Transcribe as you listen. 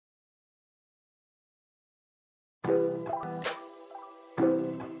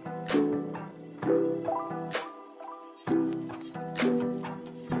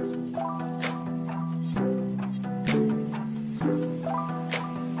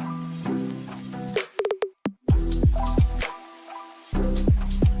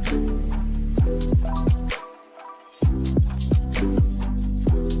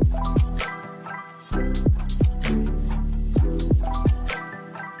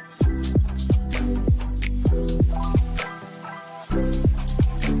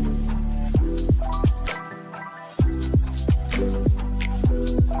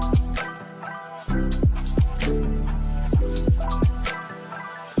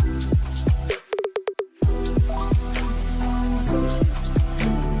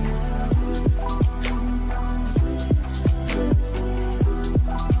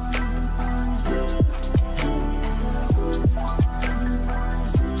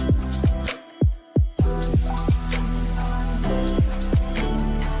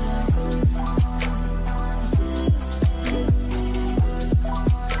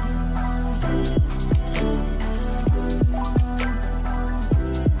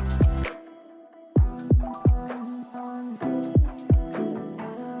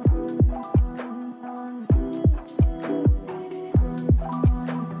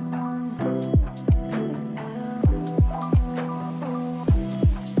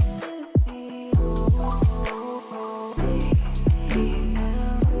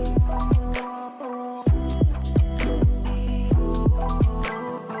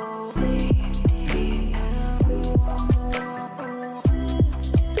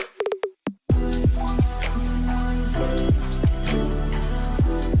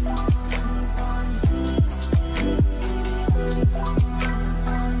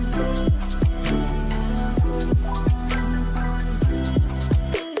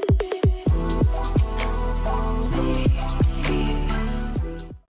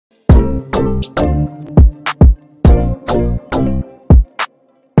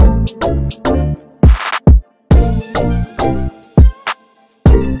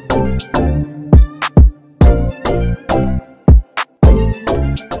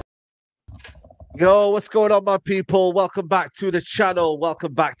Yo, what's going on, my people? Welcome back to the channel.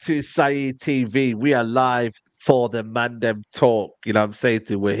 Welcome back to Saeed TV. We are live for the Mandem talk. You know what I'm saying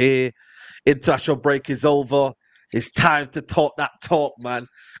to you? We're here. International break is over. It's time to talk that talk, man.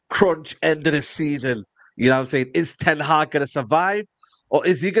 Crunch end of the season. You know what I'm saying? Is Ten Hag going to survive? Or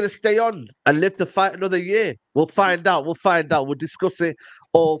is he going to stay on and live to fight another year? We'll find out. We'll find out. We'll discuss it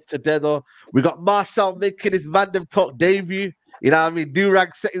all together. We got Marcel making his Mandem talk debut. You know what I mean? New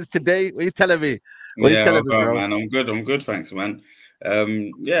rank settings today. What are you telling me? What are you telling me, bro? Man. I'm good. Thanks, man.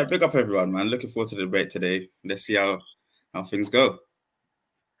 Yeah, big up everyone, man. Looking forward to the debate today. Let's see how things go.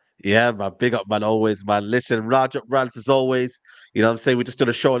 Yeah, man. Big up, man. Always, man. Listen, Raj up Rants as always. You know what I'm saying? We just did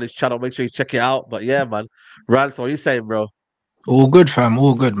a show on his channel. Make sure you check it out. But yeah, man. Rants, what are you saying, bro? All good, fam.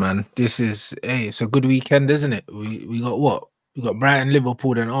 All good, man. This is it's a good weekend, isn't it? We got what? We got Brighton,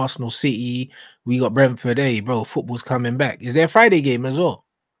 Liverpool, then Arsenal, City. We got Brentford. Hey, bro, football's coming back. Is there a Friday game as well?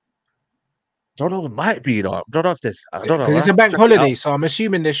 Don't know. It might be, you know. I don't know if this. I don't know. Because it's a bank holiday, so I'm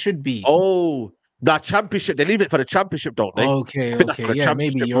assuming there should be. Oh, that championship. They leave it for the championship, don't they? Okay. Yeah,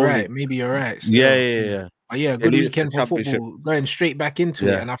 maybe you're right. Maybe you're right. Still. Yeah. But yeah, good weekend for football. Going straight back into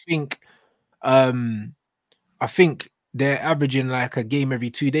it, and I think they're averaging like a game every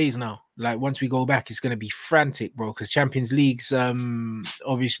 2 days now. Like once we go back, it's gonna be frantic, bro. Because Champions League's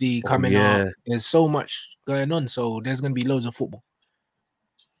obviously coming up. There's so much going on, so there's gonna be loads of football.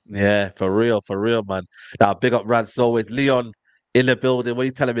 Yeah, for real, man. Now, big up Rants always. Leon in the building. What are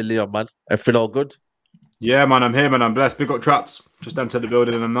you telling me, Leon, man? Everything all good? Yeah, man, I'm here, man. I'm blessed. Big up Traps. Just entered the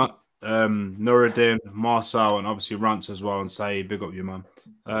building and that. Nuruddin, Marcel, and obviously Rants as well. And Saeed, big up you, man.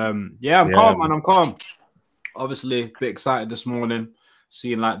 I'm calm, man. I'm calm. Obviously, a bit excited this morning.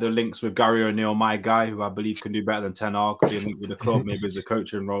 Seeing like the links with Gary O'Neill, my guy, who I believe can do better than Ten Hag. Could be a link with the club, maybe as a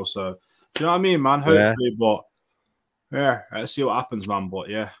coaching role. So, do you know what I mean, man? Hopefully, but yeah, let's see what happens, man. But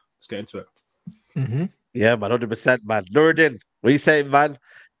yeah, let's get into it. Yeah, man, 100%, man. Nuruddin, what are you saying, man?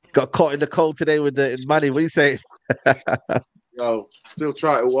 Got caught in the cold today with the money. What are you saying? Yo, still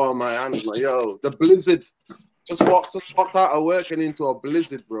trying to warm my hands, man. Yo, the blizzard. Just walked out of work and into a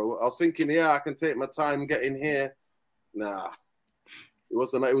blizzard, bro. I was thinking, yeah, I can take my time getting here. Nah. It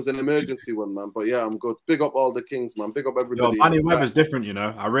was an emergency one, man. But yeah, I'm good. Big up all the Kings, man. Big up everybody. Yo, Manny Weber's different, you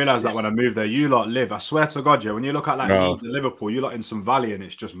know. I realized that when I moved there. You lot live. I swear to God, yeah. When you look at like Leeds and Liverpool, you lot in some valley and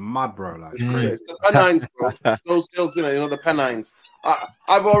it's just mad, bro. Like it's the Pennines, bro. It's those hills, in it. You know the Pennines.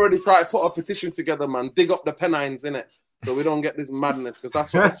 I've already tried to put a petition together, man. Dig up the Pennines, innit? So we don't get this madness, because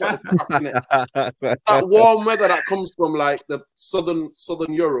that's what crap, innit? That warm weather that comes from like the southern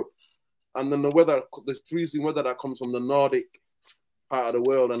Europe, and then the freezing weather that comes from the Nordic part of the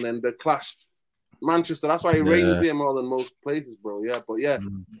world, and then the clash. Manchester, that's why it rains here more than most places, bro. Yeah, but yeah,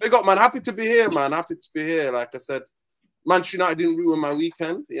 big up, man. Happy to be here, man. Happy to be here. Like I said, Manchester United didn't ruin my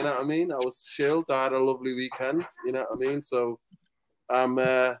weekend. You know what I mean? I was chilled. I had a lovely weekend. You know what I mean? So, I'm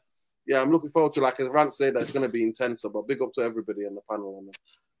looking forward to, like as Rant said, that it's going to be intense. But big up to everybody on the panel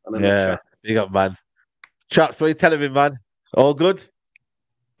and the chat. Big up, man. Chaps, what are you telling me, man? All good?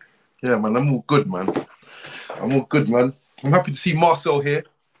 Yeah, man. I'm all good, man. I'm happy to see Marcel here.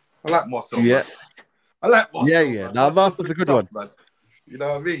 I like Marcel. Yeah. Man. I like Marcel. Yeah. Now, Marcel's a good one. Man. You know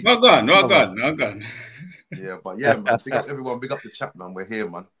what I mean? No gone. Yeah, but yeah, man. Big up everyone. Big up the chat, man. We're here,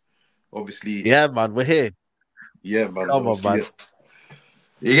 man. Obviously. Yeah, man. We're here. Yeah, man. Come on, man.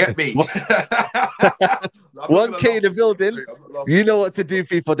 You get me? 1K in the building. You know what to do,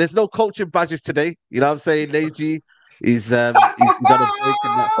 people. There's no coaching badges today. You know what I'm saying? Neji. He's on a break and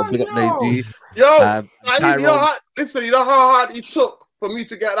that, so big up Neji. Listen, you know how hard it took for me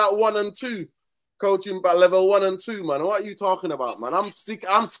to get that 1 and 2 coaching by level 1 and 2, man. What are you talking about, man? I'm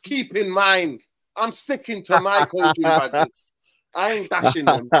keeping mine. I'm sticking to my coaching badges. I ain't dashing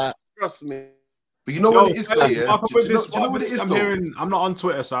them. Trust me. But you know what it is, though, yeah? Do you know what it is, I'm not on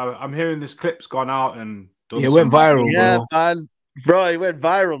Twitter, so I'm hearing this clip's gone out and it went viral, bro. Yeah, man. Bro, it went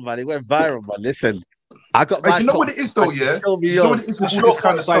viral, man. Listen. I got. Do you know what it is, though? Yeah. You know what it is? That's your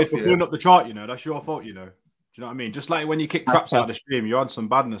kind of say for pulling up the chart. You know, that's your fault. You know. Do you know what I mean? Just like when you kick Traps out of the stream, you're on some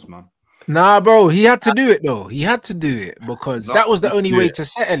badness, man. Nah, bro. He had to do it though. He had to do it because that was the only way to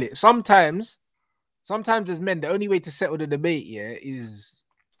settle it. Sometimes as men, the only way to settle the debate, is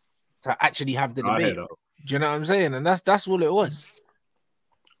to actually have the debate. Do you know what I'm saying? And that's all it was.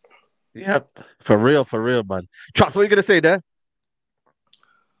 Yep, for real, man. Traps, what are you gonna say there?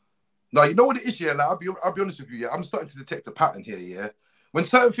 No, you know what it is, yeah. Like, I'll be honest with you, yeah. I'm starting to detect a pattern here, yeah. When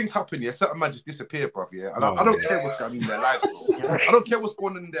certain things happen, yeah, certain man just disappear, bruv, yeah. And I don't care what's going on in their lives, bro. I don't care what's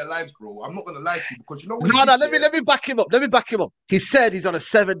going on in their lives, bro. I'm not gonna lie to you because you know what? No, let me back him up. Let me back him up. He said he's on a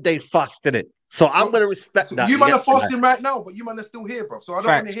 7-day fast, innit? So I'm gonna respect that. You man are fasting right now, but you man are still here, bro. So I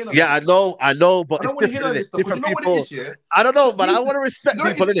don't want to hear nothing. Yeah, I know, but it's different. It's different people. I don't know, but I want to respect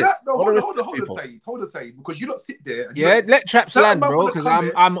people. Hold on, Saeed, because you don't sit there. And let traps land, bro. Because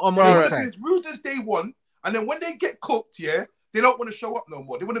I'm on my side. As rude as they want, and then when they get cooked, yeah, they don't want to show up no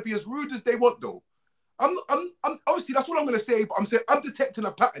more. They want to be as rude as they want, though. I'm obviously that's what I'm gonna say, but I'm saying I'm detecting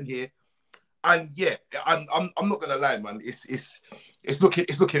a pattern here. And yeah, I'm not gonna lie, man. It's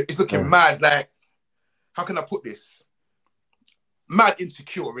looking mad. Like, how can I put this? Mad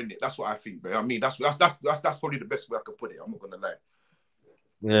insecure, in it. That's what I think, bro. I mean, that's probably the best way I could put it. I'm not gonna lie.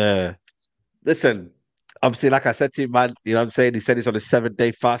 Yeah. Listen, obviously, like I said to you, man, you know what I'm saying? He said he's on a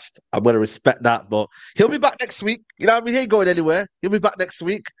 7-day fast. I'm gonna respect that, but he'll be back next week. You know what I mean? He ain't going anywhere. He'll be back next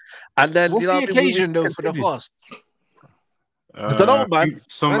week. And then what's the occasion though for the fast? I don't know, man.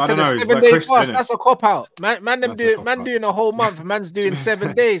 I don't know. 7-day fast. That's a cop out. Man doing a whole month. Man's doing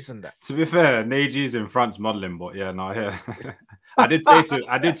 7 days and that. To be fair, Naji's in France modelling, but yeah, no, yeah. I did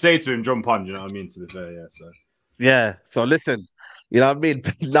say to him, jump on. You know what I mean? To be fair, yeah. So yeah. So listen, you know what I mean?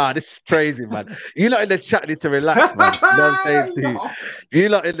 Nah, this is crazy, man. You lot in the chat need to relax, man. You know what I'm saying to you? You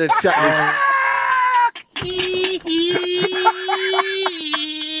lot in the chat.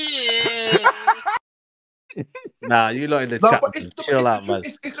 Nah, you lot in the chat. Chill out, man.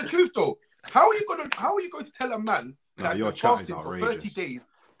 It's the truth, though. How are you going to tell a man that you're fasting for 30 days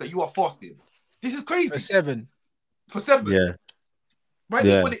that you are fasting? This is crazy. For 7. Yeah. Right,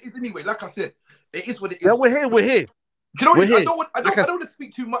 it's what it is anyway. Like I said, it is what it is. Yeah, we're here. Do you know I don't want to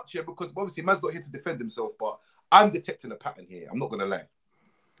speak too much here because obviously man's not here to defend himself, but I'm detecting a pattern here. I'm not gonna lie.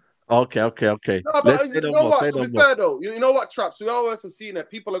 Okay. No, but you know what? To be fair though, you know what, Traps? We always have seen it.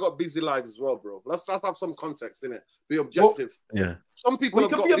 People have got busy lives as well, bro. Let's have some context in it. Be objective. Well, yeah. Some people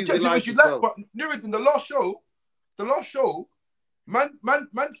have got busy lives as well. But Nuruddin, the last show, man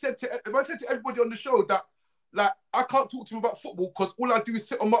said to everybody on the show that like I can't talk to him about football because all I do is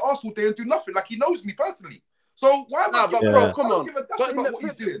sit on my arse all day and do nothing. Like he knows me personally. So why am I bro? Come on. Give a dash about what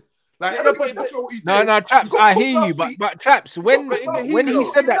he's doing. Like no, Traps. I hear you, but Traps. When he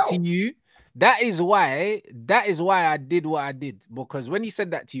said that to you, that is why I did what I did, because when he said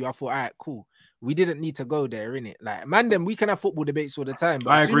that to you, I thought, all right, cool. We didn't need to go there, innit? Like, Mandem, we can have football debates all the time,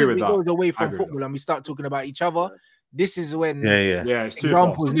 but as soon as we go away from football and we start talking about each other, this is when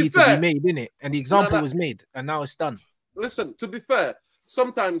examples need to be made, innit? And the example was made, and now it's done. Listen, to be fair,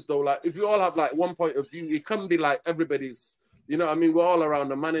 sometimes though, like if you all have like one point of view, it can be like everybody's. You know what I mean? We're all around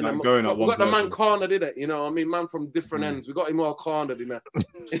the man in we got the man cornered in it. You know what I mean? Man from different ends. We got him all cornered in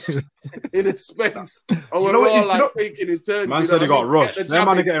his space. And we're all like taking in turns. Man said he got rushed. That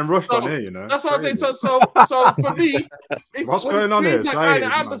man are getting rushed on here, you know. That's what I'm saying. So for me, what's going on here? That kind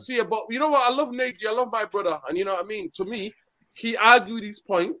of atmosphere. But you know what? I love Naji. I love my brother. And you know what I mean? To me, he argued his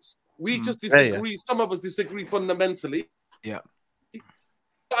points. We just disagree. Some of us disagree fundamentally. Yeah.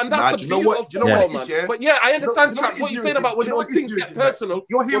 And that's the beauty of football, man. Yeah? But yeah, I understand what you're saying about when things get personal.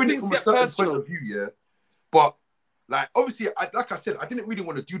 You're hearing it from a certain point of view, yeah. But like, obviously, like I said, I didn't really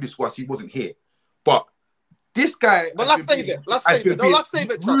want to do this whilst he wasn't here. But this guy. But let's save it. Let's save it. No, let's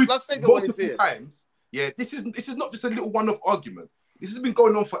save it. Let's save it when he's here. Yeah, this is not just a little one-off argument. This has been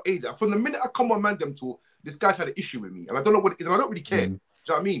going on for ages. From the minute I come on Mandem Tour, this guy's had an issue with me, and I don't know what it is, and I don't really care. Do you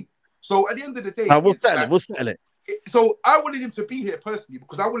know what I mean? So at the end of the day, we'll settle it. So I wanted him to be here personally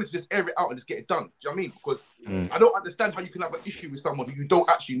because I wanted to just air it out and just get it done. Do you know what I mean? Because I don't understand how you can have an issue with someone who you don't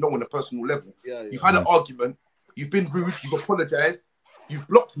actually know on a personal level. You've had an argument, you've been rude, you've apologized, you've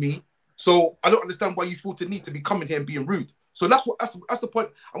blocked me. So I don't understand why you feel the need to be coming here and being rude. So that's the point.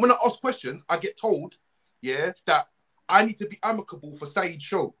 And when I ask questions, I get told, that I need to be amicable for Saeed's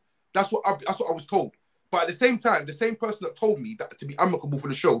show. That's what I was told. But at the same time, the same person that told me that to be amicable for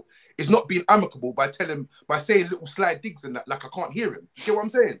the show is not being amicable by saying little sly digs and that, like I can't hear him. You get what I'm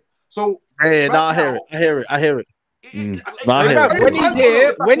saying? So I hear it.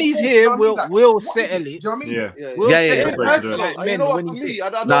 When he's here, we'll settle it. Do you know what I mean? Yeah. We'll settle personal. You know what, for me, I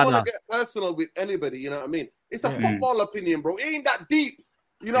don't want to get personal with anybody. You know what I mean? It's a football opinion, bro. It ain't that deep.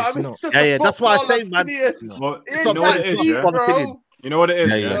 You know what I mean? It's just that's why I say, man. Well, you know what it is, bro. You know what it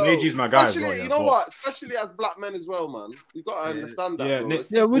is? Naji's my guy. You know what? Especially as black men as well, man. You got to understand that.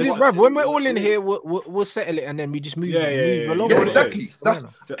 Yeah, we do, bruv. When we're all in here, we'll settle it and then we just move along. Yeah, exactly. I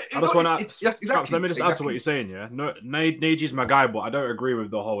just want to. Let me just add to what you're saying. Yeah, no, Naji's my guy, but I don't agree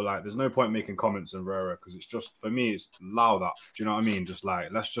with the whole like. There's no point making comments in Rara because it's just for me. It's allow that. Do you know what I mean? Just like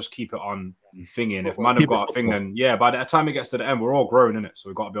let's just keep it on thingy. And if man have got a thing, then by the time it gets to the end, we're all grown in it, so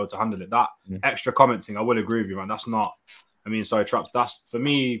we've got to be able to handle it. That extra commenting, I will agree with you, man. That's not. I mean, sorry, Traps. That's for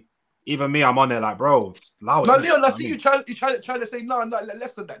me. even me, I'm on there like, bro, allow it. No, Leon, I see you trying to say no,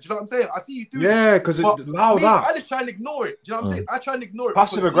 less than that. Do you know what I'm saying? I see you do it. Because allow that. I just try and ignore it. Do you know what I'm saying? I try and ignore it.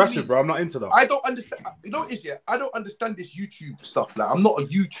 Passive aggressive, bro. I'm not into that. I don't understand. You know what it is, yeah? I don't understand this YouTube stuff. Like, I'm not a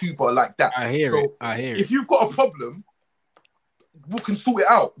YouTuber like that. I hear it. If you've got a problem, we can sort it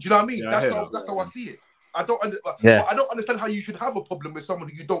out. Do you know what I mean? Yeah, that's how I see it. I don't understand how you should have a problem with someone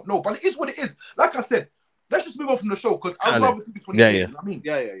who you don't know. But it is what it is. Like I said, let's just move on from the show because I'd rather do this one. You know what I mean?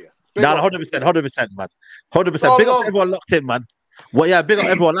 Yeah. No, 100%, man. 100%. Big up everyone locked in, man. Well, yeah, big up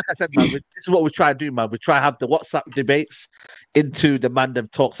everyone. Like I said, man, this is what we try to do, man. We try to have the WhatsApp debates into the Mandem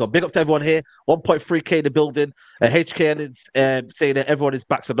talk. So big up to everyone here. 1.3K in the building. HKN is saying that everyone is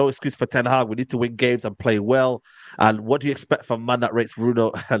back, so no excuse for Ten Hag. We need to win games and play well. And what do you expect from man that rates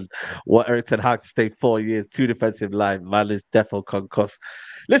Bruno and what Eric Ten Hag to stay 4 years, 2 defensive line? Man is defo concussed.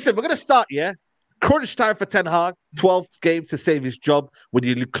 Listen, we're going to start, yeah? Crunch time for Ten Hag. 12 games to save his job when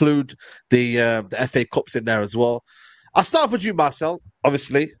you include the FA Cups in there as well. I'll start with you, Marcel.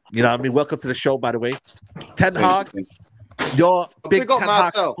 Obviously, you know what I mean. Welcome to the show, by the way. Ten Hag, you're big Ten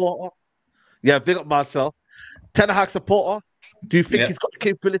Hag supporter. Yeah, big up Marcel. Ten Hag supporter. Do you think he's got the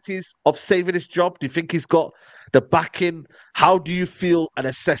capabilities of saving his job? Do you think he's got the backing? How do you feel and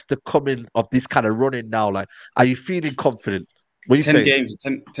assess the coming of this kind of running now? Like, are you feeling confident? What you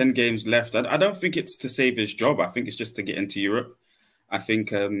 10 games left. I don't think it's to save his job. I think it's just to get into Europe. I think,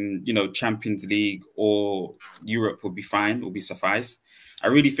 Champions League or Europe will be fine, will be suffice. I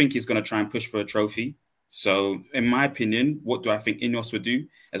really think he's going to try and push for a trophy. So, in my opinion, what do I think Ineos would do?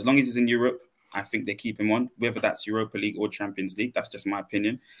 As long as he's in Europe, I think they keep him on, whether that's Europa League or Champions League. That's just my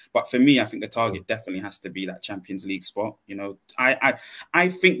opinion. But for me, I think the target definitely has to be that Champions League spot. You know, I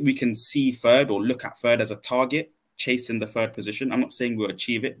think we can see third or look at third as a target. Chasing the third position. I'm not saying we'll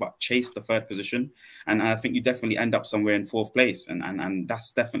achieve it, but chase the third position. And I think you definitely end up somewhere in 4th place. And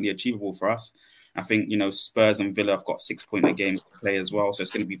that's definitely achievable for us. I think, Spurs and Villa have got 6-point games to play as well. So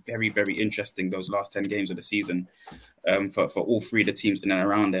it's going to be very, very interesting, those last 10 games of the season for all 3 of the teams in and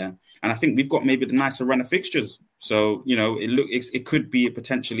around there. And I think we've got maybe the nicer run of fixtures. So, it could be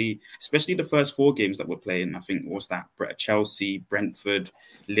potentially, especially the first 4 games that we're playing. I think, what's that? Chelsea, Brentford,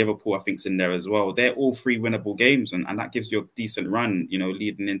 Liverpool, I think's in there as well. They're all 3 winnable games. And that gives you a decent run,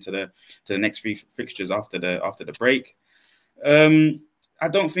 leading into the next 3 fixtures after the break. I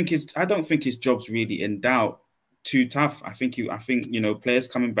don't think his job's really in doubt. Too tough. I think players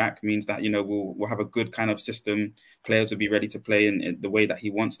coming back means that we'll have a good kind of system. Players will be ready to play in the way that he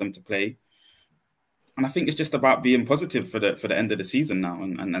wants them to play. And I think it's just about being positive for the end of the season now,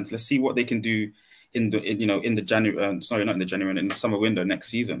 and let's see what they can do in the summer window next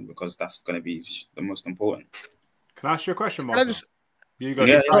season, because that's going to be the most important. Can I ask you a question, Mark? You go.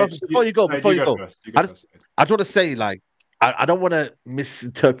 Yeah. Before you go, I just want to say, like, I don't want to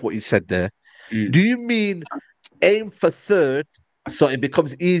misinterpret what you said there. Do you mean aim for third so it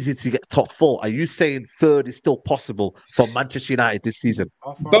becomes easy to get top 4? Are you saying third is still possible for Manchester United this season?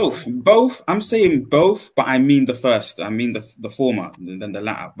 Both. I'm saying both, but I mean the first. I mean the former than the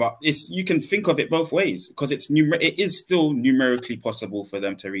latter. But you can think of it both ways, because it is still numerically possible for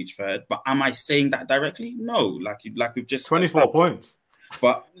them to reach third. But am I saying that directly? No. Like we've just 24 points.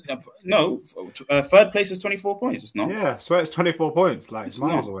 But no, third place is 24 points. It's not. Yeah, so it's 24 points. Like, it's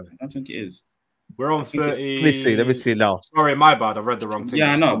miles away. I don't think it is. We're on 30. Let me see now. Sorry, my bad. I read the wrong thing.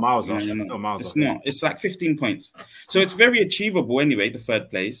 Yeah, I know. Miles off. It's not. It's like 15 points. So it's very achievable anyway, the third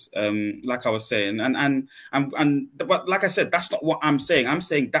place. Like I was saying. But like I said, that's not what I'm saying. I'm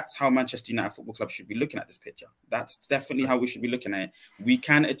saying that's how Manchester United Football Club should be looking at this picture. That's definitely how we should be looking at it. We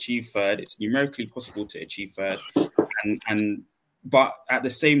can achieve third. It's numerically possible to achieve third. But at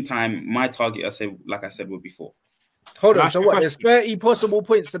the same time, my target, like I said, would be 4th. Hold on, so what? There's 30 possible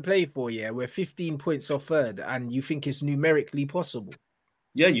points to play for, yeah? We're 15 points off third, and you think it's numerically possible?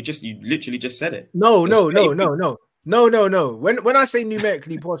 Yeah, you literally just said it. No. When I say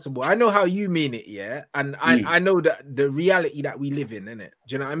numerically possible, I know how you mean it, yeah? And I know that the reality that we live in, innit?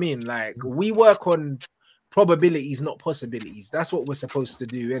 Do you know what I mean? Like, we work on probabilities, not possibilities. That's what we're supposed to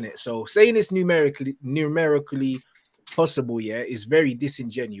do, innit? So saying it's numerically possible, yeah, is very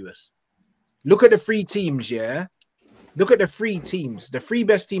disingenuous. Look at the 3 teams, yeah? Look at the 3 teams. The 3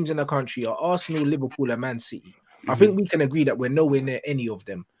 best teams in the country are Arsenal, Liverpool, and Man City. I think we can agree that we're nowhere near any of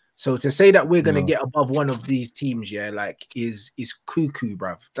them. So to say that we're going to get above one of these teams, yeah, like, is cuckoo,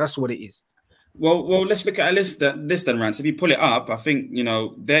 bruv. That's what it is. Well, let's look at a list then, Rance. If you pull it up, I think,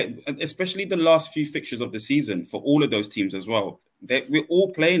 especially the last few fixtures of the season for all of those teams as well, we're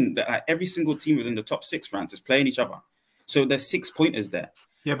all playing, every single team within the top 6, Rance, is playing each other. So there's 6 pointers there.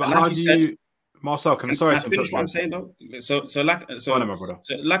 Yeah, but how do you... Marcel, can I finish what I'm saying though? So like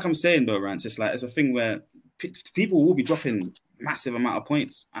I'm saying though, Rance, it's like it's a thing where people will be dropping massive amount of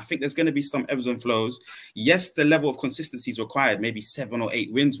points. I think there's going to be some ebbs and flows. Yes, the level of consistency is required, maybe 7 or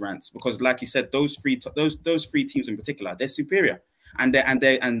 8 wins, Rance, because like you said, those three teams in particular, they're superior, and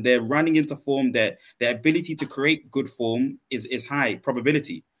they're running into form. Their ability to create good form is high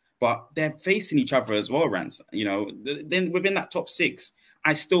probability, but they're facing each other as well, Rance. You know, then within that top 6.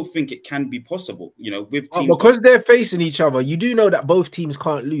 I still think it can be possible, you know, with teams. Because they're facing each other, you do know that both teams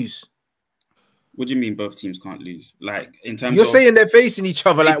can't lose. What do you mean both teams can't lose? Like in terms You're saying they're facing each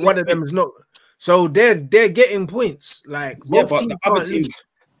other, like one of them is not. So they're getting points. Like both teams can't lose.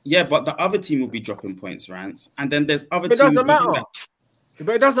 Yeah, but the other team will be dropping points, Rance. And then there's other teams. It doesn't matter.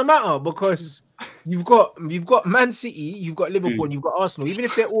 But it doesn't matter because you've got Man City, you've got Liverpool, and you've got Arsenal. Even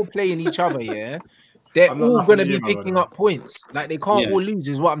if they're all playing each other, yeah. They're all going to be picking up points. Like they can't all lose,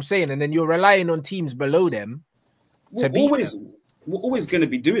 is what I'm saying. And then you're relying on teams below them to beat them. We're always going to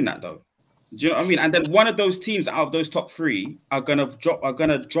be doing that, though. Do you know what I mean? And then one of those teams out of those top 3 are gonna drop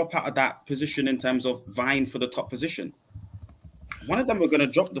out of that position in terms of vying for the top position. One of them are gonna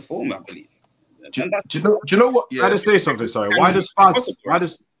drop the form, I believe. Do you know what? Yeah. I just say something. Sorry. Why does Faz?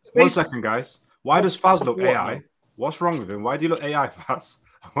 One second, guys. Why does Faz look AI? What's wrong with him? Why do you look AI, Faz?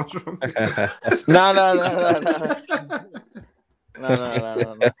 What's wrong with him? No.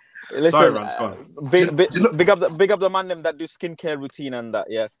 Listen, sorry, big up the man them that do skincare routine and that.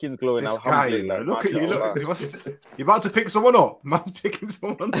 Yeah, skin's glowing. This guy, look at you. You're about to pick someone up. Man's picking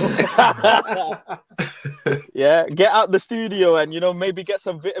someone up. Yeah, get out the studio and maybe get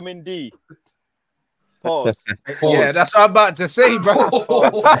some vitamin D. Pause. Yeah, that's what I'm about to say, bro.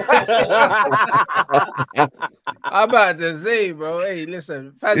 I'm about to say, bro. Hey,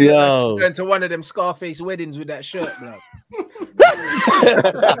 listen, going to one of them Scarface weddings with that shirt, bro.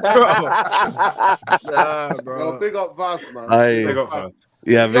 Bro. Yo, big up Vaz, man. Big up Vaz.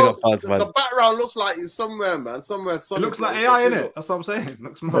 Yeah, big up Vaz, man. The background looks like it's somewhere, man. Somewhere. It looks like AI, innit? That's what I'm saying.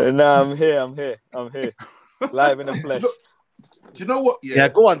 Looks mad. No, I'm here. Live in the flesh. Do you know what? Yeah,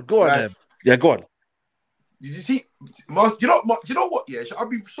 go on. Yeah, go on. Did you see, Mars? You know what? Yeah, I'll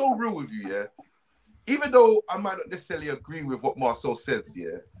be so real with you. Yeah, even though I might not necessarily agree with what Marcel says.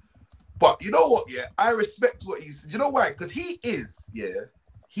 Yeah, but you know what? Yeah, I respect what he's. You know why? Because he is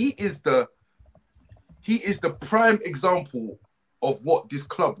the prime example of what this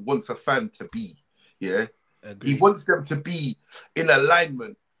club wants a fan to be. Yeah, Agreed. He wants them to be in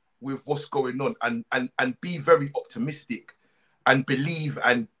alignment with what's going on and be very optimistic and believe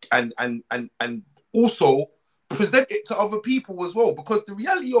and also present it to other people as well, because the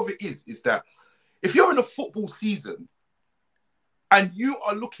reality of it is that if you're in a football season and you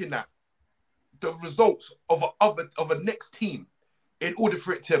are looking at the results of a next team in order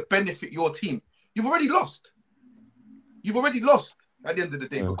for it to benefit your team, you've already lost. You've already lost at the end of the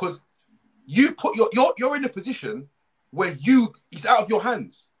day, because you put you're in a position where it's out of your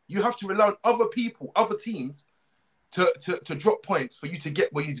hands. You have to rely on other people, other teams to drop points for you to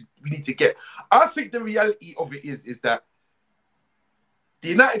get where you need to get. I think the reality of it is that the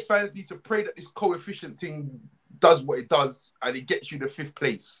United fans need to pray that this coefficient thing does what it does and it gets you the 5th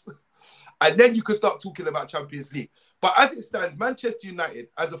place. And then you can start talking about Champions League. But as it stands, Manchester United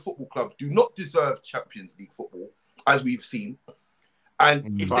as a football club do not deserve Champions League football, as we've seen.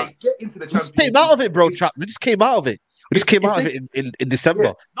 And if they get into the Champions League... We just came out of it, bro, Trap. We just came out of it. We just came out of it in December.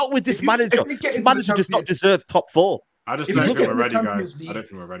 Yeah. Not with this manager. This manager does not deserve top 4. I just don't think we're ready, guys. I don't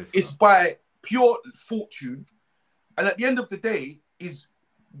think we're ready. It's by pure fortune. And at the end of the day, is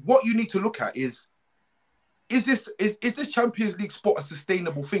what you need to look at is this Champions League spot a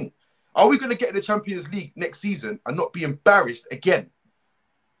sustainable thing? Are we going to get in the Champions League next season and not be embarrassed again?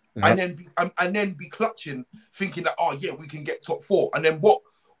 Yeah. And then be clutching, thinking that, oh yeah, we can get top 4. And then what?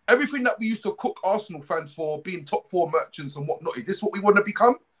 Everything that we used to cook Arsenal fans for, being top 4 merchants and whatnot, is this what we want to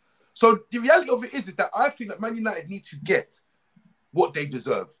become? So the reality of it is that I think that Man United need to get what they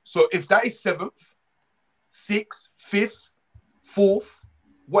deserve. So if that is 7th, 6th, 5th, 4th,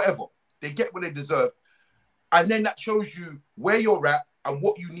 whatever, they get what they deserve. And then that shows you where you're at and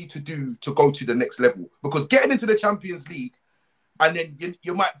what you need to do to go to the next level. Because getting into the Champions League, and then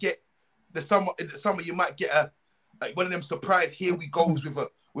you might get in the summer you might get one of them surprise here we goes with a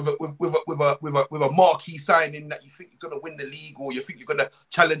marquee signing that you think you're gonna win the league or you think you're gonna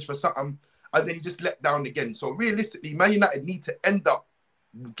challenge for something, and then you just let down again. So realistically, Man United need to end up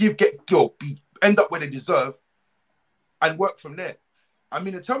where they deserve and work from there. I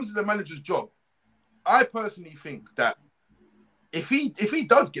mean, in terms of the manager's job, I personally think that if he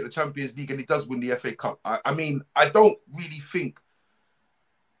does get the Champions League and he does win the FA Cup, I mean, I don't really think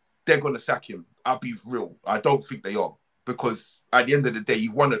they're going to sack him. I'll be real. I don't think they are, because at the end of the day,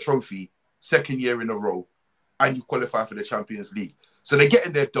 you've won a trophy 2nd year in a row, and you qualify for the Champions League. So they're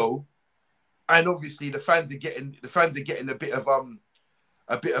getting their dough, and obviously the fans are getting a bit of a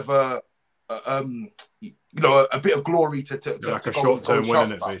bit of glory to like a go short-term shout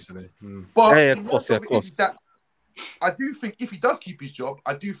winning it, about. basically. But Yeah, the of course, worst yeah, of it is that I do think if he does keep his job,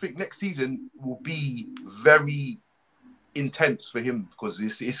 I do think next season will be very intense for him, because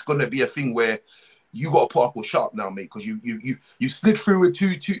it's going to be a thing where you got to put up or shut up now, mate, because you slid through with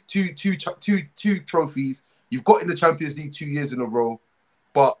two trophies. You've got in the Champions League 2 years in a row,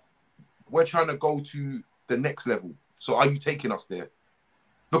 but we're trying to go to the next level. So are you taking us there?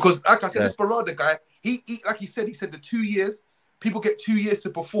 Because like I said, this Barada guy, he like he said the 2 years, people get 2 years to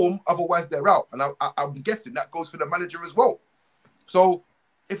perform, otherwise they're out. And I'm guessing that goes for the manager as well. So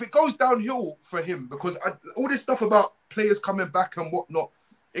if it goes downhill for him, because all this stuff about players coming back and whatnot,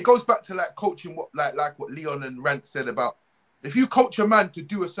 it goes back to like coaching, like what Leon and Rant said about, if you coach a man to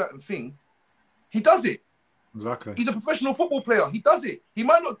do a certain thing, he does it. Exactly. He's a professional football player. He does it. He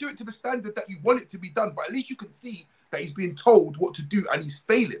might not do it to the standard that you want it to be done, but at least you can see that he's being told what to do and he's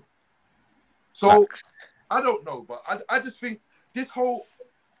failing. So I don't know, but I just think this whole,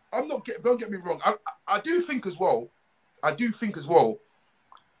 don't get me wrong. I do think as well,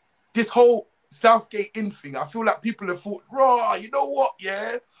 this whole Southgate in thing, I feel like people have thought, raw, you know what,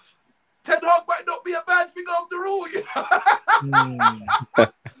 yeah? Ten Hag might not be a bad thing after all, you know?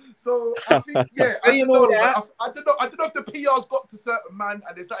 So I think, yeah, I don't know if the PR's got to certain man,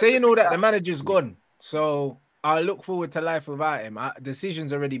 and it's saying all that, the manager's gone. So I look forward to life without him.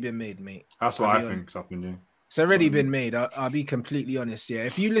 Decision's already been made, mate. That's what I think's happening. It's already been made. I'll be completely honest. Yeah,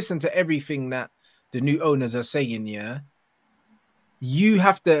 if you listen to everything that the new owners are saying, yeah, you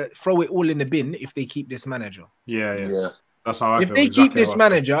have to throw it all in the bin if they keep this manager. Yeah. That's how I feel. If they keep this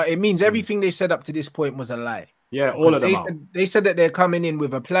manager, it means everything they said up to this point was a lie. Yeah, all of them. They said that they're coming in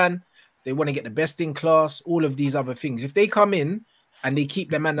with a plan. They want to get the best in class, all of these other things. If they come in and they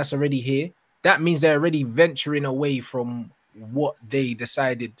keep the man that's already here, that means they're already venturing away from what they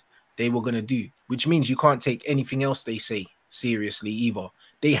decided they were going to do, which means you can't take anything else they say seriously either.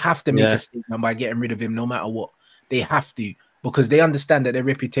 They have to make a statement by getting rid of him no matter what. They have to, because they understand that their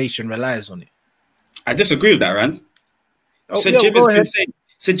reputation relies on it. I disagree with that, Rand. Jim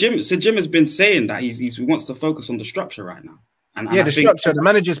has been saying that he wants to focus on the structure right now. And the structure. The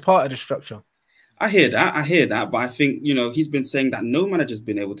manager's part of the structure. I hear that, but I think, he's been saying that no manager's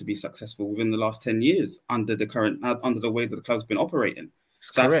been able to be successful within the last 10 years under the way that the club's been operating.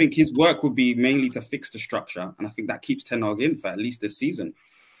 So correct. I think his work would be mainly to fix the structure, and I think that keeps Ten Hag in for at least this season.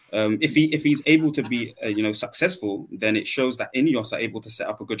 If he's able to be successful, then it shows that Ineos are able to set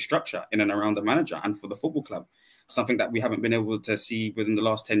up a good structure in and around the manager and for the football club, something that we haven't been able to see within the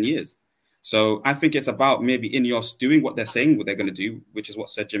last 10 years. So I think it's about maybe Ineos doing what they're saying, what they're going to do, which is what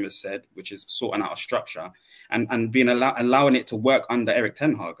Sir Jim has said, which is sorting out a structure and being allowing it to work under Eric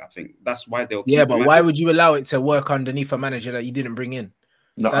Ten Hag. I think that's why they'll. Yeah, but why would you allow it to work underneath a manager that you didn't bring in?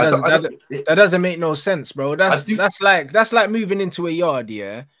 No, that doesn't make no sense, bro. That's like moving into a yard,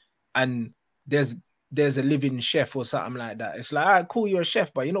 yeah, and there's a living chef or something like that. It's like, all right, cool, you're a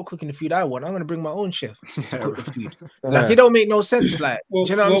chef, but you're not cooking the food I want. I'm going to bring my own chef to cook the food. Like, it don't make no sense. Like, do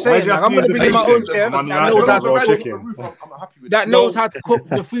you know what I'm saying? Like, I'm going to bring in my own chef that knows how to cook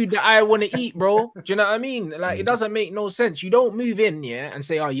the food that I want to eat, bro. Do you know what I mean? Like, it doesn't make no sense. You don't move in, yeah, and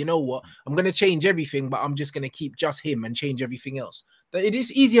say, oh, you know what? I'm going to change everything, but I'm just going to keep just him and change everything else. It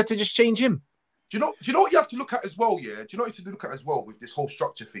is easier to just change him. Do you know what you have to look at as well, yeah? Do you know what you have to look at as well with this whole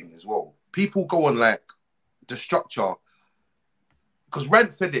structure thing as well? People go on like the structure, because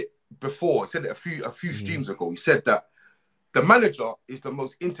Rand said it before, said it a few streams ago. He said that the manager is the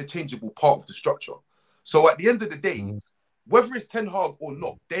most interchangeable part of the structure. So at the end of the day, whether it's Ten Hag or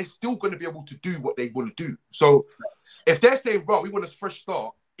not, they're still going to be able to do what they want to do. So if they're saying, bro, we want a fresh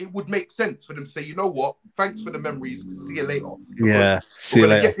start, it would make sense for them to say, you know what, thanks for the memories, see you later. Yeah, see you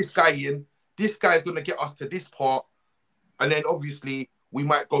later. Get this guy in. This guy is going to get us to this part, and then obviously we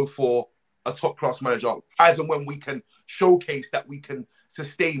might go for a top-class manager as and when we can showcase that we can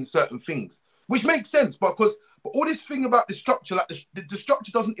sustain certain things, which makes sense. But all this thing about the structure, like the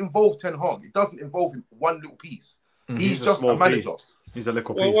structure doesn't involve Ten Hag. It doesn't involve him one little piece. He's just a manager. He's a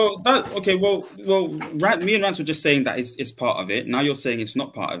little piece. Me and Rance were just saying that it's part of it. Now you're saying it's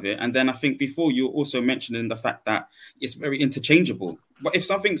not part of it. And then I think before you were also mentioning the fact that it's very interchangeable. But if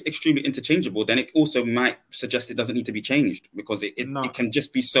something's extremely interchangeable, then it also might suggest it doesn't need to be changed, because it can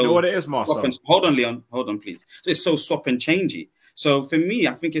just be so. You know what it is, Marcel? Hold on, Leon. Hold on, please. So it's so swap and changey. So for me,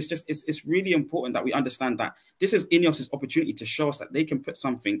 I think it's really important that we understand that this is Ineos's opportunity to show us that they can put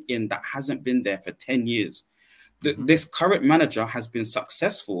something in that hasn't been there for 10 years. This current manager has been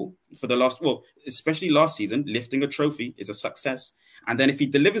successful for the last, well, especially last season. Lifting a trophy is a success, and then if he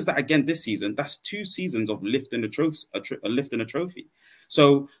delivers that again this season, that's 2 seasons of lifting a trophy.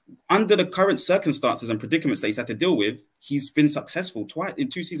 So under the current circumstances and predicaments that he's had to deal with, he's been successful twice in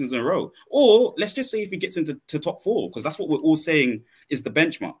 2 seasons in a row. Or let's just say if he gets into top 4, because that's what we're all saying is the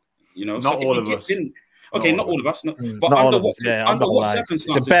benchmark. You know, not so all if of he gets us. in. Okay, not all of us, but not under all what, of us, under what It's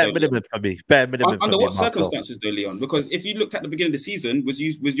circumstances? a bare minimum for me. Bare minimum Under for what me, circumstances, though, Leon? Because if you looked at the beginning of the season, was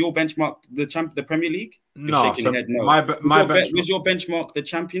your benchmark the Premier League? You're shaking your head, no. Was your benchmark the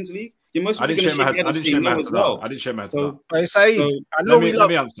Champions League? You're most probably going to shake your head and say no as well. I didn't shake my head. So, Saeed, I know we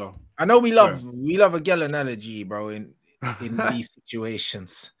love a girl analogy, bro. In these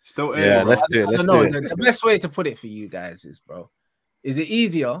situations, still, yeah. Let's do it. Let's do it. The best way to put it for you guys is, bro, is it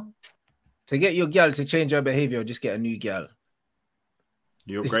easier to get your girl to change her behavior or just get a new girl?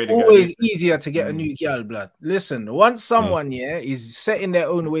 It's always easier to get a new girl, blood. Listen, once someone is set in their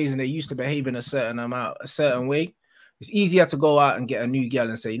own ways and they're used to behaving a certain way, it's easier to go out and get a new girl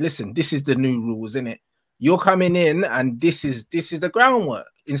and say, listen, this is the new rules, innit? You're coming in and this is the groundwork.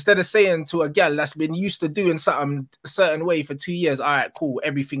 Instead of saying to a girl that's been used to doing something a certain way for 2 years, all right, cool,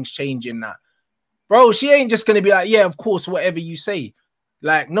 everything's changing now. Bro, she ain't just gonna be like, yeah, of course, whatever you say.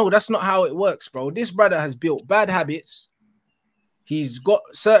 Like, no, that's not how it works, bro. This brother has built bad habits. He's got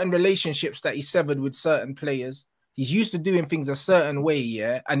certain relationships that he severed with certain players. He's used to doing things a certain way,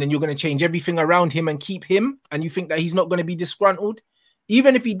 yeah? And then you're going to change everything around him and keep him, and you think that he's not going to be disgruntled?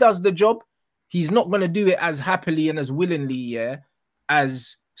 Even if he does the job, he's not going to do it as happily and as willingly, yeah,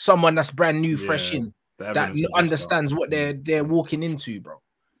 as someone that's brand new, fresh in, that understands what they're walking into, bro.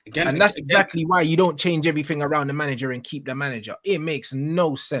 And that's exactly why you don't change everything around the manager and keep the manager. It makes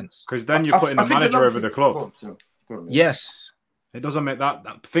no sense. Because then you're putting the manager over the club. Yes. It doesn't make that.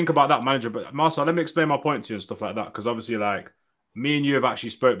 Think about that manager. But Marcel, let me explain my point to you and stuff like that. Because obviously, like, me and you have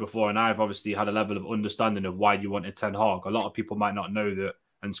actually spoke before, and I've obviously had a level of understanding of why you wanted Ten Hag. A lot of people might not know that,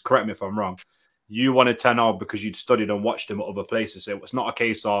 and correct me if I'm wrong. You wanted Ten Hag because you'd studied and watched him at other places. So it's not a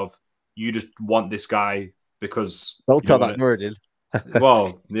case of you just want this guy because... Don't tell that Nuruddin.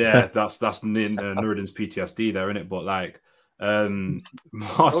 Well, yeah, that's Nuruddin's PTSD there, isn't it? But like,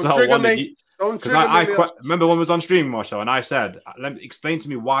 Marcel, don't trigger me. Remember when I was on stream, Marcel, and I said, explain to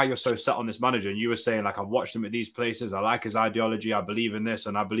me why you're so set on this manager, and you were saying like, I've watched him at these places, I like his ideology, I believe in this,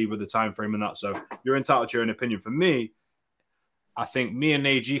 and I believe with the time frame and that. So you're entitled to your own opinion. For me, I think me and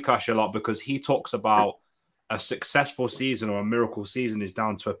AG clash a lot because he talks about a successful season or a miracle season is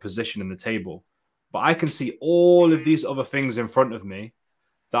down to a position in the table. But I can see all of these other things in front of me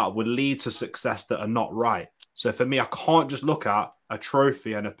that would lead to success that are not right. So for me, I can't just look at a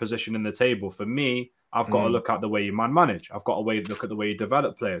trophy and a position in the table. For me, I've got to look at the way you manage. I've got to look at the way you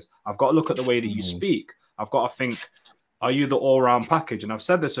develop players. I've got to look at the way that you speak. I've got to think, are you the all-round package? And I've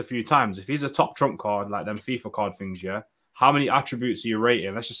said this a few times. If he's a top trump card, like them FIFA card things, yeah, how many attributes are you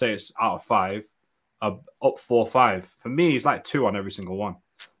rating? Let's just say it's out of 5, up 4 or 5. For me, he's like 2 on every single one.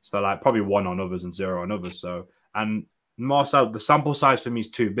 So like probably 1 on others and 0 on others. So, and Marcel, the sample size for me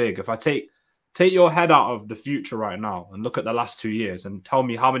is too big. If I take your head out of the future right now and look at the last 2 years and tell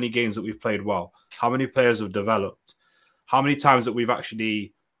me how many games that we've played well, how many players have developed, how many times that we've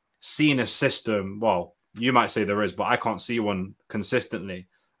actually seen a system. Well, you might say there is, but I can't see one consistently.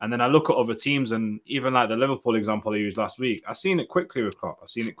 And then I look at other teams, and even like the Liverpool example I used last week, I've seen it quickly with Klopp. I've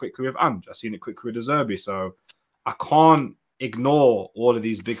seen it quickly with Ange. I've seen it quickly with De Zerbi. So I can't ignore all of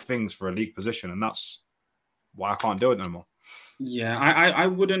these big things for a league position, and that's why I can't do it no more. Yeah, I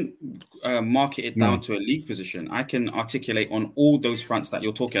wouldn't market it down to a league position. I can articulate on all those fronts that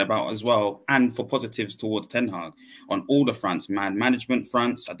you're talking about as well, and for positives towards Ten Hag on all the fronts, man management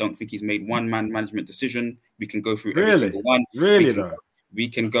fronts. I don't think he's made one man management decision. We can go through every single one. We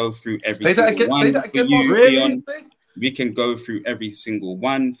can go through every single one for you, Leon. We can go through every single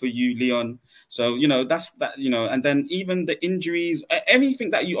one for you, Leon. So, you know, that's that, you know, and then even the injuries, everything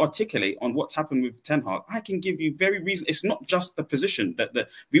that you articulate on what's happened with Ten Hag, I can give you very reason. It's not just the position that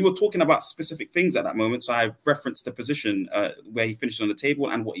we were talking about specific things at that moment. So I've referenced the position where he finished on the table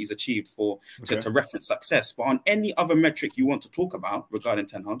and what he's achieved to reference success. But on any other metric you want to talk about regarding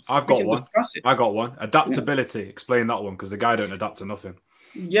Ten Hag, I've got one. I got one. Adaptability. Yeah. Explain that one, because the guy don't adapt to nothing.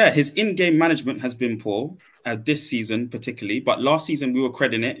 Yeah, his in-game management has been poor this season, particularly. But last season, we were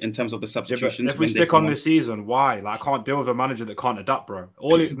crediting it in terms of the substitutions. Yeah, if we stick on this season, why? Like, I can't deal with a manager that can't adapt, bro.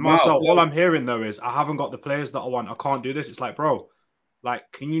 All I'm hearing, though, is I haven't got the players that I want. I can't do this. It's like, bro, like,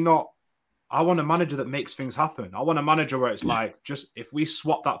 can you not I want a manager that makes things happen. I want a manager where it's like, just if we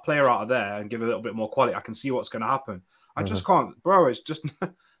swap that player out of there and give a little bit more quality, I can see what's going to happen. I just can't, bro. It's just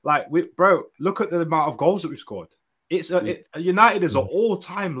like, bro, look at the amount of goals that we've scored. United is an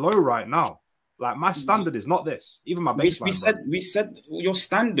all-time low right now. Like, my standard is not this. Even my baseline. We said your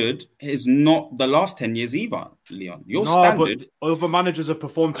standard is not the last 10 years either, Leon. Your standard. But other managers have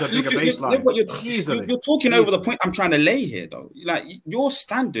performed to a bigger baseline. You're talking over the point I'm trying to lay here, though. Like, your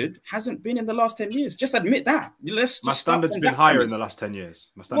standard hasn't been in the last 10 years. Just admit that. My standard's been higher in the last 10 years.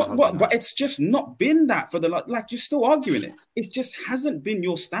 But it's just not been that for the like. You're still arguing it. It just hasn't been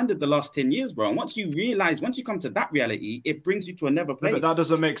your standard the last 10 years, bro. And once you come to that reality, it brings you to another place. But that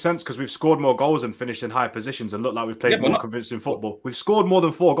doesn't make sense because we've scored more goals and finished in high positions and looked like we've played more convincing football. We've scored more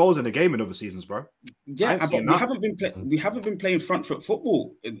than 4 goals in a game in other seasons, bro. Yeah, but we haven't been playing front foot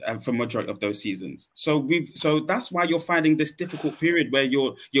football for majority of those seasons. So that's why you're finding this difficult period where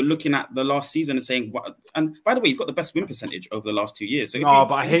you're looking at the last season and saying, what? And by the way, he's got the best win percentage over the last 2 years. So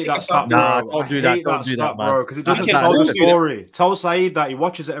but I hate that stuff, bro. Don't do that, bro, because it doesn't tell the story. Tell Saeed that he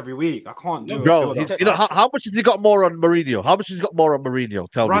watches it every week. I can't do it. Bro, how much has he got more on Mourinho? How much has he got more on Mourinho?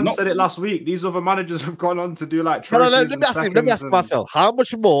 Tell me. Rand said it last week. These other managers have gone on to do like let me ask Marcel. How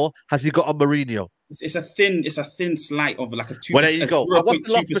much more has he got on Mourinho? It's a thin slight of like a 2%. Well, there you go. What's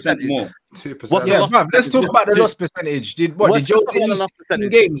the loss percentage more? 2%. Let's talk about the loss percentage. Did Jose lose 15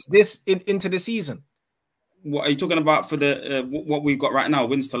 games into the season? What are you talking about for the what we've got right now?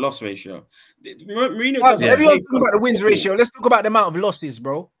 Wins to loss ratio. Mourinho everyone's talking about the wins ratio. Let's talk about the amount of losses,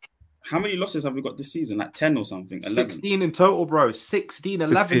 bro. How many losses have we got this season? Like 10 or something? 11? 16 in total, bro. 16,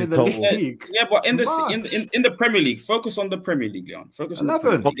 11 in the league. Yeah, but in the Premier League, focus on the Premier League, Leon. Focus on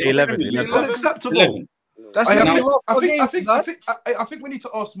 11. Okay, 11. It's unacceptable. That's I think we need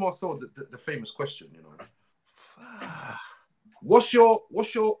to ask Marcel the famous question. You know, what's your how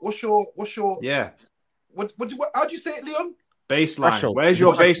do you say it, Leon? Baseline. Where's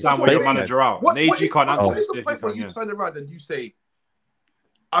your baseline when your manager out? Neji can't answer. What is the point where you turn around and you say,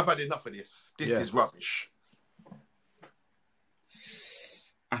 I've had enough of this. This is rubbish.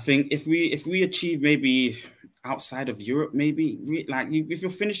 I think if we achieve maybe outside of Europe, maybe like if you're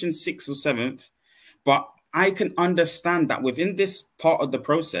finishing 6th or 7th, but I can understand that within this part of the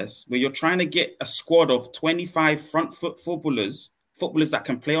process where you're trying to get a squad of 25 front foot footballers that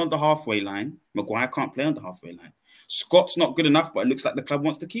can play on the halfway line. Maguire can't play on the halfway line. Scott's not good enough, but it looks like the club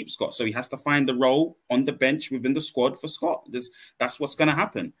wants to keep Scott. So he has to find the role on the bench within the squad for Scott. That's what's going to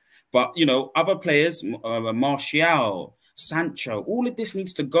happen. But, you know, other players, Martial, Sancho, all of this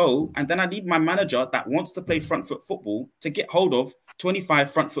needs to go. And then I need my manager that wants to play front foot football to get hold of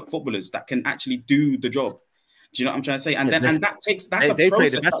 25 front foot footballers that can actually do the job. Do you know what I'm trying to say? And that's a process. They play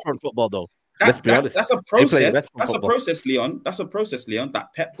the best front football, though. Let's be honest. That's a process. That's a process, Leon. That's a process, Leon,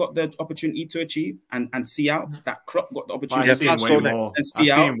 that Pep got the opportunity to achieve and see out. That Klopp got the opportunity to achieve and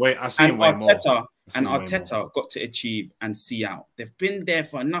see out. And Arteta got to achieve and see out. They've been there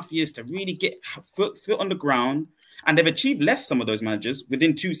for enough years to really get foot on the ground. And they've achieved less, some of those managers,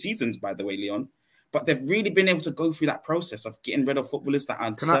 within 2 seasons, by the way, Leon. But they've really been able to go through that process of getting rid of footballers that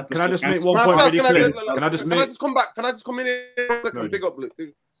are surplus. Can I just make one point really clear? Can I just come back? Can I just come in here? Big up, Luke.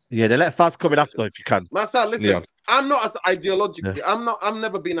 Yeah, they let Faz come in after if you can. Marcel, listen, Leon. I'm not as ideological. Yeah. I've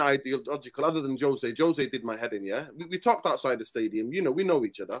never been ideological other than Jose. Jose did my head in, yeah? We talked outside the stadium. You know, we know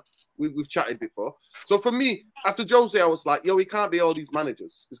each other. We've chatted before. So for me, after Jose, I was like, yo, he can't be all these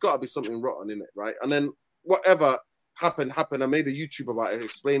managers. There's got to be something rotten in it, right? And then whatever happened. I made a YouTube about it,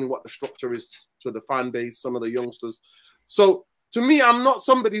 explaining what the structure is to the fan base, some of the youngsters. So to me, I'm not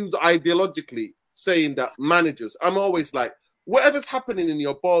somebody who's ideologically saying that managers. I'm always like, whatever's happening in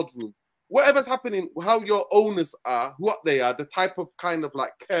your boardroom, whatever's happening, how your owners are, what they are, the type of kind of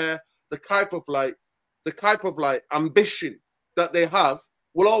like care, the type of like ambition that they have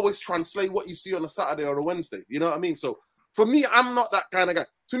will always translate what you see on a Saturday or a Wednesday. You know what I mean? So for me, I'm not that kind of guy.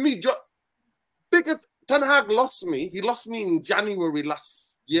 To me, biggest Ten Hag lost me. He lost me in January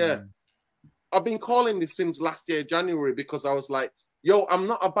last year. I've been calling this since last year, January, because I was like, yo, I'm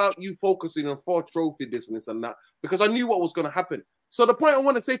not about you focusing on 4 trophy business and that, because I knew what was going to happen. So the point I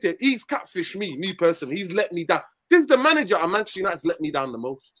want to say to you, he's catfished me personally. He's let me down. This is the manager at Manchester United's let me down the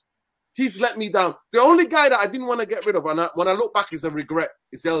most. He's let me down. The only guy that I didn't want to get rid of, and when I look back, is a regret,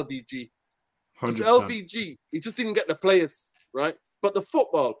 is LVG. It's LVG. He just didn't get the players, right? But the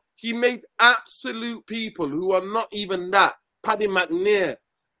football, he made absolute people who are not even that. Paddy McNair.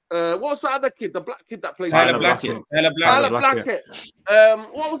 What's the other kid? The black kid that plays Tyler Blackett.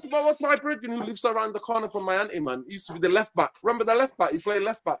 What's my brethren who lives around the corner from my auntie, man? He used to be the left back. Remember the left back? He played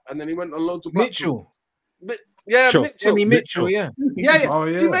left back and then he went on loan to Blackpool. Mitchell. Yeah, Mitchell. Mitchell, yeah. Yeah. Oh,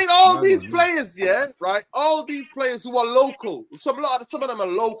 yeah. He made all Right, these yeah. players, yeah, right? All these players who are local. Some of them are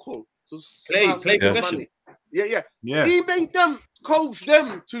local. So Play possession. Yeah. Yeah. He made them coach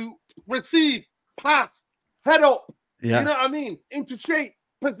them to receive, pass, head up. Yeah. You know what I mean? Into shape,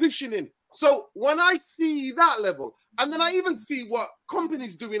 positioning. So when I see that level, and then I even see what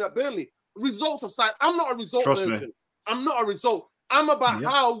companies doing at Burnley, results aside, I'm not a result merchant. I'm not a result. I'm about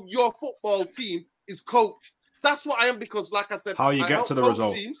how your football team is coached. That's what I am, because, like I said, how you get to the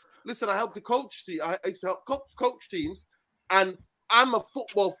result. Teams. Listen, I help the coach team. I used to help coach teams, and I'm a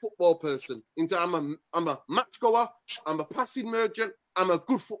football person. I'm a match goer. I'm a passing merchant. I'm a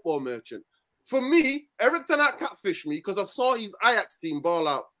good football merchant. For me, Eric Ten Hag catfished me because I saw his Ajax team ball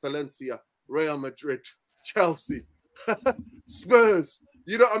out Valencia, Real Madrid, Chelsea, Spurs.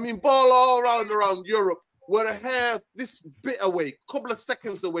 You know what I mean? Ball all around Europe. We're a hair this bit away, couple of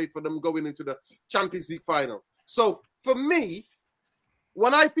seconds away for them going into the Champions League final. So for me,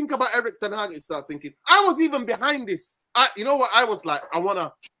 when I think about Eric Ten Hag, I start thinking, I was even behind this. You know what? I was like, I want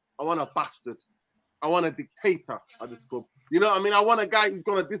a bastard. I want a dictator at this club. You know what I mean? I want a guy who's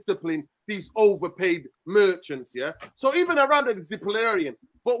going to discipline these overpaid merchants, yeah? So even around the disciplinarian.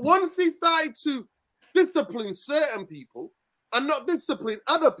 But once he started to discipline certain people and not discipline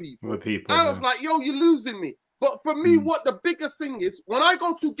other people, I was like, yo, you're losing me. But for me, what the biggest thing is, when I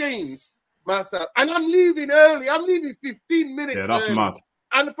go to games myself, and I'm leaving early, I'm leaving 15 minutes early. Mad.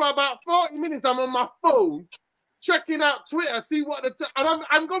 And for about 40 minutes, I'm on my phone, checking out Twitter, see what and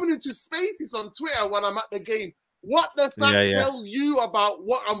I'm going into spaces on Twitter when I'm at the game. What does that tell you about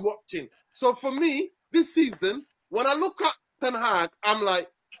what I'm watching? So for me, this season, when I look at Ten Hag, I'm like,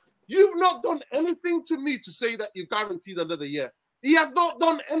 you've not done anything to me to say that you've guaranteed another year. He has not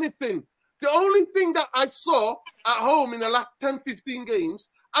done anything. The only thing that I saw at home in the last 10, 15 games,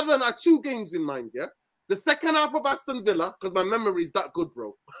 other than I had 2 games in mind, yeah? The second half of Aston Villa, because my memory is that good,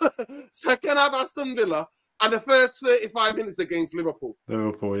 bro. Second half Aston Villa, and the first 35 minutes against Liverpool.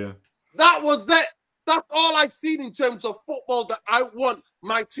 Liverpool, yeah. That was it. That's all I've seen in terms of football that I want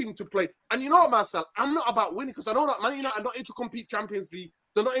my team to play. And you know what, Marcel? I'm not about winning, because I know that Man United are not here to compete Champions League.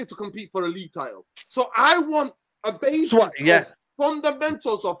 They're not here to compete for a league title. So I want a basic of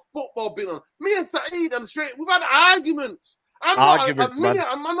fundamentals of football being on. Me and Saeed and Straight, we've had arguments. I'm not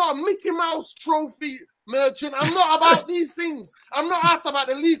a Mickey Mouse trophy merchant. I'm not about these things. I'm not asked about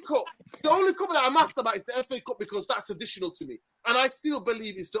the League Cup. The only cup that I'm asked about is the FA Cup, because that's additional to me. And I still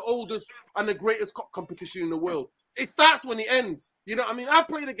believe it's the oldest and the greatest cup competition in the world. It starts when it ends. You know what I mean? I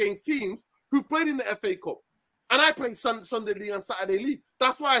played against teams who played in the FA Cup. And I played Sunday League and Saturday League.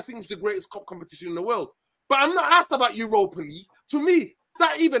 That's why I think it's the greatest cup competition in the world. But I'm not asked about Europa League. To me,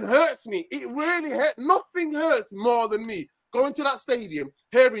 that even hurts me. It really hurts. Nothing hurts more than me going to that stadium,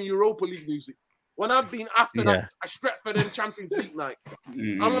 hearing Europa League music. When I've been after that Stretford and Champions League nights.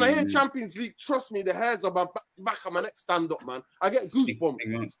 And when I hear Champions League, trust me, the hairs on my back of my neck stand up, man. I get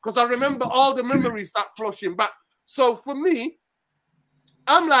goosebumps because I remember all the memories start flushing back. So for me,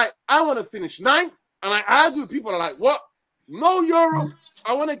 I'm like, I want to finish 9th. And I argue with people are like, what? No Euro.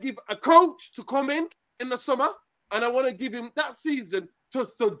 I want to give a coach to come in the summer, and I want to give him that season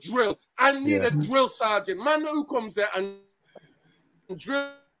to drill. I need a drill sergeant. Man who comes there and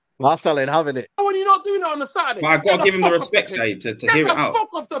drill. Marcel ain't having it. When you're not doing it on the Saturday. But I got to give him the respect, Said, to hear it out.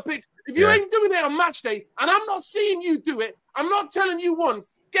 Fuck off the pitch. If you ain't doing it on match day, and I'm not seeing you do it, I'm not telling you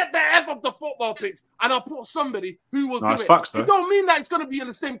once, get the F off the football pitch, and I'll put somebody who will do it. It don't mean that it's going to be in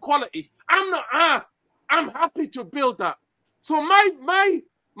the same quality. I'm not asked. I'm happy to build that. So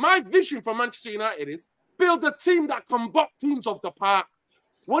my vision for Manchester United is build a team that can buck teams off the park.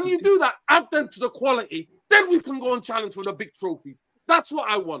 When you do that, add them to the quality, then we can go and challenge for the big trophies. That's what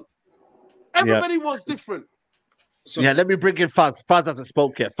I want. Everybody wants different. So, let me bring in Faz. Faz hasn't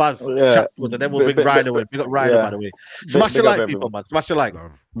spoke yet. Faz, and then we'll bring Ryder in. We got Ryder, by the way. Smash a like, people, man. Smash a like.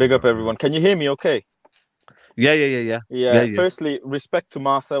 Big up, everyone. Can you hear me okay? Yeah. Firstly, respect to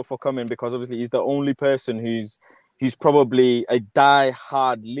Marcel for coming, because obviously he's the only person who's probably a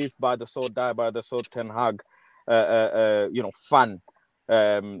die-hard, live by the sword, die by the sword Ten Hag, fan.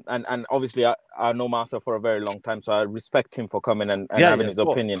 And obviously I know Marcel for a very long time, so I respect him for coming and having his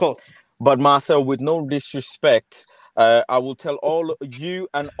opinion. Of course. But Marcel, with no disrespect, I will tell all you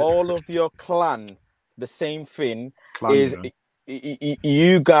and all of your clan the same thing.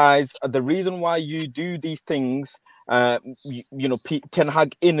 You guys, the reason why you do these things, Ten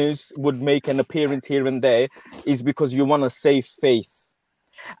Hag inners would make an appearance here and there, is because you want to save face.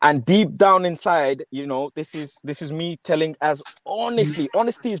 And deep down inside, this is me telling as honestly.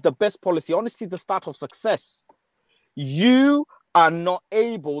 Honesty is the best policy. Honesty is the start of success. You are not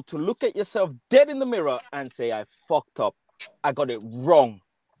able to look at yourself dead in the mirror and say, I fucked up. I got it wrong.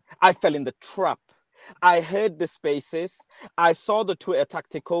 I fell in the trap. I heard the spaces. I saw the Twitter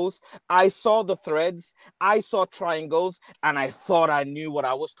tacticals. I saw the threads. I saw triangles. And I thought I knew what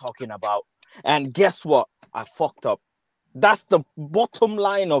I was talking about. And guess what? I fucked up. That's the bottom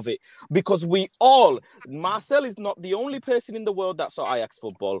line of it. Because Marcel is not the only person in the world that saw Ajax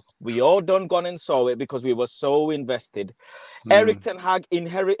football. We all gone and saw it because we were so invested. Erik ten Hag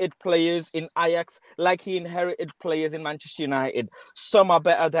inherited players in Ajax like he inherited players in Manchester United. Some are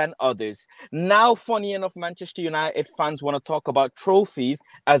better than others. Now, funny enough, Manchester United fans want to talk about trophies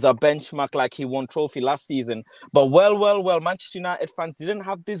as a benchmark like he won trophy last season. But well, Manchester United fans didn't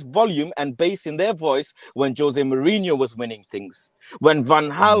have this volume and bass in their voice when Jose Mourinho was winning things, when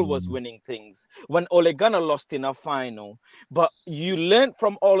Van Gaal was winning things, when Ole Gunnar lost in a final. But you learned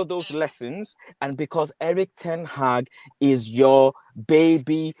from all of those lessons, and because Erik ten Hag is your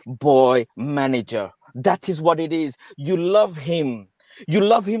baby boy manager, that is what it is. You love him. You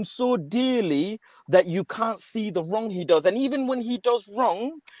love him so dearly that you can't see the wrong he does. And even when he does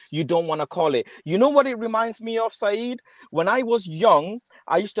wrong, you don't want to call it. You know what it reminds me of, Saeed? When I was young,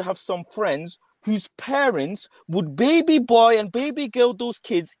 I used to have some friends whose parents would baby boy and baby girl those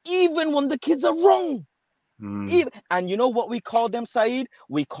kids, even when the kids are wrong. And you know what we call them, Saeed?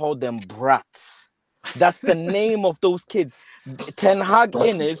 We call them brats. That's the name of those kids. Ten Hag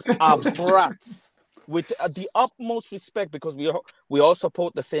inners are brats. With the utmost respect, because we all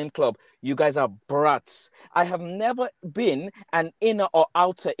support the same club. You guys are brats. I have never been an inner or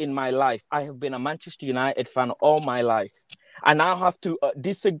outer in my life. I have been a Manchester United fan all my life. And I have to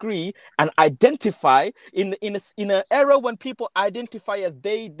disagree and identify in an era when people identify as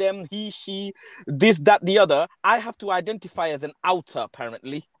they, them, he, she, this, that, the other. I have to identify as an outer,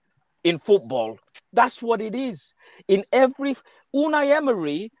 apparently, in football. That's what it is. In every Unai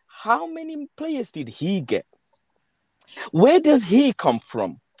Emery, how many players did he get? Where does he come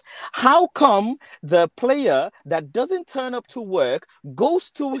from? How come the player that doesn't turn up to work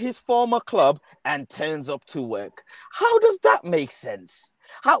goes to his former club and turns up to work? How does that make sense?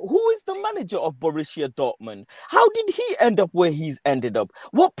 Who is the manager of Borussia Dortmund? How did he end up where he's ended up?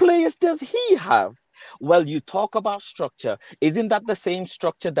 What players does he have? Well, you talk about structure. Isn't that the same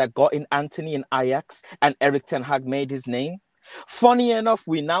structure that got in Anthony in Ajax and Erik ten Hag made his name? Funny enough,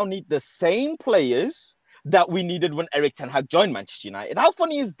 we now need the same players that we needed when Erik ten Hag joined Manchester United. How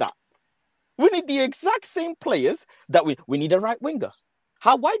funny is that? We need the exact same players that we need a right winger.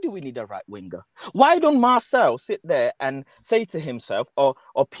 Why do we need a right winger? Why don't Marcel sit there and say to himself, or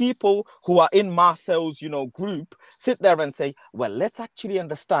people who are in Marcel's, group, sit there and say, well, let's actually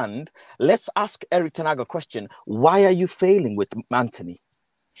understand. Let's ask Erik ten Hag a question. Why are you failing with Anthony?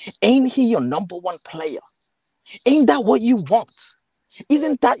 Ain't he your number one player? Ain't that what you want?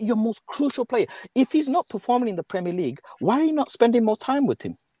 Isn't that your most crucial player? If he's not performing in the Premier League, why are you not spending more time with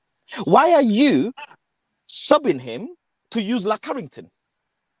him? Why are you subbing him to use La Carrington?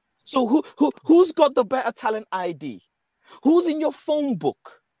 So who's got the better talent ID? Who's in your phone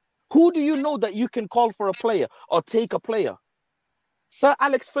book? Who do you know that you can call for a player or take a player? Sir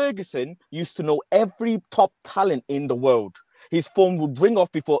Alex Ferguson used to know every top talent in the world. His phone would ring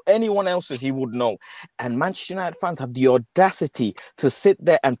off before anyone else's he would know. And Manchester United fans have the audacity to sit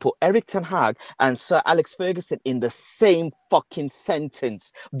there and put Erik ten Hag and Sir Alex Ferguson in the same fucking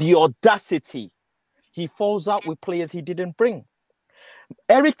sentence. The audacity. He falls out with players he didn't bring.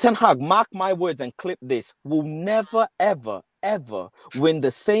 Erik ten Hag, mark my words and clip this, will never, ever, ever win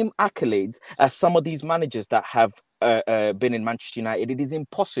the same accolades as some of these managers that have been in Manchester United. It is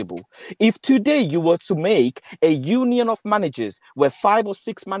impossible. If today you were to make a union of managers where 5 or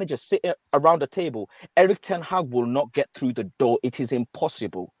 6 managers sit around a table, Erik ten Hag will not get through the door. It is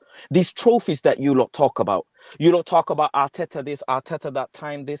impossible. These trophies that you lot talk about, you don't talk about Arteta this, Arteta that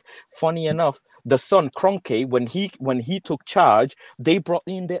time this. Funny enough, the son Kroenke, when he took charge, they brought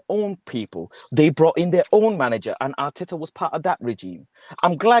in their own people. They brought in their own manager, and Arteta was part of that regime.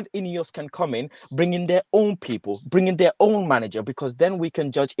 I'm glad Ineos can come in, bring in their own people, bring in their own manager, because then we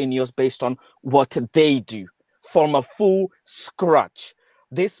can judge Ineos based on what they do from a full scratch.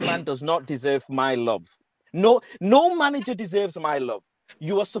 This man does not deserve my love. No manager deserves my love.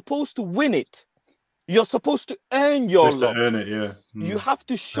 You are supposed to win it. You're supposed to earn your love. To earn it, yeah. You have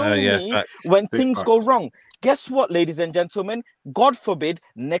to show me when things go wrong. Guess what, ladies and gentlemen? God forbid,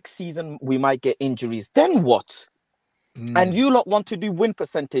 next season we might get injuries. Then what? And you lot want to do win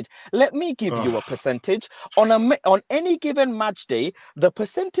percentage. Let me give you a percentage. On any given match day, the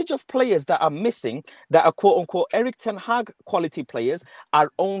percentage of players that are missing, that are quote unquote Eric Ten Hag quality players,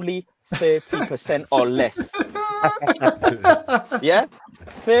 are only 30% or less. Yeah,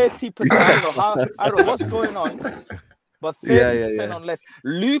 30%. I don't know what's going on, but 30% or less.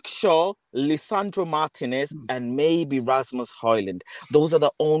 Luke Shaw, Lisandro Martinez, and maybe Rasmus Højlund. Those are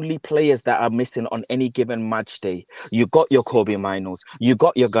the only players that are missing on any given match day. You got your Kobe Minos, you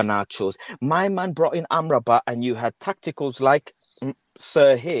got your Garnachos. My man brought in Amrabat, and you had tacticals like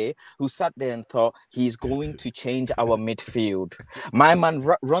Sir here, who sat there and thought he's going to change our midfield. My man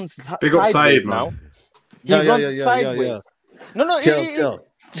runs sideways now. He runs sideways. No, chill.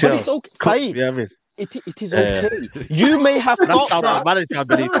 But it's okay, Saeed. Yeah, I mean. It is okay. You may have thought that. The manager, I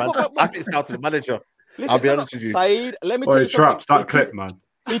believe, man. I think it's down to the manager. Listen, I'll be honest with you. Saeed, let me tell you Traps, something. that clip, man.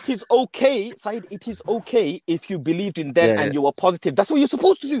 It is okay, Saeed. It is okay if you believed in them and you were positive. That's what you're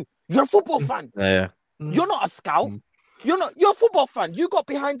supposed to do. You're a football fan. You're not a scout. You're a football fan. You got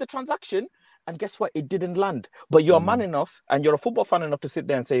behind the transaction. And guess what? It didn't land. But you're a man enough, and you're a football fan enough to sit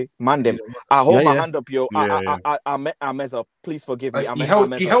there and say, Mandem, I hold my hand up, yo. I mess up. Please forgive me.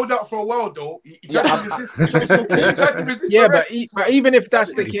 He held out for a while, though. He tried to resist. Yeah, but even if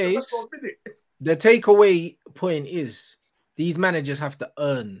that's the case, the takeaway point is these managers have to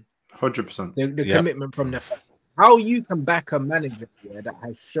earn 100% the commitment from their fans. How you can back a manager that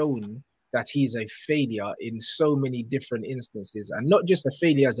has shown that he's a failure in so many different instances, and not just a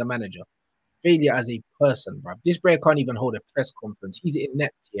failure as a manager. Failure as a person, bruv. This player can't even hold a press conference. He's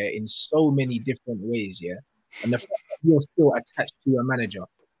inept in so many different ways, And the fact that you're still attached to a manager,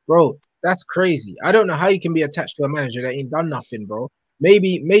 bro, that's crazy. I don't know how you can be attached to a manager that ain't done nothing, bro.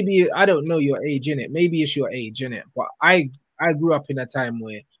 Maybe I don't know your age in it. Maybe it's your age in it. But I grew up in a time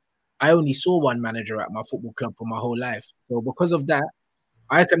where I only saw one manager at my football club for my whole life. So because of that,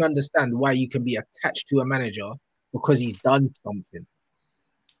 I can understand why you can be attached to a manager because he's done something.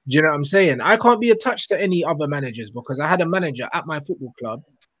 Do you know what I'm saying? I can't be attached to any other managers because I had a manager at my football club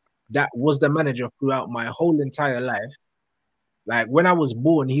that was the manager throughout my whole entire life. Like when I was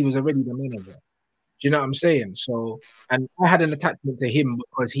born, he was already the manager. Do you know what I'm saying? So, and I had an attachment to him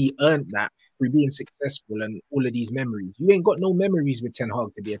because he earned that through being successful and all of these memories. You ain't got no memories with Ten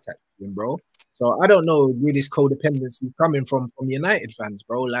Hag to be attached to him, bro. So I don't know where this codependency coming from United fans,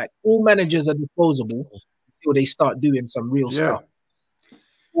 bro. Like all managers are disposable until they start doing some real stuff.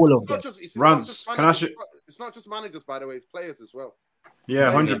 All of them. It's not just managers, by the way. It's players as well.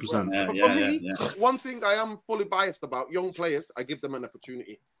 Yeah, 100%. For me, one thing I am fully biased about: young players. I give them an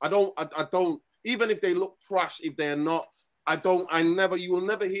opportunity. I don't. Even if they look trash, if they're not, you will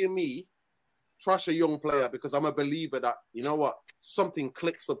never hear me trash a young player because I'm a believer that, you know what, something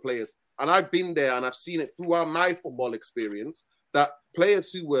clicks for players. And I've been there and I've seen it throughout my football experience that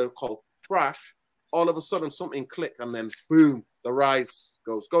players who were called trash, all of a sudden something click and then boom, the rise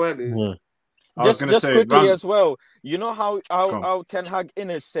goes. Go ahead. Just quickly as well. You know how Ten Hag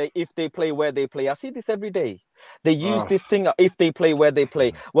inners say if they play where they play. I see this every day. They use this thing if they play where they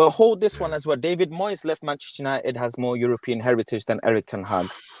play. Well, hold this one as well. David Moyes left Manchester United, has more European heritage than Eric Ten Hag.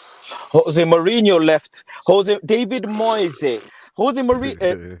 Jose Mourinho left. David Moyes.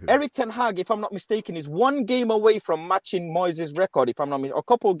 Eric Ten Hag, if I'm not mistaken, is one game away from matching Moyes' record. If I'm not mistaken, a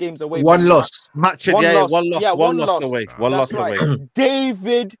couple of games away. One loss. Matching, one loss away. One loss away.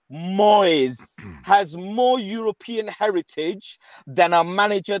 David Moyes has more European heritage than a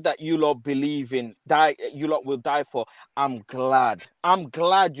manager that you lot believe in. You lot will die for. I'm glad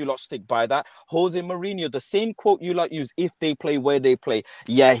you lot stick by that. Jose Mourinho, the same quote you lot use: if they play where they play.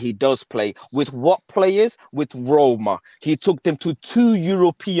 Yeah, he does play. With what players? With Roma. He took them to 2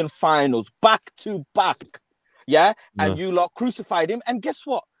 European finals back to back. And you lot crucified him. And guess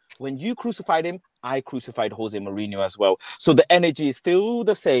what? When you crucified him, I crucified Jose Mourinho as well. So the energy is still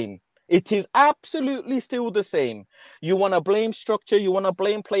the same. It is absolutely still the same. You want to blame structure, you want to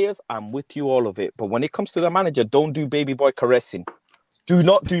blame players, I'm with you all of it. But when it comes to the manager, don't do baby boy caressing. Do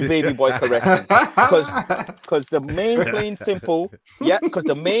not do baby boy caressing. Because the main plain simple,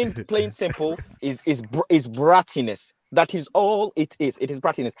 is brattiness. That is all it is. It is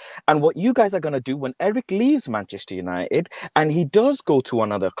brattiness. And what you guys are going to do when Eric leaves Manchester United and he does go to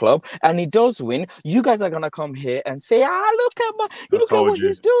another club and he does win, you guys are going to come here and say, look at what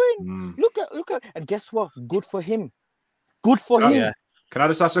he's doing. Look at, and guess what? Good for him. Good for him. Yeah. Can I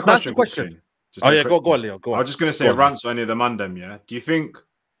just ask a question? Go on, Leo. Go on. I was just going to say, rants or any of the Mandem, yeah? Do you think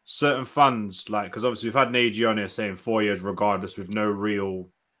certain fans, like, because obviously we've had Neji on here saying 4 years regardless with no real,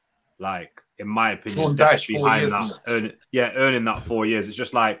 like, in my opinion, Sean depth Dyche, 4 behind years, that. Earning that 4 years. It's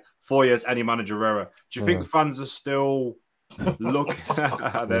just like 4 years, any manager era. Do you think fans are still look?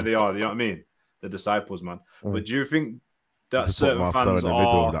 There they are. You know what I mean? The disciples, man. But do you think that certain fans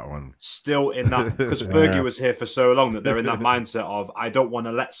are still in that? Because Fergie was here for so long that they're in that mindset of, I don't want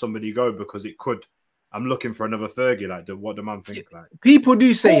to let somebody go because it could. I'm looking for another Fergie. Like, what do man think? Like, people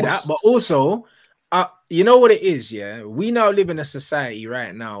do say that, but also, you know what it is? Yeah, we now live in a society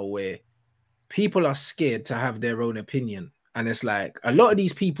right now where people are scared to have their own opinion, and it's like a lot of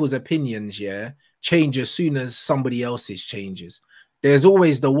these people's opinions, change as soon as somebody else's changes. There's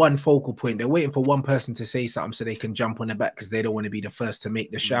always the one focal point. They're waiting for one person to say something so they can jump on the back because they don't want to be the first to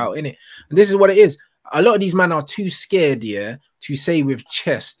make the shout, innit? And this is what it is. A lot of these men are too scared, to say with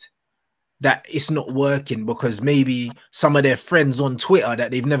chest that it's not working because maybe some of their friends on Twitter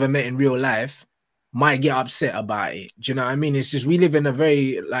that they've never met in real life might get upset about it. Do you know what I mean? It's just, we live in a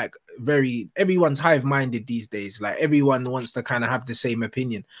very, everyone's hive-minded these days. Like, everyone wants to kind of have the same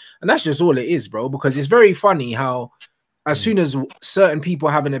opinion. And that's just all it is, bro, because it's very funny how as soon as certain people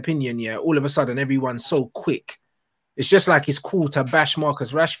have an opinion, all of a sudden everyone's so quick. It's just like it's cool to bash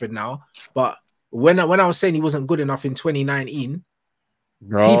Marcus Rashford now. But when I was saying he wasn't good enough in 2019,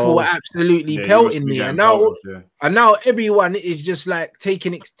 people were absolutely pelting me, and now everyone is just like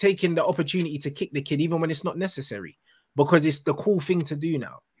taking the opportunity to kick the kid, even when it's not necessary, because it's the cool thing to do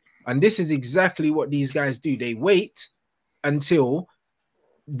now. And this is exactly what these guys do. They wait until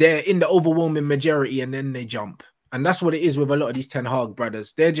they're in the overwhelming majority, and then they jump. And that's what it is with a lot of these Ten Hag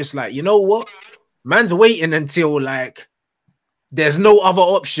brothers. They're just like, you know what, man's waiting until like there's no other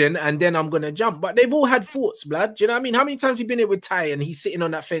option, and then I'm gonna jump. But they've all had thoughts, blood. Do you know what I mean? How many times have you been here with Ty and he's sitting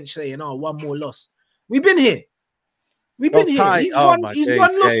on that fence saying, "Oh, one more loss"? We've been here. We've been here. He's one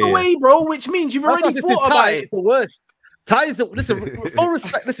loss away, bro. Which means you've already thought about it. The worst. Ty's listen, all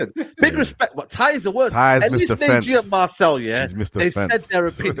respect, listen, big respect, but Ty's the worst. Ty's at Mr. least Fence. Neji and Marcel, they Fence. said their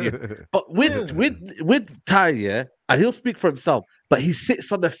opinion. But with Ty, and he'll speak for himself, but he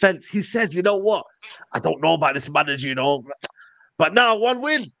sits on the fence. He says, you know what? I don't know about this manager, you know. But now one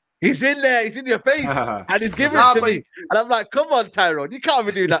win. He's in there, he's in your face, and he's giving it to me. And I'm like, come on, Tyrone, you can't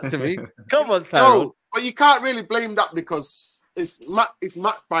be doing that to me. Come on, Tyrone. No, but you can't really blame that because it's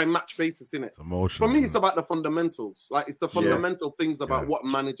match by match basis, innit? For me, it's about the fundamentals. Like, it's the fundamental things about what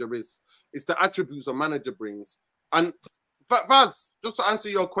manager is. It's the attributes a manager brings. And Vaz, just to answer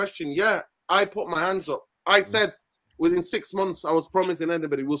your question, I put my hands up. I said within 6 months, I was promising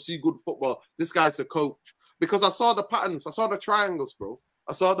anybody we'll see good football. This guy's a coach. Because I saw the patterns, I saw the triangles, bro.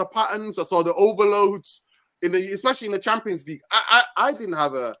 I saw the patterns, I saw the overloads, especially in the Champions League. I didn't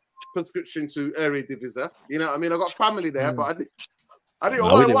have a prescription to Eredivisie. You know what I mean? I got family there, but I didn't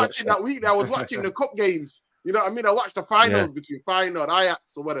want watching that week. I was watching the cup games. You know what I mean? I watched the finals between Feyenoord,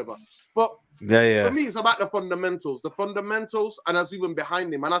 Ajax, or whatever. But for me, it's about the fundamentals. The fundamentals, and I was even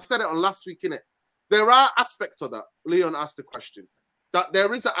behind him. And I said it on last week, innit? There are aspects of that. Leon asked the question. That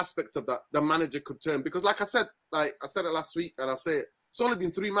there is an aspect of that the manager could turn. Because like I said it last week, and I say it, it's only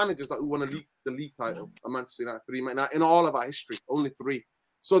been 3 managers that who won the league title. A Manchester United 3 now in all of our history, only 3.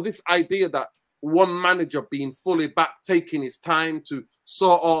 So this idea that one manager being fully back, taking his time to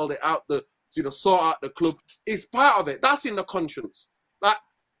sort all out sort out the club is part of it. That's in the conscience.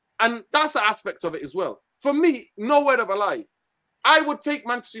 And that's the aspect of it as well. For me, no word of a lie. I would take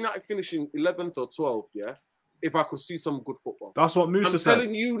Manchester United finishing 11th or 12th, if I could see some good football. That's what Musa said. I'm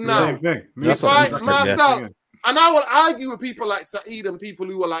telling you now. Same thing. And I will argue with people like Saeed and people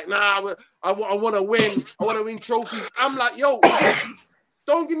who are like, nah, I want to win. I want to win trophies. I'm like, yo,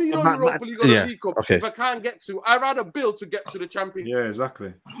 don't give me no Europa League or the League Cup if I can't get to. I'd rather build to get to the Champions. Yeah,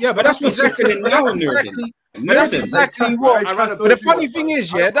 exactly. Yeah, but that's exactly what. But the funny thing is,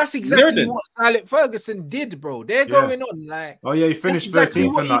 that's exactly what Alex Ferguson did, bro. They're going on like. Oh yeah, he finished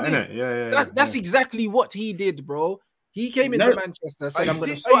 13th in that, innit? Yeah. That's exactly what he did, bro. He came into Manchester, said, "I'm going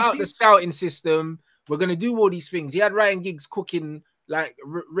to sort out the scouting system. We're going to do all these things." He had Ryan Giggs cooking, like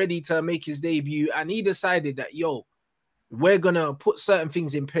ready to make his debut, and he decided that, we're going to put certain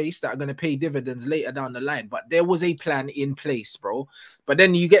things in place that are going to pay dividends later down the line. But there was a plan in place, bro. But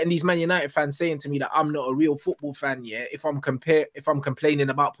then you getting these Man United fans saying to me that I'm not a real football fan, if I'm complaining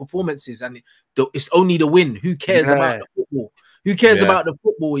about performances and it's only the win. Who cares about the football? Who cares about the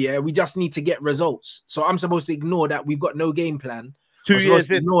football, We just need to get results. So I'm supposed to ignore that we've got no game plan. 2 years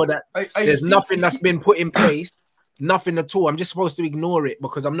in. Ignore that there's nothing that's been put in place. Nothing at all. I'm just supposed to ignore it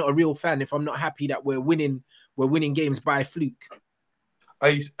because I'm not a real fan if I'm not happy that we're winning games by fluke.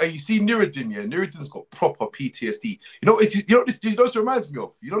 You see Nuruddin, Nuruddin's got proper PTSD. You know what this reminds me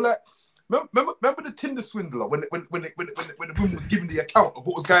of? Like Remember the Tinder swindler when the woman was giving the account of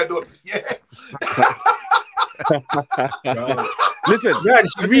what was going on? Yeah. Listen, man,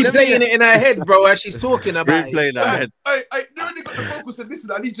 she's replaying it in her head, bro, as she's talking about it. replaying her head. I nearly got the phone call, said, listen,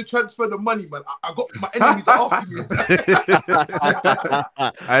 I need to transfer the money, man. I got my enemies after me.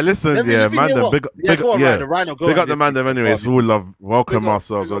 Hey, listen, Mandem, big up the Mandem anyway. So we love welcome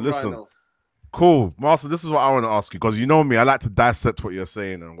ourselves. So listen, cool, Master. This is what I want to ask you because you know me, I like to dissect what you're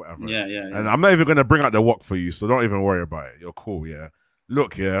saying and whatever. Yeah. And I'm not even gonna bring out the wok for you, so don't even worry about it. You're cool, yeah.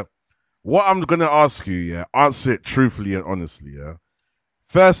 Look, what I'm gonna ask you, answer it truthfully and honestly,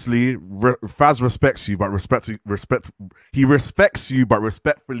 Firstly, Faz respects you, but he respects you, but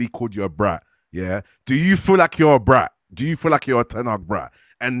respectfully called you a brat. Yeah. Do you feel like you're a brat? Do you feel like you're a Ten Hag brat?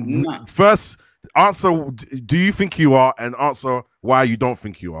 And first, answer: do you think you are? And answer why you don't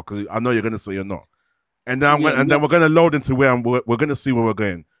think you are, because I know you're gonna say you're not. And then then we're gonna load into where we're gonna see where we're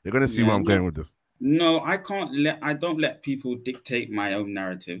going. You're gonna see where I'm going with this. No, I don't let people dictate my own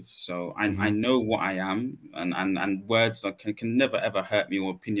narrative. So I know what I am, and words can never ever hurt me,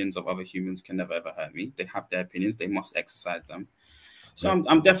 or opinions of other humans can never ever hurt me. They have their opinions, they must exercise them. So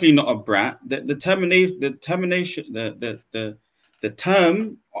I'm definitely not a brat. The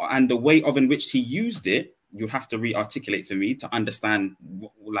term and the way in which he used it, you have to re-articulate for me to understand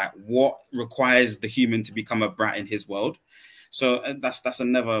what requires the human to become a brat in his world. So that's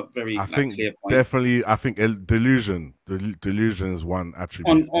another very clear point. Definitely, I think delusion is one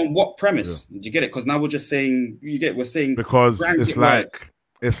attribute. On what premise? Do you get it? Because now we're just saying we're saying because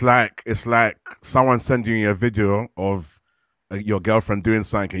it's like someone sending you a video of your girlfriend doing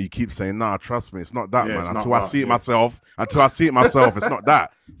something and you keep saying, nah, trust me, it's not that, man. Until I see it myself, it's not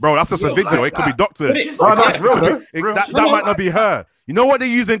that. Bro, that's just a video. It could be doctored. That might not be her. You know what they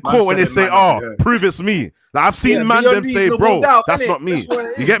use in court when they say, prove it's me. Like, I've seen Mandem say, bro, that's not me.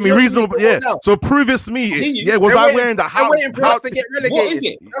 You get me? Reasonable, so prove it's me. Was I wearing the house? Waiting for us to get relegated. What is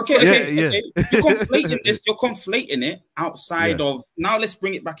it? Okay. You're conflating it outside of, now let's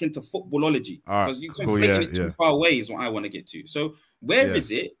bring it back into footballology, because you're conflating it too far away is what I want to get to. So where is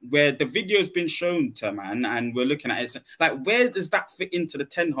it where the video has been shown to man and we're looking at it, like, where does that fit into the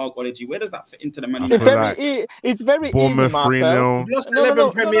Ten Hagology? Where does that fit into the Man United? It's very easy, Marcel. Lost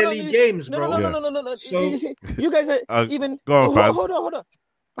 11 Premier League games, bro. No. So, you guys are even... Go on, hold on.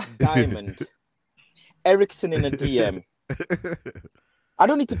 Diamond. Ericsson in a DM. I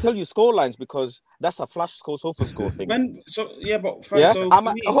don't need to tell you score lines because that's a flash score, sofa score thing. Hold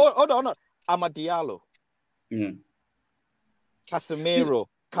on. I'm a Diallo. Yeah. Casemiro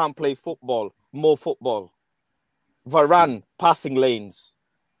can't play football. More football. Varane, passing lanes.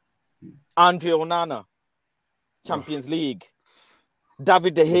 Andre Onana, Champions League.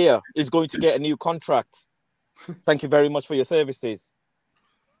 David De Gea is going to get a new contract. Thank you very much for your services.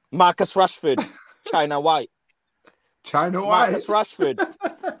 Marcus Rashford, China White. Marcus Rashford,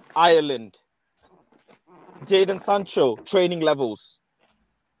 Ireland. Jadon Sancho, training levels.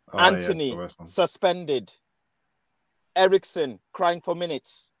 Anthony, suspended. Ericsson, crying for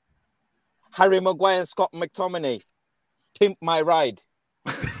minutes. Harry Maguire and Scott McTominay, pimp my ride.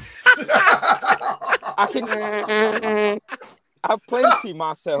 I have plenty,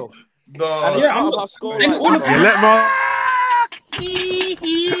 Marcel. No. And it's not about score.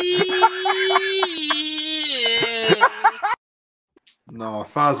 No,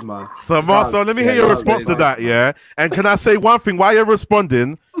 Faz, man. So, Marcel, let me hear your response to that, yeah? And can I say one thing? While you're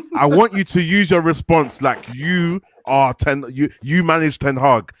responding, I want you to use your response like you are you manage Ten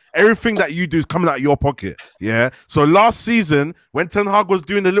Hag. Everything that you do is coming out of your pocket, yeah? So last season, when Ten Hag was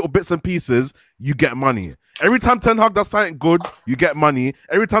doing the little bits and pieces, you get money. Every time Ten Hag does something good, you get money.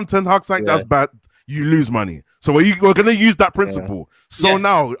 Every time Ten Hag something does bad, you lose money. So we're going to use that principle. So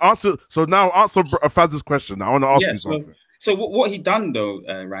now answer Faz's question. I want to ask you something. So what he done though,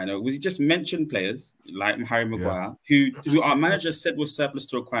 Rhino, was he just mentioned players like Harry Maguire, who our manager said was surplus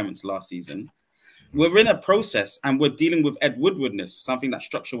to requirements last season. We're in a process and we're dealing with Ed Woodwardness, something that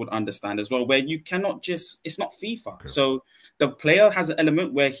structure would understand as well, where you cannot just, it's not FIFA. Okay. So the player has an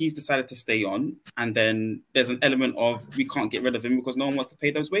element where he's decided to stay on, and then there's an element of we can't get rid of him because no one wants to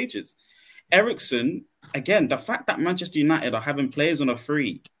pay those wages. Ericsson, again, the fact that Manchester United are having players on a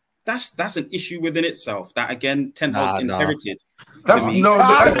free, that's an issue within itself that, again, Ten Hag's inherited. That's no.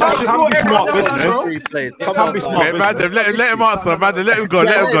 Can't be smart business. Come on, Wait, Mandem, let him answer. Mandem, let him go.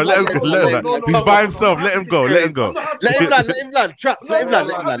 He's by himself. Let him go. Let him go. Let him land. Traps, let him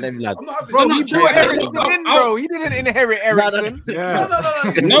land. Bro, he brought Ericsson in, bro. He didn't inherit Ericsson.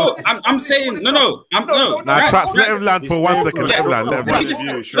 No, I'm saying no. Nah, Traps, let him land for 1 second. Let him land. Let him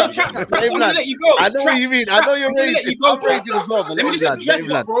land. Let you go. I know what you mean. I know you're raging. I'm raging as well, but Let me just address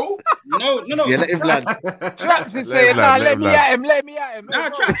what, bro. No. Yeah, let him land. Traps is saying, nah, let me at him. Nah,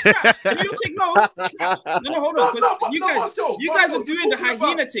 Traps. You take no. No, hold on. You guys are doing the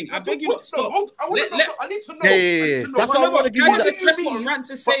hyena thing. I beg you not stop. I need to know. Yeah. That's what I want to give you.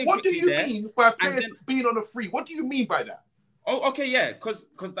 What do you mean by players being on a free? What do you mean by that? Oh, okay, yeah, because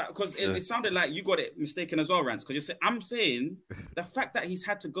it sounded like you got it mistaken as well, Rance. Because I'm saying the fact that he's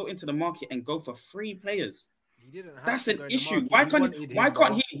had to go into the market and go for free players. That's an issue. Why didn't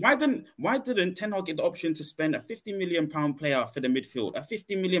Ten Hag get the option to spend a £50 million player for the midfield, a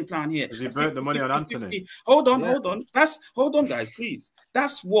 £50 million here? Because he burnt the money on Anthony. Hold on. Hold on, guys, please.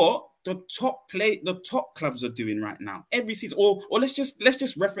 That's what the top clubs are doing right now. Every season, or let's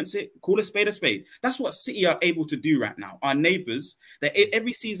just reference it, call a spade a spade. That's what City are able to do right now. Our neighbours,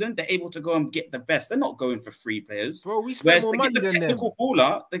 every season they're able to go and get the best. They're not going for free players. Bro, we spent more money than them. To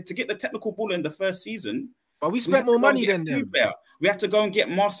get the technical baller in the first season. But we spent more money than them. We had to go and get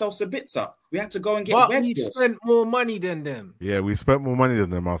Marcel Sabitzer. We had to go and get. But we spent more money than them. Yeah, we spent more money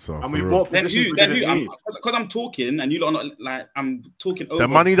than them, Marcel. And we bought positions because I'm talking, and you lot are not like I'm talking over. The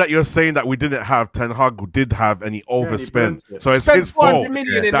money that you're saying that we didn't have, Ten Hag did have, and he overspent. So it's his fault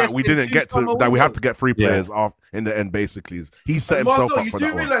that we didn't get to. That we have to get free players off in the end. Basically, he set himself up for that.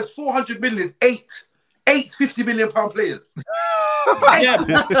 You do realize 400 million is eight £50 million players. Yeah,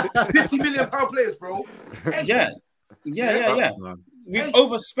 £50 million players, bro. Yeah. We've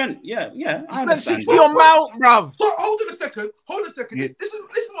overspent. Yeah. I understand. 60 on Mount, bruv. So hold on a second. Yeah. This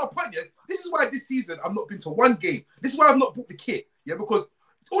is my point. Yeah? This is why this season I've not been to one game. This is why I've not bought the kit. Yeah, because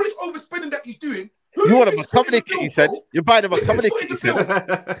all this overspending that he's doing. You want a McTominay kit? He said. You're buying a McTominay kit. He said.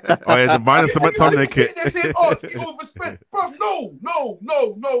 Oh yeah, minus the McTominay kit. They're saying, oh, he overspent, bruv. No.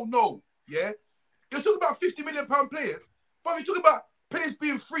 Yeah. You're talking about £50 million players, but you're talking about players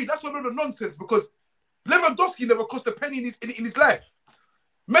being free. That's a lot of nonsense because Lewandowski never cost a penny in his life.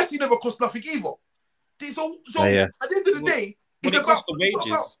 Messi never cost nothing either. So at the end of the day, it's about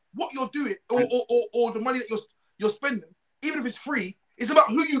what you're doing or the money that you're spending. Even if it's free, it's about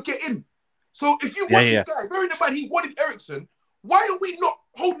who you get in. So if you want this guy, bearing in mind he wanted Ericsson, why are we not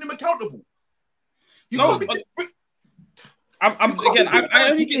holding him accountable? I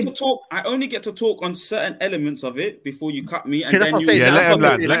only get to talk on certain elements of it before you cut me, and then let him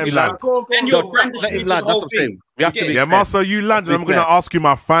land. Then you're brandishing me for the whole thing. Marcel, you land, and I'm going to ask you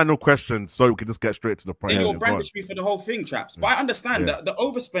my final question so we can just get straight to the point. Then you'll brandish me for the whole thing, Traps. But I understand that the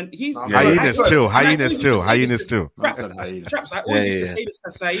overspent. Hyenas chill. Traps, I always used to say this to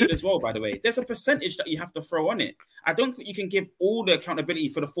Saeed as well, by the way. There's a percentage that you have to throw on it. I don't think you can give all the accountability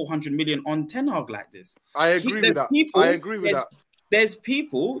for the 400 million on Ten Hag like this. I agree with that. There's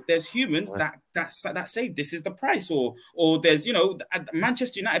people, there's humans that say this is the price, or there's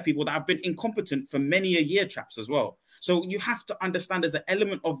Manchester United people that have been incompetent for many a year, Traps, as well. So you have to understand there's an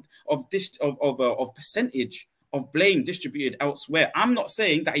element of percentage of blame distributed elsewhere. I'm not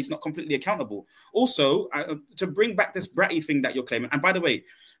saying that he's not completely accountable. Also, to bring back this bratty thing that you're claiming, and by the way,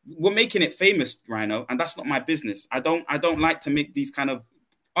 we're making it famous, Rhino, and that's not my business. I don't like to make these kind of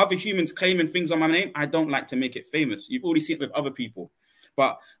other humans claiming things on my name. I don't like to make it famous. You've already seen it with other people.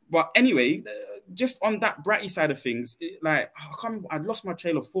 But anyway, just on that bratty side of things, I lost my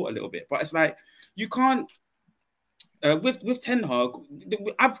trail of thought a little bit. But it's like you can't with Ten Hag.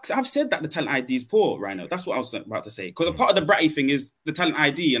 I've said that the talent ID is poor, Rhino. That's what I was about to say. Because a part of the bratty thing is the talent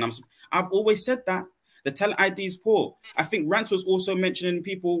ID, and I've always said that. The talent ID is poor. I think Rance was also mentioning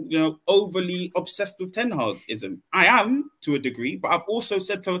people, overly obsessed with Ten Hagism. I am to a degree, but I've also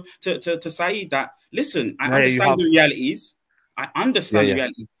said to Saeed that, listen, I understand the realities. I understand the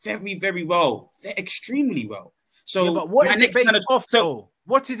realities very, very well. They're extremely well. So, but what is it based off, though?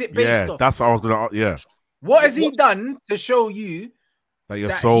 What is it based off? That's what I was going to, What has he done to show you that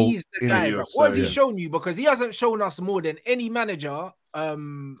you're so he's the guy? What has he shown you? Because he hasn't shown us more than any manager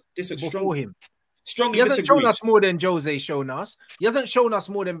before him. Strongly he hasn't disagree. shown us more than Jose shown us. He hasn't shown us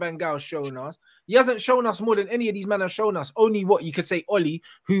more than Bengal shown us. He hasn't shown us more than any of these men have shown us. Only what you could say, Ollie,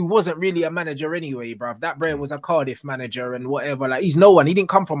 who wasn't really a manager anyway, bruv. That Bray was a Cardiff manager and whatever. Like, he's no one. He didn't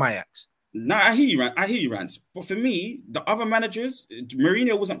come from Ajax. No, I hear you, Rance. But for me, the other managers,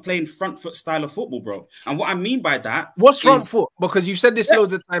 Mourinho wasn't playing front foot style of football, bro. And what I mean by that, what's front foot? Because you've said this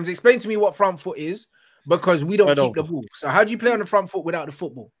loads of times. Explain to me what front foot is. because we don't keep the ball. So how do you play on the front foot without the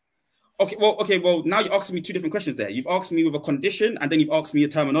football? Okay, well, now you're asking me two different questions there. You've asked me with a condition, and then you've asked me a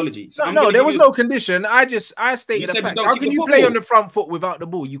terminology. So no, there was no condition. I stated a fact. How can you play on the front foot without the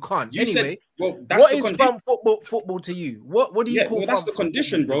ball? You can't. Anyway, what is front football to you? What do you call? Well, that's the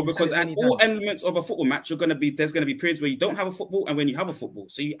condition, bro. Because at all elements of a football match, there's gonna be periods where you don't have a football and when you have a football.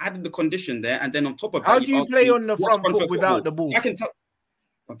 So you added the condition there, and then on top of that, how do you play on the front foot without the ball? I can tell.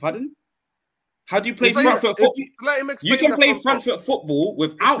 Pardon? How do you play front foot football? You can play front foot football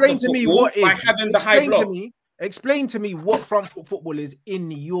without the football by having the high block. Explain to me what front foot football is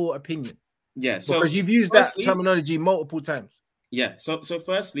in your opinion. Yeah, so because you've used that terminology multiple times. Yeah, so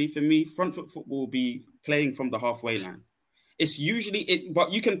firstly, for me, front foot football will be playing from the halfway line. It's usually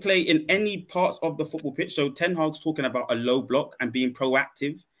but you can play in any parts of the football pitch. So Ten Hag's talking about a low block and being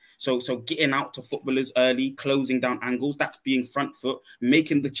proactive. So getting out to footballers early, closing down angles, that's being front foot,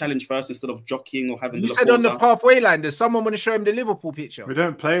 making the challenge first instead of jockeying or having. You said on the halfway line. Does someone want to show him the Liverpool picture? We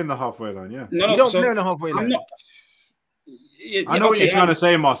don't play in the halfway line, yeah. No, you don't play on the halfway line. I know what you're trying to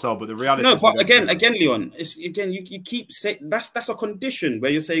say, Marcel, but the reality. No, but again, Leon, it's again you keep saying that's a condition where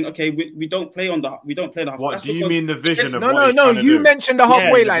you're saying okay, we don't play the halfway. What do you mean the vision of no? You mentioned the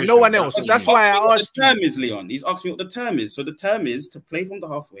halfway line, no one else. That's why I asked. The term is Leon. He's asking me what the term is. So the term is to play from the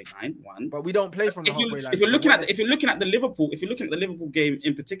halfway line. One, but we don't play from the halfway line. If you're looking at the Liverpool game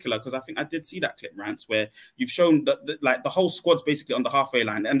in particular, because I think I did see that clip, Rance, where you've shown that the whole squad's basically on the halfway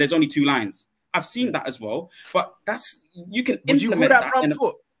line, and there's only two lines. I've seen that as well, but you can implement that front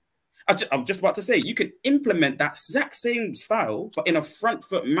foot. I'm just about to say you can implement that exact same style, but in a front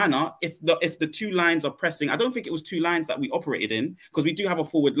foot manner. If the two lines are pressing, I don't think it was two lines that we operated in because we do have a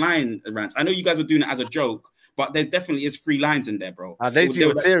forward line, Rance. I know you guys were doing it as a joke, but there definitely is 3 lines in there, bro. They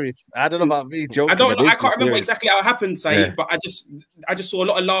were serious. I don't know about me joking. I can't remember exactly how it happened, Saeed, but I just saw a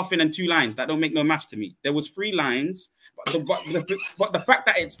lot of laughing and 2 lines. That don't make no maths to me. There was 3 lines. But the fact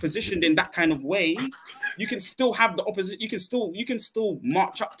that it's positioned in that kind of way, you can still have the opposite. You can still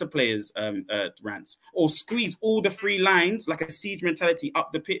march up to players, Rants, or squeeze all the 3 lines like a siege mentality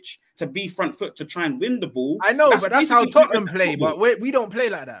up the pitch to be front foot to try and win the ball. I know, but that's how Tottenham play. But we don't play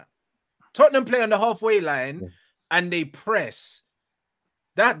like that. Tottenham play on the halfway line and they press.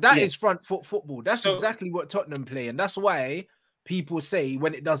 That is front foot football. That's exactly what Tottenham play, and that's why people say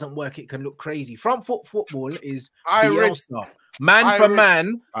when it doesn't work, it can look crazy. Front foot football is man for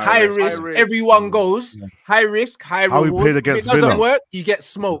man, high risk. Everyone goes high risk, high reward. How we played against if it doesn't work, you get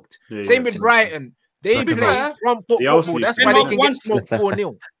smoked. Same with Brighton. They play front foot football. That's why they can get smoked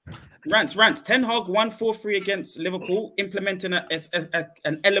 4-0. Rants. Ten Hag won 4-3 against Liverpool, implementing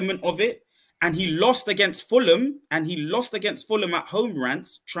an element of it. And he lost against Fulham, at home,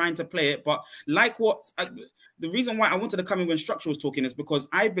 Rants, trying to play it. But the reason why I wanted to come in when Structure was talking is because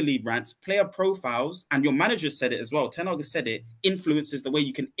I believe, Rants, player profiles, and your manager said it as well, Ten Hag has said it, influences the way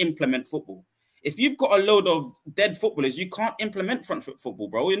you can implement football. If you've got a load of dead footballers, you can't implement front foot football,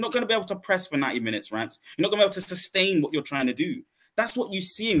 bro. You're not going to be able to press for 90 minutes, Rants. You're not going to be able to sustain what you're trying to do. That's what you're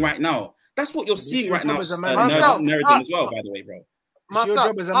seeing right now. That's what you're seeing right now, Nerden as well, by the way, bro.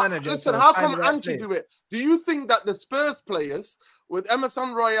 Listen, how come Anchi do it? Do you think that the Spurs players with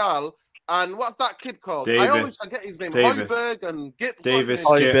Emerson Royale and what's that kid called? I always forget his name. Højbjerg and Gip.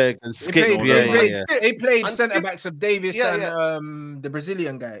 Højbjerg and Skip. They played centre backs of Davis and the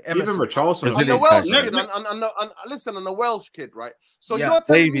Brazilian guy. Even Richarlison. And the Welsh kid. And the Welsh kid, right? So you're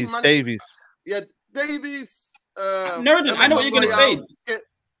Davies. Yeah, Davies. Nerden, I know what you're going to say.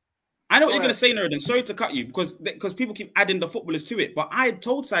 I know what you're going to say, Nerden. Sorry to cut you because people keep adding the footballers to it. But I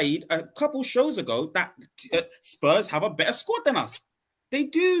told Saeed a couple shows ago that Spurs have a better squad than us. They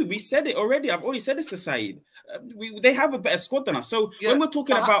do. We said it already. I've already said this to Saeed. They have a better squad than us. So when we're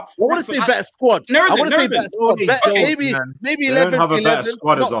talking about... I want to say better squad. I want to say better squad. Maybe 11. They don't have a better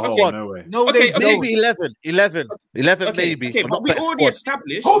squad as a whole, no way. No, maybe 11 maybe. Okay, but we already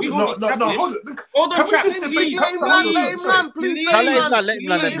established... Hold on. Hold on, Traps.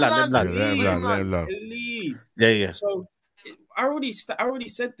 Please. Yeah. So... I already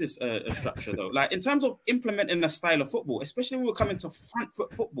said this Structure though. Like in terms of implementing a style of football, especially when we're coming to front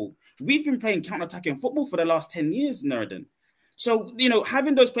foot football, we've been playing counter-attacking football for the last 10 years, Nerden. So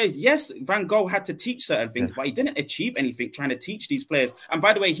having those players, yes, Van Gaal had to teach certain things, but he didn't achieve anything trying to teach these players. And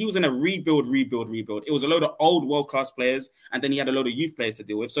by the way, he was in a rebuild. It was a load of old world-class players, and then he had a load of youth players to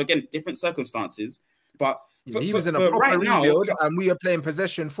deal with. So again, different circumstances. But he was in a proper rebuild, and we are playing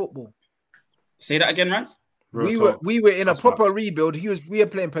possession football. Say that again, Rance. We were in a proper rebuild. We were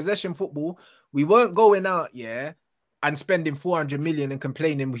playing possession football. We weren't going out, and spending 400 million and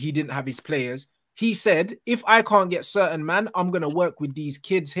complaining he didn't have his players. He said, if I can't get certain man, I'm gonna work with these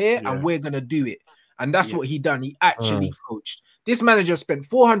kids here and we're gonna do it. And that's what he done. He actually coached. This manager spent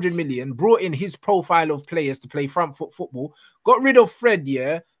 400 million, brought in his profile of players to play front foot football, got rid of Fred,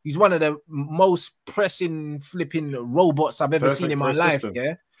 he's one of the most pressing, flipping robots I've ever seen in my life,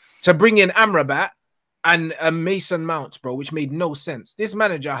 to bring in Amrabat and Mason Mount, bro, which made no sense. This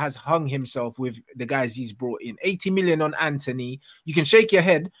manager has hung himself with the guys he's brought in. 80 million on Anthony. You can shake your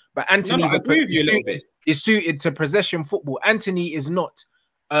head, but Anthony is suited to possession football. Anthony is not.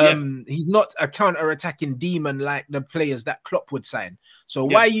 He's not a counter-attacking demon like the players that Klopp would sign. So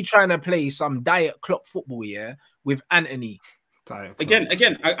why are you trying to play some diet Klopp football with Anthony? Again,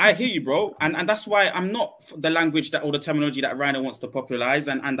 I hear you, bro, and that's why I'm not the language that or the terminology that Rhino wants to popularize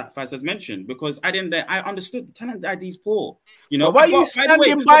and that Faz has mentioned, because I understood the talent ID is poor. You know, but why are you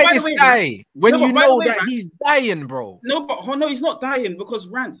standing by this guy when you know that he's dying, bro? No, he's not dying, because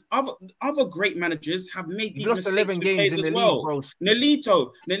Rants, other great managers have made these mistakes 11 games in the league,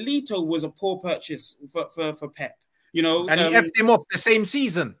 bro. Nelito was a poor purchase for Pep. You know, and he effed him off the same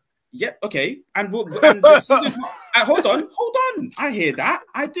season. Yep. Okay. And the season's not, hold on. I hear that.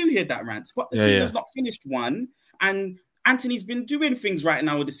 I do hear that, Rants. But the season's not finished one. And Anthony's been doing things right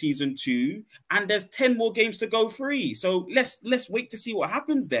now with the season 2. And there's 10 more games to go free. So let's wait to see what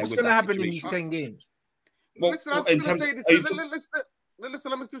happens there. What's going to happen in these 10 games? Well, listen,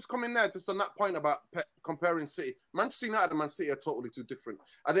 let me just come in there just on that point about comparing City. Manchester United and Man City are totally two different.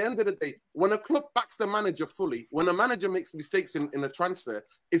 At the end of the day, when a club backs the manager fully, when a manager makes mistakes in a transfer,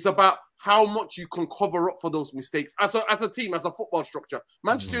 it's about how much you can cover up for those mistakes as a team, as a football structure.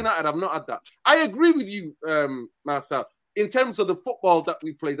 Manchester United have not had that. I agree with you, Marcel, in terms of the football that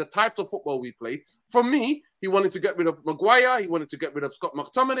we play, the types of football we play. For me, he wanted to get rid of Maguire. He wanted to get rid of Scott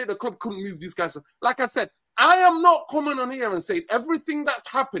McTominay. The club couldn't move these guys. Like I said, I am not coming on here and saying everything that's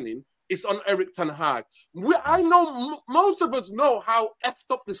happening is on Eric Ten Hag. I know most of us know how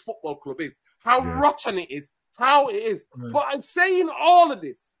effed up this football club is, how rotten it is, how it is. But I'm saying all of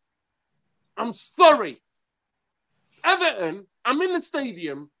this. I'm sorry. Everton, I'm in the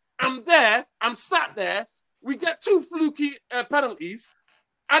stadium. I'm there. I'm sat there. We get 2 fluky penalties.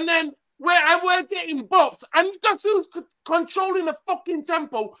 And then we're getting bopped. And guess who's controlling the fucking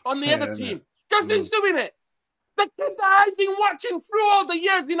tempo on the other team? Guess who's doing it? The kid that I've been watching through all the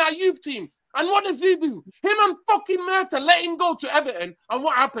years in our youth team. And what does he do? Him and fucking Murta let him go to Everton. And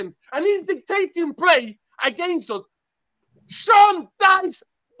what happens? And he's dictating play against us. Sean Dyche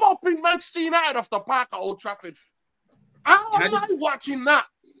bopping Manchester United off the park at Old Trafford. How am I watching that?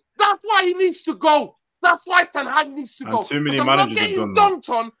 That's why he needs to go. That's why Ten Hag needs to go. Too many managers have done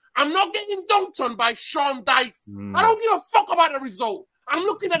that. I'm not getting dunked on by Sean Dyche. I don't give a fuck about the result. I'm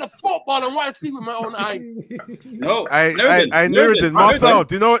looking at the football and what I see with my own eyes. No, I Nuruddin. Marcel,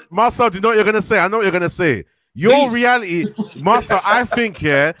 do you know what you're gonna say? I know what you're gonna say. Your reality, Marcel, I think,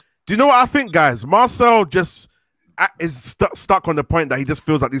 do you know what I think, guys? Marcel just is stuck on the point that he just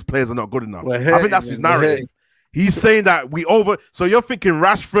feels like these players are not good enough. I think that's his narrative. He's saying that so you're thinking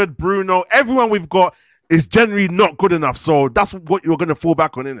Rashford, Bruno, everyone we've got is generally not good enough. So that's what you're gonna fall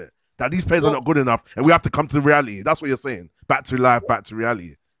back on, isn't it? That these players are not good enough, and we have to come to reality. That's what you're saying. Back to life, back to reality.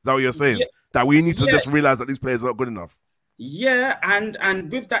 Is that what you're saying? Yeah. That we need to just realize that these players are not good enough. Yeah,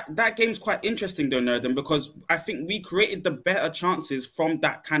 and with that game's quite interesting though, Nerden, because I think we created the better chances from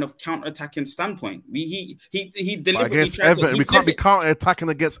that kind of counter-attacking standpoint. He deliberately against Everton. We can't be counter-attacking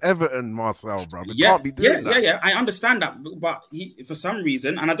against Everton, Marcel, bro. We can't be doing that. Yeah. I understand that, but he, for some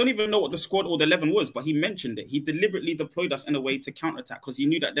reason, and I don't even know what the squad or the 11 was, but he mentioned it. He deliberately deployed us in a way to counter-attack because he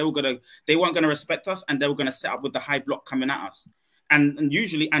knew that they weren't gonna respect us and they were gonna set up with the high block coming at us. And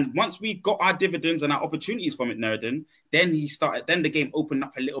usually, once we got our dividends and our opportunities from it, Nerden, then the game opened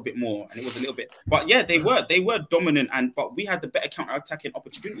up a little bit more, and it was a little bit. But yeah, they were dominant, but we had the better counter-attacking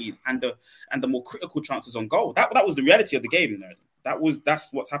opportunities and the more critical chances on goal. That was the reality of the game, Nerden.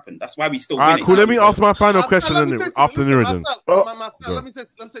 That's what's happened. That's why we still. All right, cool. Let me ask my final question after Nuruddin. Let me say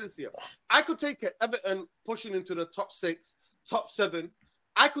this here. I could take it. Everton pushing into the top 6, top 7.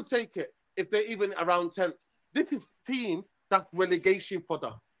 I could take it if they're even around 10th. This is team. That's relegation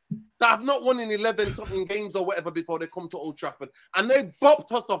fodder. That have not won in 11-something games or whatever before they come to Old Trafford. And they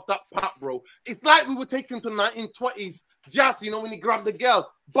bopped us off that part, bro. It's like we were taken to 1920s jazz, when he grabbed the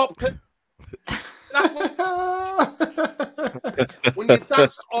girl. Bopped. That's what... when you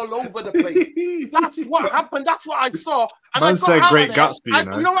danced all over the place. That's what happened. That's what I saw. And Man said Great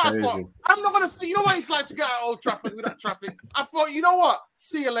Gatsby, you know what I thought? I'm not going to see... You know what it's like to get out of Old Trafford with that traffic? I thought, you know what?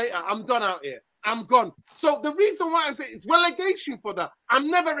 See you later. I'm done out here. I'm gone. So the reason why I'm saying it's relegation for that.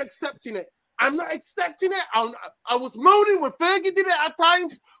 I'm never accepting it. I'm not accepting it. I was moaning when Fergie did it at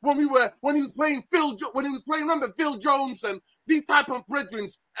times when he was playing Phil Jones and these type of brethren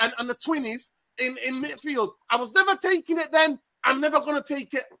and the 20s in midfield. I was never taking it then. I'm never gonna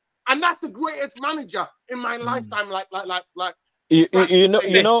take it. And that's the greatest manager in my lifetime. You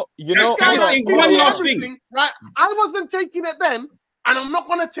know. Can I say one last thing? Right? I wasn't taking it then, and I'm not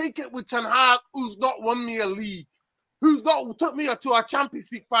gonna take it with Ten Hag, who's not won me a league, who's not took me to a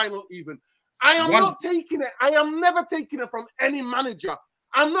Champions League final even. I am not taking it. I am never taking it from any manager.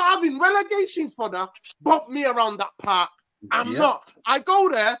 I'm not having relegation fodder bump me around that park. I'm not. I go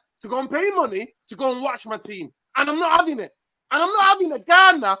there to go and pay money to go and watch my team. And I'm not having it. And I'm not having a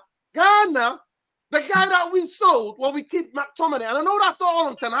Ghana, the guy that we sold, we keep McTominay. And I know that's not all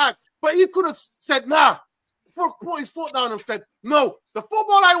on Ten Hag, but he could have said, nah, put his foot down and said, no, the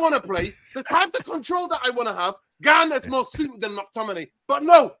football I want to play, the type of control that I want to have, Ghana's more suited than McTominay. But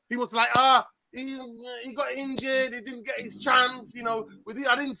no, he was like, he got injured, he didn't get his chance, you know,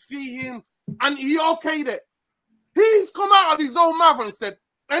 I didn't see him. And he okayed it. He's come out of his own mouth and said,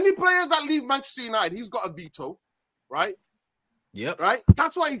 any players that leave Manchester United, he's got a veto, right? Yep. Right?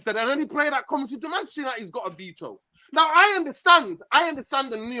 That's what he said. And any player that comes into Manchester United, he's got a veto. Now, I understand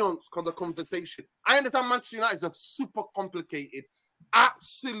the nuance of the conversation. I understand Manchester United is a super complicated,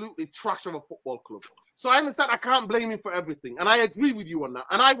 absolutely trash of a football club. So I understand I can't blame him for everything. And I agree with you on that.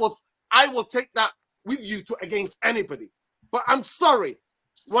 And I will take that with you against anybody. But I'm sorry.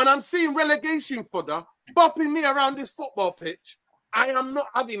 When I'm seeing relegation fodder bopping me around this football pitch, I am not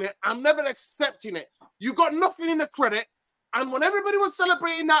having it. I'm never accepting it. You got nothing in the credit. And when everybody was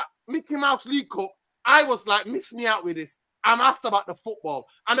celebrating that Mickey Mouse League Cup, I was like, miss me out with this. I'm asked about the football.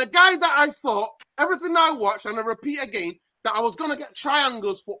 And the guy that I thought, everything I watched, and I repeat again, that I was going to get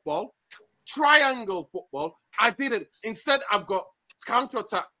triangle football, I didn't. Instead, I've got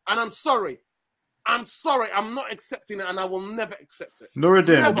counter-attack. And I'm sorry. I'm not accepting it, and I will never accept it.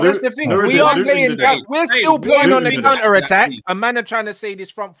 Nuruddin, that's the thing. We are playing. We're still playing on the counter attack. A man are trying to say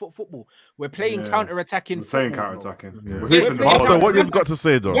this front foot football. We're playing counter attacking. We're playing counter attacking. Also, what you've got to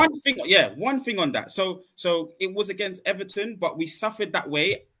say though? One thing on that. So it was against Everton, but we suffered that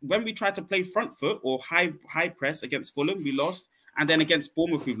way when we tried to play front foot or high press against Fulham. We lost, and then against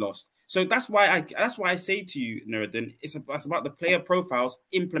Bournemouth, we lost. So that's why I say to you, Nuruddin, it's about the player profiles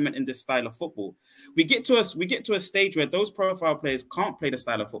implementing this style of football. We get to a stage where those profile players can't play the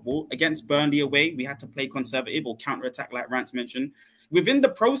style of football. Against Burnley away, we had to play conservative or counter-attack, like Rance mentioned. Within the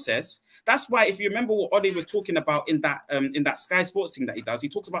process, that's why if you remember what Ollie was talking about in that Sky Sports thing that he does, he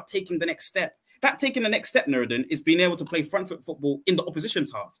talks about taking the next step. That taking the next step, Nuruddin, is being able to play front foot football in the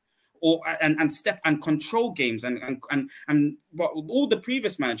opposition's half. And step and control games and what all the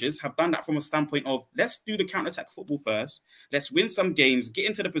previous managers have done that from a standpoint of let's do the counter-attack football first, let's win some games, get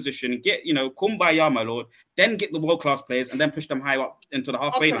into the position, get kumbaya, my lord, then get the world-class players and then push them high up into the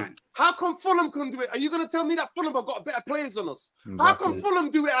halfway line. How come Fulham can do it? Are you going to tell me that Fulham have got better players than us? Exactly. How come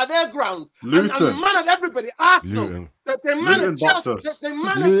Fulham do it at their ground? Luton. And manage everybody. Arsenal. They manage Chelsea. They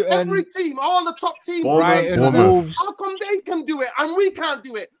manage every team, all the top teams. Wolves. How come they can do it and we can't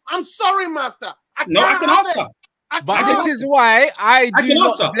do it? I'm sorry, master. I can answer. But this is why I do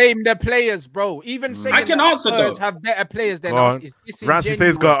not blame the players, bro. Even saying I can answer Spurs have better players than us is disingenuous. Rancy says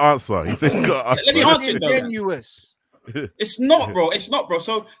he's got to answer. He says he's got to answer. Let me answer disingenuous. It's not, bro. It's not, bro.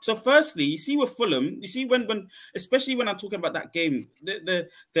 So firstly, you see with Fulham, you see when especially when I'm talking about that game, the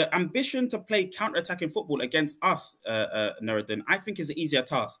ambition to play counter-attacking football against us, Nuruddin, I think is an easier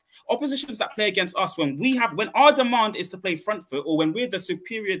task. Oppositions that play against us when our demand is to play front foot or when we're the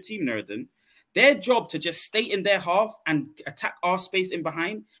superior team, Nuruddin, their job to just stay in their half and attack our space in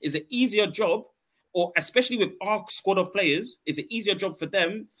behind is an easier job, or especially with our squad of players, is an easier job for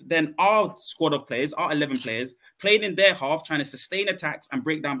them than our squad of players, our 11 players, playing in their half, trying to sustain attacks and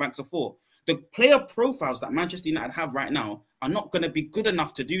break down banks of four. The player profiles that Manchester United have right now are not going to be good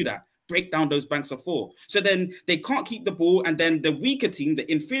enough to do that, break down those banks of four. So then they can't keep the ball, and then the weaker team,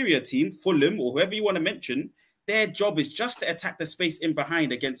 the inferior team, Fulham or whoever you want to mention, their job is just to attack the space in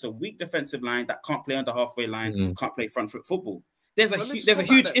behind against a weak defensive line that can't play on the halfway line, can't play front foot football. There's a huge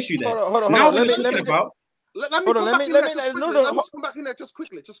issue there. Hold on. Let me come back in there just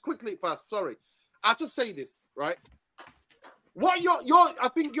quickly fast. Sorry. I'll just say this, right? What I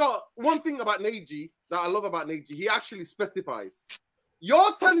think one thing about Neji that I love about Neji, he actually specifies.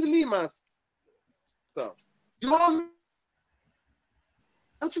 You're telling me, man, so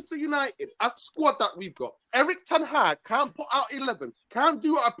Manchester United, a squad that we've got, Eric Ten Hag can't put out 11, can't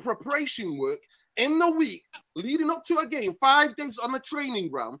do a preparation work in the week leading up to a game, 5 days on the training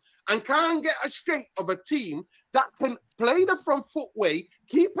ground, and can't get a shape of a team that can play the front foot way,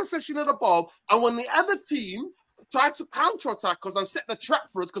 keep possession of the ball, and when the other team try to counter-attack and set the trap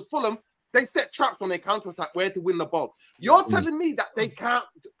for us, because Fulham, they set traps when they counter-attack where to win the ball. You're telling me that they can't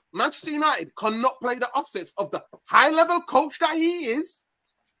Manchester United cannot play the offsets of the high-level coach that he is,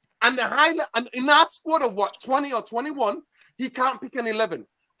 and and in our squad of 20 or 21, he can't pick an 11.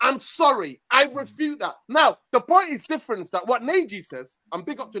 I'm sorry, I refute that. Now, the point is different. That what Neji says, I'm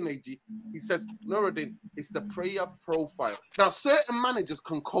big up to Neji. He says, Nuruddin, it's the player profile. Now, certain managers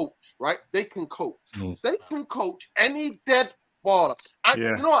can coach, right? They can coach. They can coach any dead baller.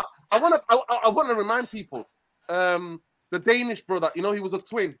 You know what? I want to remind people. The Danish brother, you know, he was a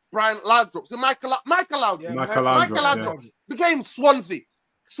twin. Brian Laudrup. So Michael Laudrup became Swansea.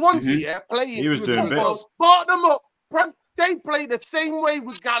 Playing. He was doing bits. Bought them up. They play the same way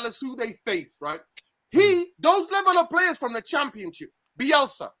regardless who they face, right? Those level of players from the Championship,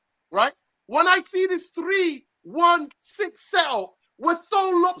 Bielsa, right? When I see this 3-1-6 setup, we're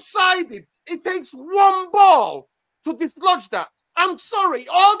so lopsided. It takes one ball to dislodge that. I'm sorry.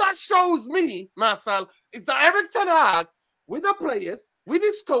 All that shows me, Marcel, is that Eric Ten Hag, with the players, with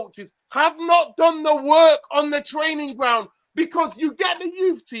his coaches, have not done the work on the training ground, because you get the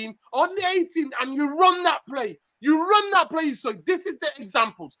youth team on the 18 and you run that play. So this is the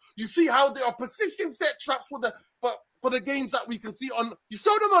examples. You see how they are position set traps for the games that we can see on. You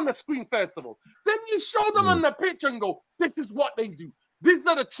show them on the screen first of all. Then you show them on the pitch and go, this is what they do. These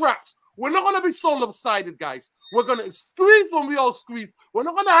are the traps. We're not going to be so lopsided, guys. We're going to squeeze when we all squeeze. We're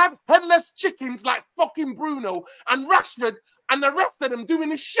not going to have headless chickens like fucking Bruno and Rashford and the rest of them doing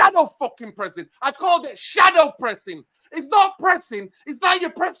this shadow fucking pressing. I called it shadow pressing. It's not pressing. It's like you're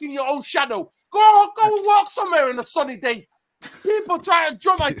pressing your own shadow. Go walk somewhere in a sunny day. People try to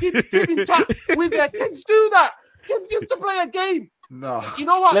jump and keep in touch with their kids. Do that. Kids used to play a game. No. You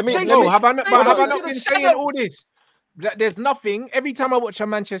know what? Have I not been saying all this? There's nothing. Every time I watch a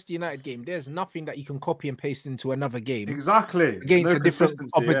Manchester United game, there's nothing that you can copy and paste into another game. Exactly. Against a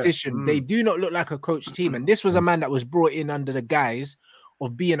different competition. They do not look like a coach team. And this was a man that was brought in under the guise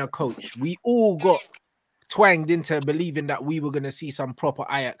of being a coach. We all got twanged into believing that we were going to see some proper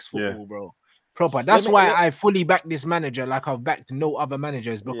Ajax football, bro. Proper. That's why I fully back this manager like I've backed no other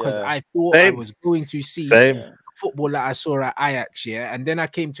managers, because I thought I was going to see football that I saw at Ajax, and then I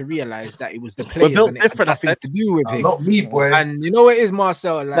came to realize that it was the players and it had nothing to do with him. Not me, boy. And you know what it is,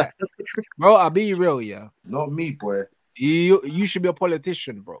 Marcel? Like, bro, I'll be real, Not me, boy. You should be a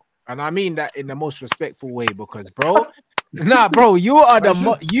politician, bro. And I mean that in the most respectful way, because, bro, bro, you are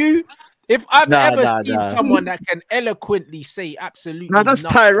If I've ever seen someone that can eloquently say absolutely that's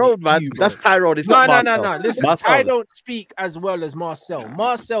Tyrone, man. That's Tyrone. It's not no. Listen, I don't speak as well as Marcel.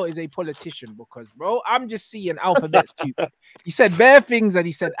 Marcel is a politician because, bro, I'm just seeing alphabet soup. He said bare things and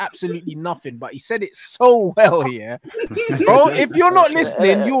he said absolutely nothing, but he said it so well here. Bro, if you're not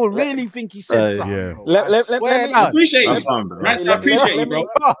listening, you will really think he said something. Let me appreciate you. I appreciate you, bro.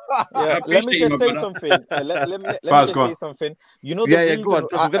 Let me just say something. Let me just say something. You know, go on.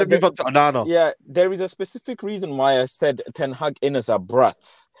 We're going to move on to Onana. Yeah, there is a specific reason why I said Ten Hag inners are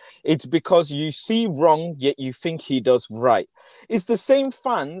brats. It's because you see wrong, yet you think he does right. It's the same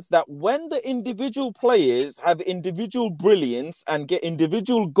fans that when the individual players have individual brilliance and get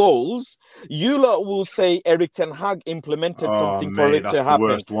individual goals, you lot will say Eric Ten Hag implemented something for it to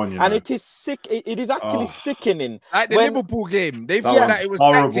happen. And it is sick. It is actually sickening. Like the Liverpool game, they thought that it was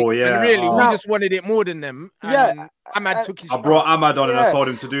horrible. And really, we just wanted it more than them. And Ahmad took his. I brought Ahmad on and I told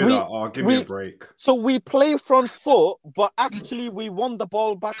him to do that. Oh, give me a break. So we play front foot, but actually we won the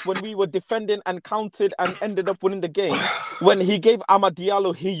ball back when we were defending and counted and ended up winning the game. When he gave Amad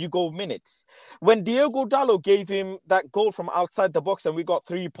Diallo, here you go minutes. When Diogo Dallo gave him that goal from outside the box and we got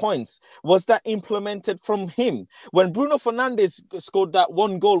 3 points, was that implemented from him? When Bruno Fernandes scored that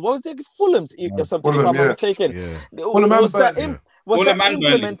one goal, what was it? Fulham's or something, if I'm not mistaken. Was that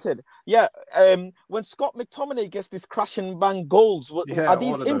implemented? Yeah. When Scott McTominay gets these crash and bang goals, are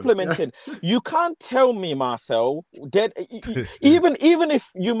these implemented? You can't tell me, Marcel, even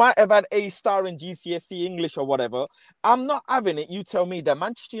if you might have had A star in GCSE English or whatever, I'm not having it. You tell me that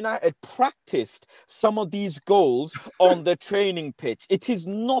Manchester United practiced some of these goals on the training pitch. It is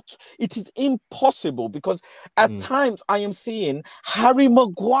impossible, because at times I am seeing Harry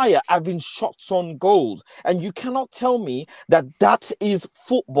Maguire having shots on goals, and you cannot tell me that is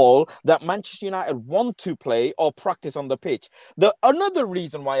football that Manchester United want to play or practice on the pitch. Another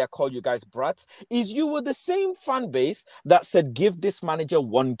reason why I call you guys brats is you were the same fan base that said give this manager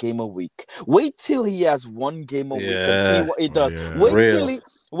 1 game a week. Wait till he has 1 game a week and see what he does.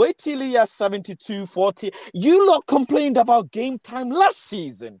 Wait till he has 72, 40. You lot complained about game time last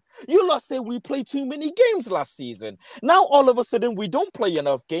season. You lot say we played too many games last season. Now all of a sudden we don't play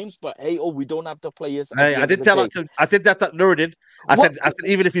enough games, but we don't have the players. Hey, I did that to Nuruddin. I said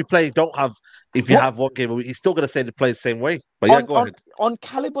even if you have 1 game, he's still going to say the play the same way. But go ahead. on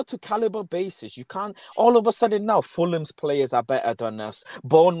caliber to caliber basis, you can't all of a sudden now Fulham's players are better than us,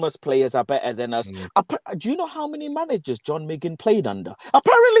 Bournemouth's players are better than us. Do you know how many managers John McGinn played under?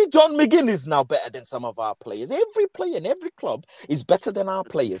 Apparently John McGinn is now better than some of our players. Every player in every club is better than our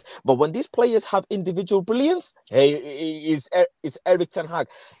players. But when these players have individual brilliance, hey, is Eric Ten Hag.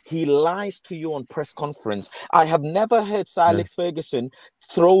 He lies to you on press conference. I have never heard Sir Alex Ferguson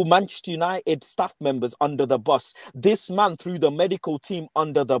throw Manchester United staff members under the bus. This man threw the medical team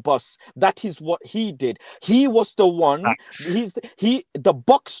under the bus. That is what he did. He was the one. The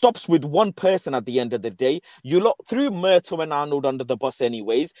buck stops with one person at the end of the day. You lot threw Murto and Arnold under the bus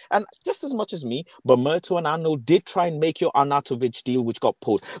anyways, and just as much as me, but Murto and Arnold did try and make your Arnautovic deal, which got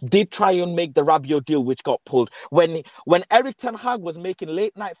pulled. Did try and make the Rabiot deal, which got pulled. When Eric Ten Hag was making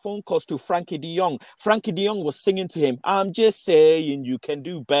late night phone calls to Frankie de Jong, Frankie de Jong was singing to him, "I'm just saying you can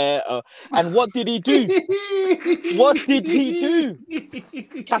do better." And what did he do? What did he do?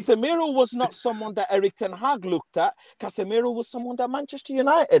 Casemiro was not someone that Eric Ten Hag looked at. Casemiro was someone that Manchester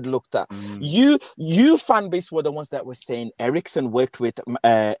United looked at. You fan base were the ones that were saying Eriksen worked with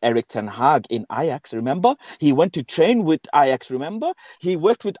Eric Ten Hag in Ajax, remember? He went to train with Ajax, remember? He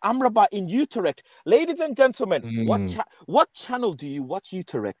worked with Amrabat in Utrecht. Ladies and gentlemen, what channel do you watch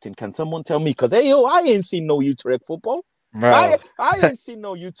Utrecht in? Can someone tell me? Because, hey, I ain't seen no Utrecht football. I ain't seen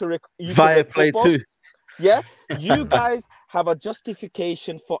no Utrecht Viaplay football. too. Yeah, you guys have a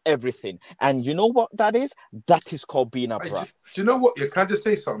justification for everything. And you know what that is? That is called being a brat. Do you know what? Yeah, can I just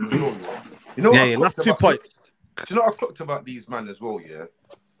say something? You know what? That's 2 points. Do you know what I clocked about these men as well, yeah?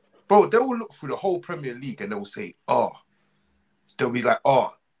 Bro, they will look through the whole Premier League and they will say, they'll be like,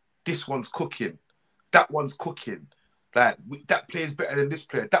 this one's cooking. That one's cooking. Like, that player's better than this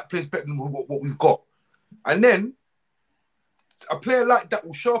player. That player's better than what we've got. And then a player like that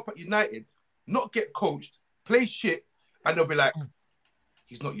will show up at United, not get coached, play shit, and they'll be like,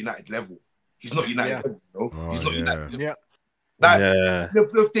 he's not United level. He's not United level, you know? He's not United level. Yeah.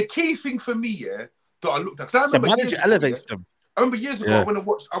 The key thing for me, that I looked at, because I remember years ago, I went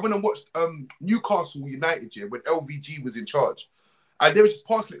and watched Newcastle United, when LVG was in charge, and they were just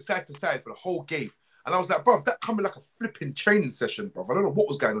passing it side to side for the whole game, and I was like, bro, that coming like a flipping training session, bro. I don't know what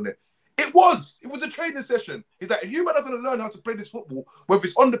was going on there. It was a training session. It's like, if you men are going to learn how to play this football, whether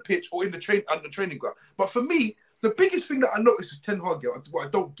it's on the pitch or in the training ground. But for me, the biggest thing that I noticed with Ten Hag, what I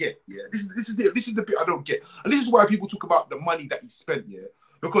don't get, this is the bit I don't get, and this is why people talk about the money that he spent,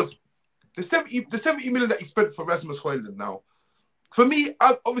 because the 70 million that he spent for Rasmus Højlund now, for me,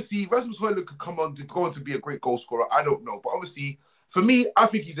 obviously Rasmus Højlund could go on to be a great goal scorer. I don't know, but obviously for me, I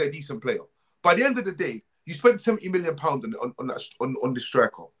think he's a decent player. By the end of the day, you spent £70 million on this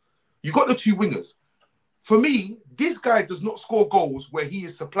striker. You got the two wingers. For me, this guy does not score goals where he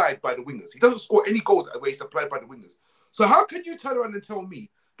is supplied by the wingers. He doesn't score any goals where he's supplied by the wingers. So how can you turn around and tell me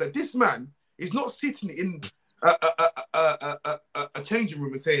that this man is not sitting in a changing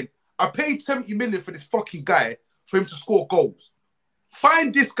room and saying, I paid 70 million for this fucking guy for him to score goals.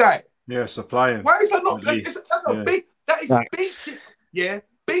 Find this guy. Yeah, supply him. Why is that not? That is basic. Yeah,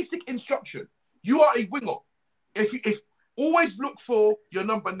 basic instruction. You are a winger. If always look for your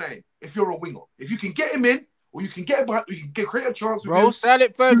number 9. If you're a winger, if you can get him in, or you can get him behind, you can create a chance. Bro, Sir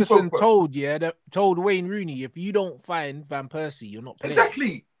Alex Ferguson told Wayne Rooney, if you don't find Van Persie, you're not playing.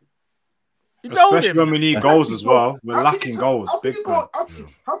 Exactly. Especially when we need goals as well. We're lacking goals.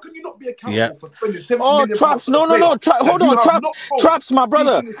 How can you not be accountable for spending 70 million? Traps, no. Hold on, Traps, my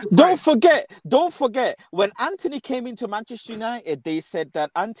brother. Don't forget. When Anthony came into Manchester United, they said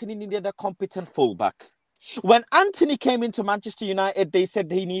that Anthony needed a competent fullback. When Anthony came into Manchester United, they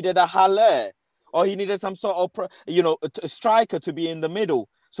said he needed a Haller, or he needed some sort of, a striker to be in the middle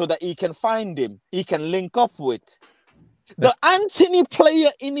so that he can find him, he can link up with. The Anthony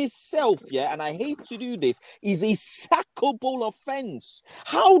player in itself, and I hate to do this, is a sackable offence.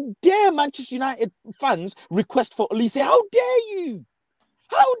 How dare Manchester United fans request for Elise? How dare you?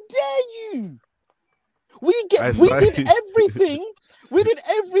 How dare you? We did everything. We did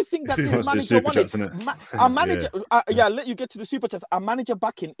everything that this manager wanted. Our manager, I'll let you get to the super chats. Our manager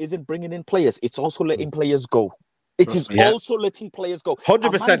backing isn't bringing in players; it's also letting players go. It is also letting players go. 100%.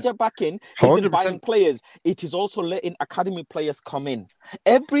 Our manager backing isn't buying players. It is also letting academy players come in.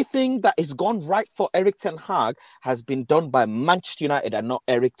 Everything that has gone right for Eric Ten Hag has been done by Manchester United and not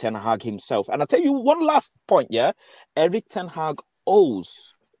Eric Ten Hag himself. And I'll tell you one last point, Eric Ten Hag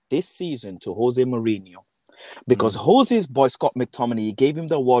owes this season to Jose Mourinho. because Jose's boy Scott McTominay, he gave him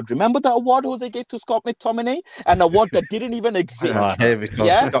the award. Remember the award Jose gave to Scott McTominay? An award that didn't even exist. Here we go.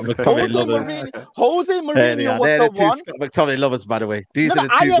 Yeah, Scott McTominay Jose Mourinho was the one. Scott McTominay lovers, by the way. These are the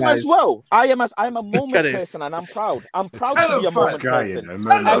I two am guys. as well. I'm a moment person, and I'm proud. I'm proud to be a moment person. And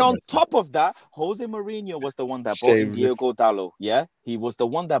on top of that, Jose Mourinho was the one that brought in Diego Dallo. Yeah, he was the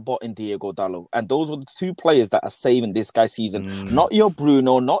one that brought in Diego Dallo, and those were the two players that are saving this guy's season. Not your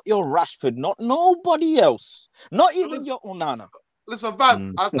Bruno, not your Rashford, not nobody else, not even your Onana. Listen,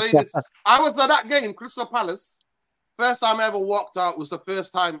 Van, I'll say this. I was at that game, Crystal Palace. First time I ever walked out was the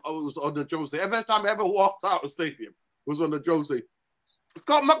first time I was on the Jose. Every time I ever walked out of the stadium was on the Jose.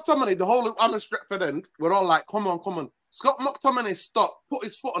 Scott McTominay, the whole on the Stretford end, we're all like, come on. Scott McTominay stopped, put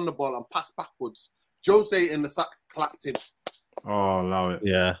his foot on the ball and passed backwards. Jose in the sack clapped him. Oh, allow it.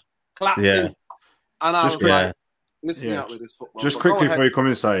 Yeah. Clapped him. And I was like, miss me out with this football. Just quickly before you come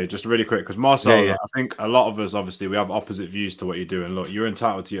in, say, just really quick, because Marcel, I think a lot of us, obviously, we have opposite views to what you do. And look, you're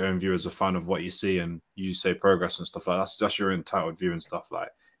entitled to your own view as a fan of what you see, and you say progress and stuff like that. That's your entitled view and stuff, like,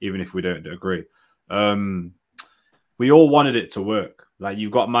 even if we don't agree. We all wanted it to work. Like,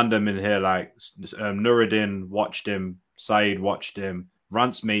 you've got Mandem in here, like, Nuruddin watched him, Saeed watched him,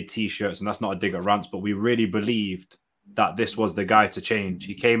 Rance made T-shirts, and that's not a dig at Rance, but we really believed that this was the guy to change.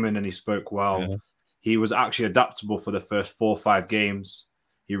 He came in and he spoke well. Yeah. He was actually adaptable for the first 4 or 5 games.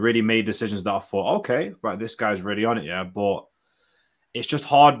 He really made decisions that I thought, okay, right, this guy's really on it, yeah. But it's just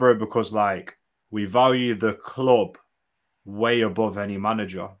hard, bro, because, like, we value the club way above any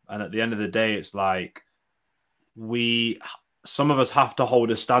manager. And at the end of the day, it's like some of us have to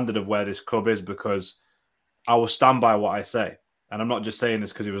hold a standard of where this club is, because I will stand by what I say. And I'm not just saying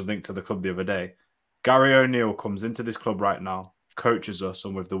this because he was linked to the club the other day. Gary O'Neill comes into this club right now, coaches us,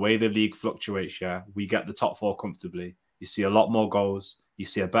 and with the way the league fluctuates, yeah, we get the top 4 comfortably. You see a lot more goals. You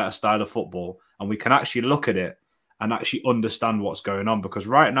see a better style of football. And we can actually look at it and actually understand what's going on. Because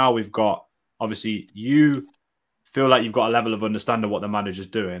right now we've got, obviously, you feel like you've got a level of understanding of what the manager's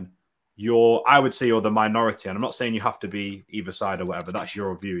doing. I would say you're the minority. And I'm not saying you have to be either side or whatever. That's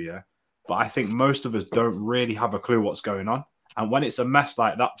your view, yeah. But I think most of us don't really have a clue what's going on. And when it's a mess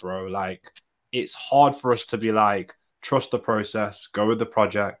like that, bro, like, it's hard for us to be like, trust the process, go with the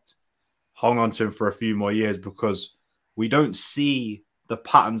project, hang on to him for a few more years, because we don't see the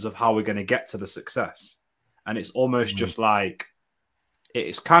patterns of how we're going to get to the success. And it's almost just like,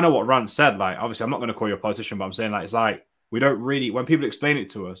 it's kind of what Rance said. Like, obviously, I'm not going to call you a politician, but I'm saying, like, it's like, we don't really, when people explain it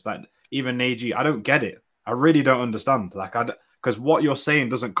to us, like, even Neji, I don't get it. I really don't understand. Like, because what you're saying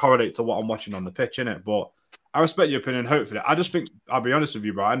doesn't correlate to what I'm watching on the pitch, innit? But I respect your opinion, hopefully. I just think, I'll be honest with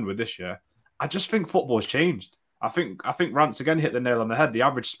you, Brian, with this year, I just think football's changed. I think Rance again hit the nail on the head. The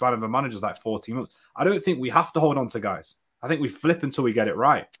average span of a manager is like 14 months. I don't think we have to hold on to guys. I think we flip until we get it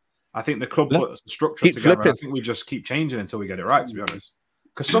right. I think the club puts the structure together. I think we just keep changing until we get it right, to be honest.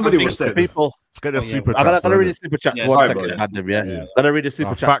 Because somebody will say, people. Get the super I'm chats. going to read the super chats one second, Mandem, yeah? I'm going to read the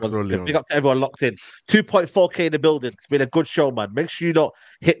super chats. Big up to everyone locked in. 2.4K in the building. It's been a good show, man. Make sure you don't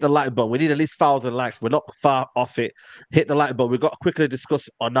hit the like button. We need at least 1,000 likes. We're not far off it. Hit the like button. We've got to quickly discuss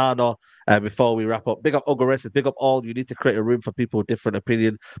Onana before we wrap up. Big up Ugaresis. Big up all. You need to create a room for people with different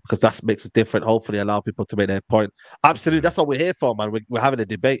opinion, because that makes it different. Hopefully allow people to make their point. Absolutely. That's what we're here for, man. We're having a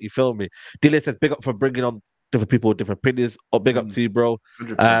debate. You feel me? Dilly says, big up for bringing on different people with different opinions. Oh, big up to you, bro.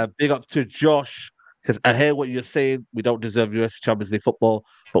 Big up to Josh. Says, I hear what you're saying. We don't deserve US Champions League football,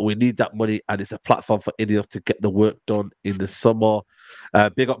 but we need that money, and it's a platform for Ineos to get the work done in the summer.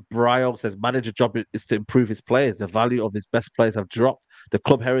 Big up Brio says, manager job is to improve his players. The value of his best players have dropped. The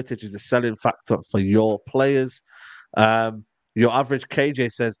club heritage is a selling factor for your players. Your average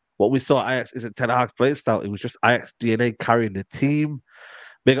KJ says, what we saw at Ajax isn't Ten Hag's play style. It was just Ajax DNA carrying the team.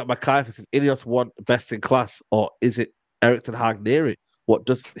 Big up Mackay says, Ineos want best in class, or is it Eric Ten Hag near it? Where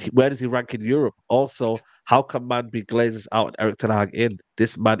does he rank in Europe? Also, how can man be Glazers out and Eric Ten Hag in?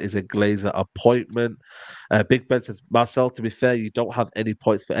 This man is a Glazer appointment. Big Ben says, Marcel, to be fair, you don't have any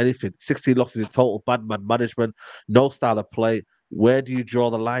points for anything. 16 losses in total, bad man management, no style of play. Where do you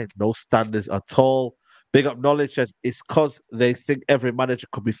draw the line? No standards at all. Big up Knowledge says, it's because they think every manager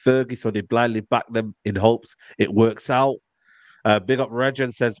could be Fergie, so they blindly back them in hopes it works out. Big up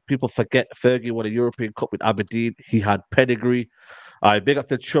Regen says, people forget Fergie won a European Cup with Aberdeen. He had pedigree. Big up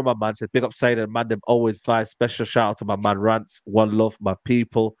to Chuma, man. Says, big up Said and Mandem, always vibe. Special shout out to my man Rance. One love, my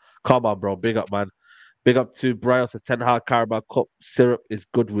people. Come on, bro. Big up, man. Big up to Brian. Says, Ten Hag Carabao Cup syrup is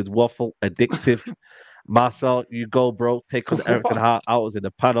good with waffle. Addictive. Marcel, you go, bro. Take on Eric Ten Hag. I was in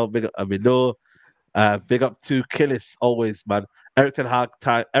the panel. Big up Amino. Big up to Killis, always, man. Eric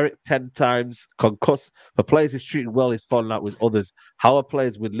 10 times concussed. For players who's treating well, he's falling out with others. How are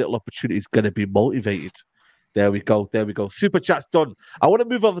players with little opportunities going to be motivated? There we go. There we go. Super chat's done. I want to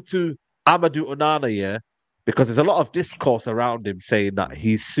move over to Amadou Onana, yeah, because there's a lot of discourse around him saying that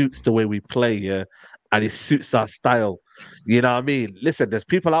he suits the way we play, yeah, and he suits our style. You know what I mean? Listen, there's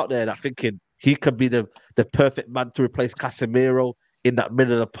people out there that thinking he could be the perfect man to replace Casemiro in that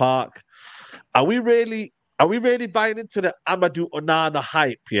middle of the park. Are we really buying into the Amadou Onana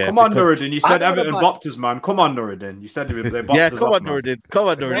hype? Yeah. Come on, Nuruddin. You said Everton bopped us, man. Come on, Nuruddin. You said they bopped us. Come on, Nuruddin. Come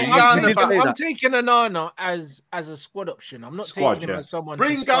on, Nuruddin. I'm taking Onana as a squad option. I'm not taking him as someone.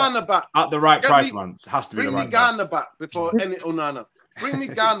 Bring Ghana back at the right price, man. It has to be the right. Bring me Ghana back before any Onana. Bring me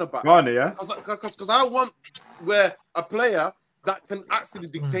Ghana back. Ghana, yeah. Because I want where a player that can actually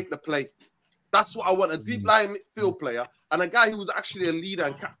dictate the play. That's what I want, a deep line midfield player and a guy who was actually a leader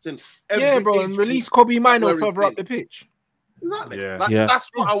and captain. Yeah, bro, and release Kobe Mino further up the pitch. Exactly. Yeah. That's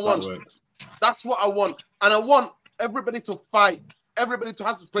what I want. That's what I want. And I want everybody to fight, everybody to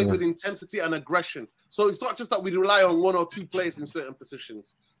have to play with intensity and aggression. So it's not just that we rely on one or two players in certain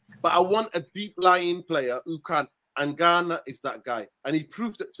positions, but I want a deep lying player who can, and Ghana is that guy. And he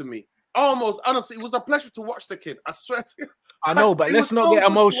proved it to me. Almost, honestly, it was a pleasure to watch the kid. I swear to you. I know, but let's not get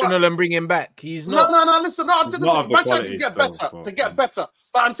emotional and bring him back. He's not. No. Listen, Manchester can get better to get better.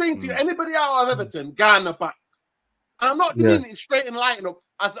 But I'm saying to you, anybody out of Everton, Ghana back. And I'm not giving it straight in lineup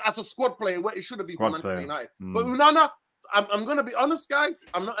as a squad player where it should have been for Manchester United. But Onana, I'm going to be honest, guys.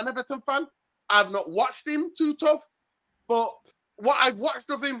 I'm not an Everton fan. I've not watched him too tough. But what I've watched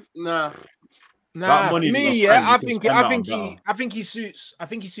of him, nah. Nah, me, I think he suits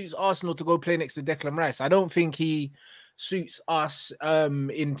Arsenal to go play next to Declan Rice. I don't think he suits us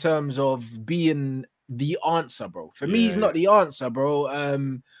in terms of being the answer, bro. For me, he's not the answer,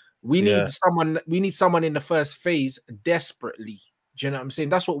 bro. We need someone in the first phase desperately. Do you know what I'm saying?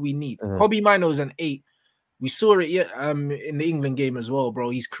 That's what we need. Kobe Mino's an 8. We saw it in the England game as well, bro.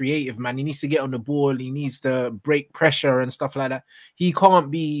 He's creative, man. He needs to get on the ball. He needs to break pressure and stuff like that. He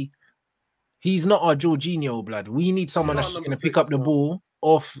can't be. He's not our Jorginho, blood. We need someone that's just going to pick up the ball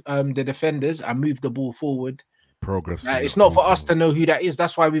off the defenders and move the ball forward. Progress. It's not for us to know who that is.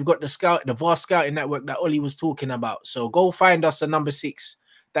 That's why we've got the vast scouting network that Ollie was talking about. So go find us a number 6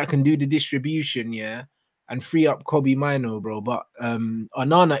 that can do the distribution, and free up Kobe Mino, bro. But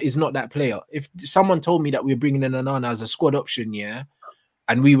Onana is not that player. If someone told me that we're bringing in Onana as a squad option,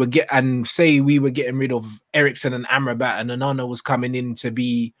 and we were getting rid of Ericsson and Amrabat, and Onana was coming in to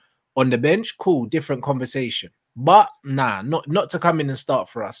be on the bench, cool, different conversation. But nah, not to come in and start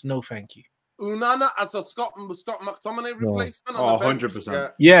for us. No, thank you. Unana as a Scott McTominay replacement.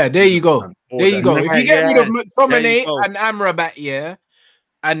 100%. Yeah, there you go. There you go. If you get rid of McTominay and Amrabat,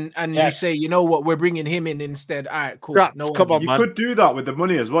 and you say, you know what, we're bringing him in instead. All right, cool. Come on, you could do that with the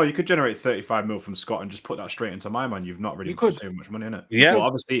money as well. You could generate 35 mil from Scott and just put that straight into my man. You've not really put too much money in it. Yeah, well,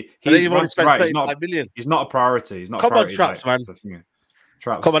 obviously he's right. He's not a priority. He's not. Come on, Traps, man.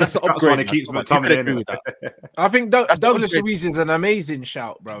 Traps. Come on, that's an upgrade. Keeps McTominay in with that. I think Douglas Luiz is an amazing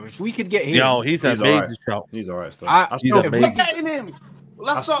shout, bro. If we could get him, he's an amazing shout. He's all right. He's amazing. We're getting him.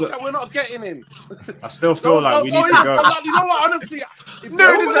 We're not getting him. I still feel like we need to go. You know what? Honestly,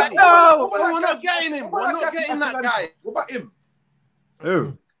 no, we're not getting him. We're not getting that guy. What about him?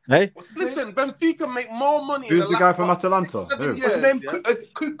 Who? Hey, listen, Benfica make more money. Who's the guy from Atalanta? What's his name?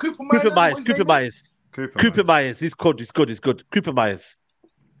 Cooper Myers. He's good. Cooper Myers.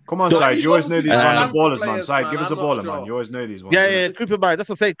 Come on, Side. You always know these random ballers, man. Side, give us a baller, man. You always know these ones. Yeah, Cooper Myers. That's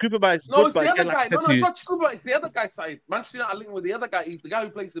what I'm saying. Cooper Myers. No, it's the other guy. No, not Cooper. It's the other guy, Side. Manchester United linked with the other guy. He's the guy who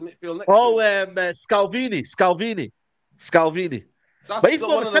plays the midfield next. Scalvini. But he's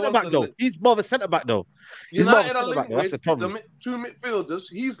more of a centre back, though. He's more of a centre back, though. United are linked with the 2 midfielders.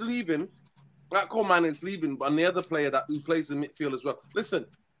 He's leaving. That Coleman is leaving, and the other player who plays the midfield as well. Listen,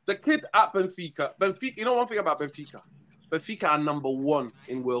 the kid at Benfica. You know one thing about Benfica. Benfica are number 1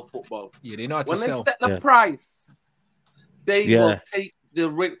 in world football. Yeah, they know how to when sell. They set the price, they will take the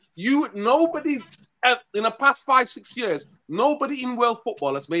rate. Nobody in the past 5-6 years, nobody in world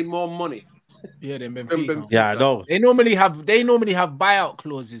football has made more money. Yeah, than Benfica. Yeah, I know. They normally have buyout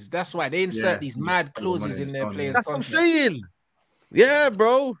clauses. That's why they insert these mad clauses in their players' That's contract. what I'm saying. Yeah,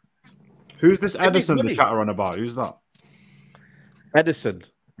 bro. Who's this Edison the chatter on about? Who's that? Edison.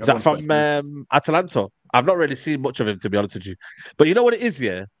 Is that from Atalanta? I've not really seen much of him, to be honest with you. But you know what it is,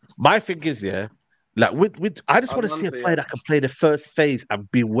 My thing is, like I just want to see a player that can play the first phase and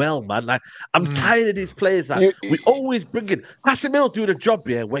be well, man. Like I'm tired of these players that we always bring in. Casemiro doing a job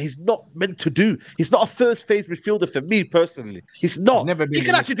where he's not meant to do. He's not a first phase midfielder for me personally. He's not. He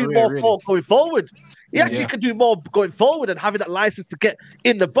can actually do more going forward. He actually can do more going forward and having that license to get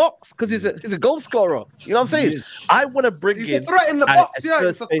in the box because he's a goal scorer. You know what I'm saying? I want to bring in. He's a threat in the box. He's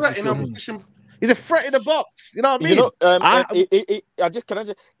a threat in a position. He's a threat in the box. You know what I mean? You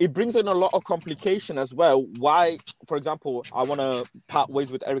know, it brings in a lot of complication as well. Why, for example, I want to part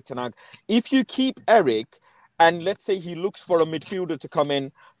ways with Eric Ten Hag. If you keep Eric, and let's say he looks for a midfielder to come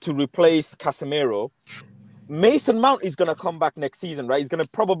in to replace Casemiro, Mason Mount is going to come back next season, right? He's going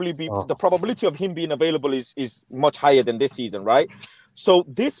to probably be the probability of him being available is much higher than this season, right? So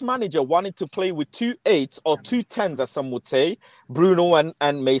this manager wanted to play with 2 8s or 2 10s, as some would say, Bruno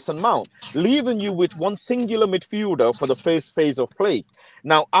and Mason Mount, leaving you with one singular midfielder for the first phase of play.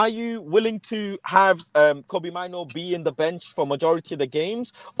 Now, are you willing to have Kobe Mino be in the bench for majority of the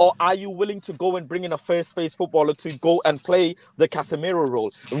games, or are you willing to go and bring in a first phase footballer to go and play the Casemiro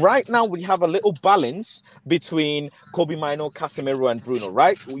role? Right now, we have a little balance between Kobe Mino, Casemiro, and Bruno,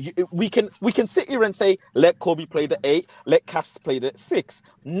 right? We can sit here and say, let Kobe play the 8, let Cas play the 6.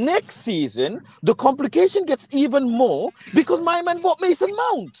 Next season, the complication gets even more because my man bought Mason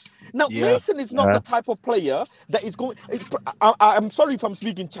Mount. Now, Mason is not the type of player that is going... I'm sorry if I'm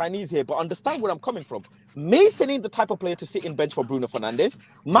speaking Chinese here, but understand where I'm coming from. Mason ain't the type of player to sit in bench for Bruno Fernandes.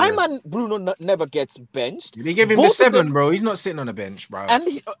 My man Bruno never gets benched. They gave him the 7, bro. He's not sitting on a bench, bro.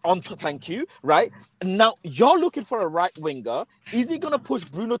 And thank you, right? Now, you're looking for a right winger. Is he going to push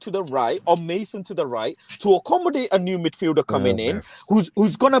Bruno to the right or Mason to the right to accommodate a new midfielder coming in who's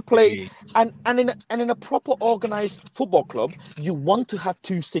going to play? And in a proper organized football club, you want to have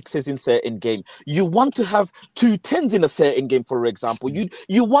 2 6s in certain game. You want to have 2 10s in a certain game, for example.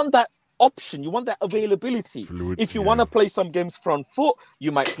 You want that option, you want that availability. If you want to play some games front foot,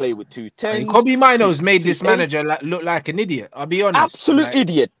 you might play with 2 10s. And Kobe Mino's made this manager look like an idiot. I'll be honest. Absolute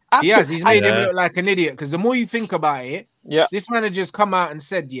idiot. He's made him look like an idiot, because the more you think about it, this manager's come out and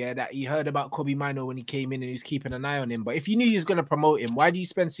said, that he heard about Kobe Mino when he came in and he was keeping an eye on him. But if you knew he was going to promote him, why do you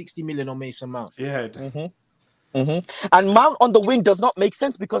spend 60 million on Mason Mount? Yeah. And Mount on the wing does not make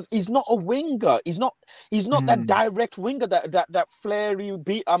sense because he's not a winger. He's not that direct winger that flary,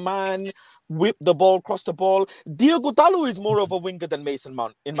 beat a man, whip the ball, cross the ball. Diogo Dalot is more of a winger than Mason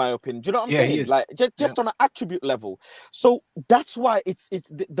Mount, in my opinion. Do you know what I'm saying? Like just on an attribute level. So that's why it's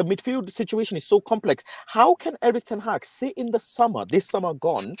the midfield situation is so complex. How can Eric Ten Hag sit in this summer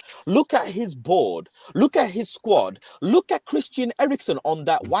gone, look at his board, look at his squad, look at Christian Eriksen on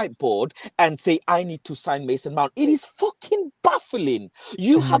that whiteboard and say, I need to sign Mason Mount? It is fucking baffling.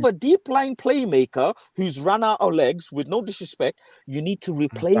 You have a deep line playmaker who's run out of legs, with no disrespect. You need to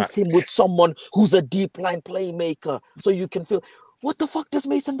replace him with someone who's a deep line playmaker so you can feel, what the fuck does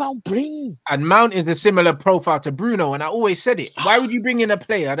Mason Mount bring? And Mount is a similar profile to Bruno, and I always said it. Why would you bring in a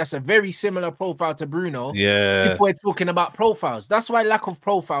player that's a very similar profile to Bruno if we're talking about profiles? That's why lack of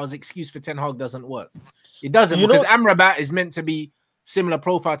profiles excuse for Ten Hag doesn't work. It doesn't, because Amrabat is meant to be similar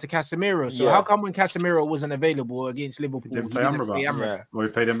profile to Casemiro. So how come when Casemiro wasn't available against Liverpool, he didn't play Amrabat? Well,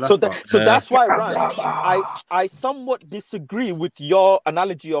 we paid him so that's why, Rance, I somewhat disagree with your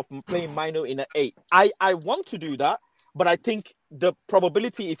analogy of playing Mino in an 8. I want to do that, but I think the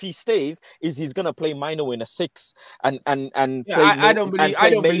probability, if he stays, is he's gonna play Mino in a 6 and I don't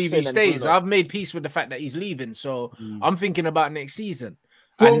believe he stays. I've made peace with the fact that he's leaving, so I'm thinking about next season.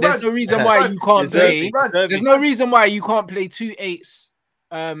 And there's no reason why you can't play. There's no reason why you can't play 2 8s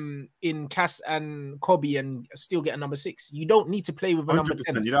in Cass and Kobe and still get a number 6. You don't need to play with a number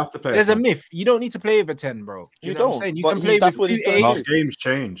 10. You don't have to play. There's a myth. You don't need to play with a 10, bro. You know what I'm saying? You can play with 2 8s. Last game's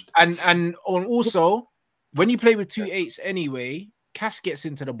changed. And also, when you play with 2 8s anyway, Cass gets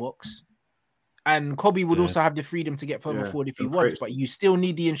into the box. And Kobe would also have the freedom to get further forward if he wants, but you still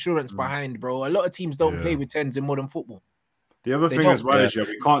need the insurance behind, bro. A lot of teams don't play with 10s in modern football. The other thing as well is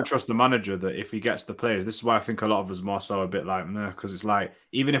we can't trust the manager that if he gets the players. This is why I think a lot of us, Marcel, are a bit like, nah, because it's like,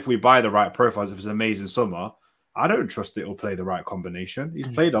 even if we buy the right profiles, if it's an amazing summer, I don't trust that he'll play the right combination. He's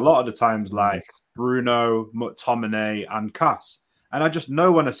played a lot of the times like Bruno, McTominay, and Cass. And I just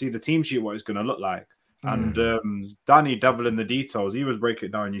know when I see the team sheet what it's going to look like. And Danny, Devil in the Details, he was breaking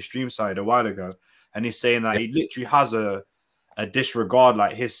it down on your stream side a while ago. And he's saying that he literally has a disregard,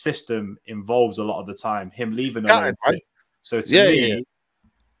 like his system involves a lot of the time him leaving alone. So to me,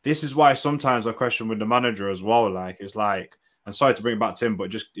 this is why sometimes I question with the manager as well. Like, it's like, I'm sorry to bring it back to him,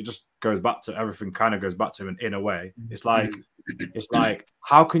 but it just goes back to everything. Kind of goes back to him in a way. It's like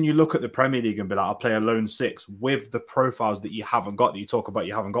how can you look at the Premier League and be like, I'll play a lone 6 with the profiles that you haven't got, that you talk about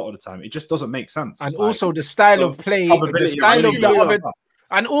you haven't got all the time? It just doesn't make sense. And also the style of play,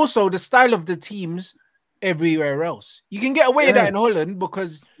 and also the style of the teams everywhere else. You can get away with that in Holland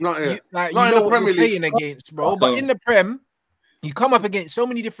because you know what you're playing against, bro. But in the Prem, you come up against so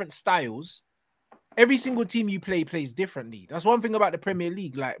many different styles. Every single team you play plays differently. That's one thing about the Premier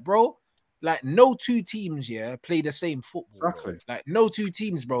League. Like, bro, like no two teams, play the same football. Exactly. Bro. Like no two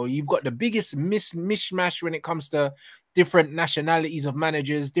teams, bro. You've got the biggest mishmash when it comes to different nationalities of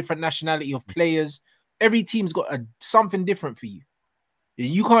managers, different nationality of players. Every team's got something different for you.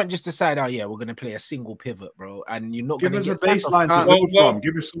 You can't just decide, oh yeah, we're gonna play a single pivot, bro, and you're not give gonna us a get baseline to build from.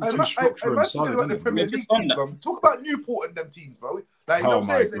 Give us some structure and solid. About the Premier League teams, bro. Talk about Newport and them teams, bro. Like, you know Oh what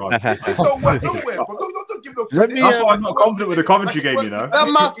my I'm God. saying? They don't work nowhere, bro. Don't give no credit. That's why I'm not confident with the Coventry game, you know. Let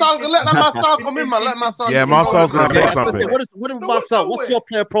that Marcel come in, man. Let Marcel. Yeah, Marcel's gonna say something. What is Marcel? What's your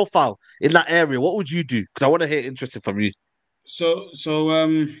player profile in that area? What would you do? Because I want to hear interesting from you. So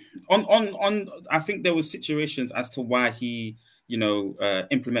I think there were situations as to why he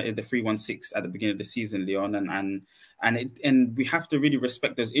implemented the 3-1-6 at the beginning of the season, Leon, and we have to really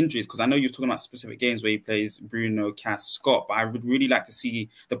respect those injuries, because I know you're talking about specific games where he plays Bruno, Cass, Scott, but I would really like to see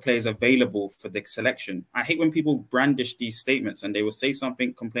the players available for the selection. I hate when people brandish these statements and they will say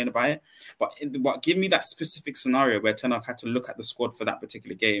something, complain about it, but give me that specific scenario where Ten Hag had to look at the squad for that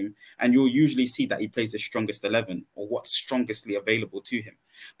particular game, and you'll usually see that he plays the strongest 11 or what's strongestly available to him.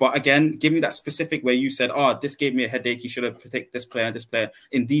 But again, give me that specific where you said, oh, this gave me a headache, he should have protected this player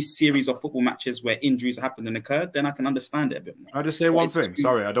in these series of football matches where injuries happened and occurred, then I can understand it a bit more. I'll just say one thing.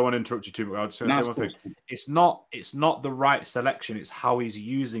 Sorry, I don't want to interrupt you too much. I'll just say one thing. It's not the right selection, it's how he's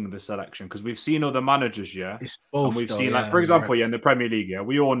using the selection. Because we've seen other managers, and we've seen, like, for example, in the Premier League,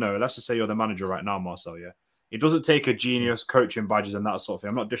 we all know, let's just say you're the manager right now, Marcel, it doesn't take a genius, coaching badges and that sort of thing.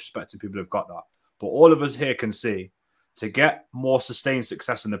 I'm not disrespecting people who've got that. But all of us here can see, to get more sustained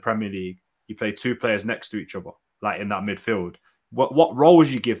success in the Premier League, you play two players next to each other, like in that midfield. What roles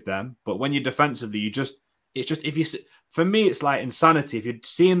you give them, but when you're defensively, for me, it's like insanity. If you're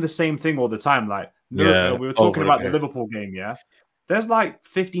seeing the same thing all the time, like we were talking about the Liverpool game, there's like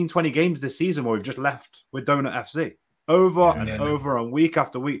 15, 20 games this season where we've just left with Donut FC over and over and week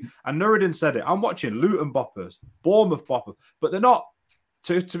after week. And Nuruddin said it. I'm watching Luton boppers, Bournemouth boppers, but they're not.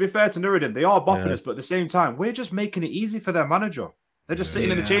 To be fair to Nuruddin, they are bopping us, but at the same time, we're just making it easy for their manager. They're just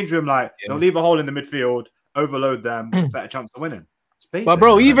sitting in the change room like, they'll leave a hole in the midfield, overload them, better chance of winning. But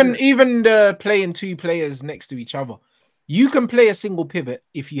bro, even playing two players next to each other, you can play a single pivot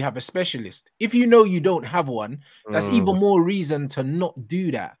if you have a specialist. If you know you don't have one, that's even more reason to not do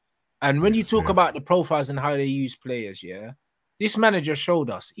that. And when you talk about the profiles and how they use players, this manager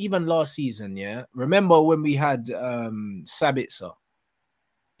showed us, even last season, remember when we had Sabitzer?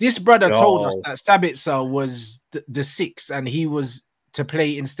 This brother told us that Sabitzer was the 6 and he was to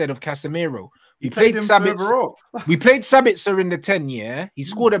play instead of Casemiro. We played Sabitzer in the 10, He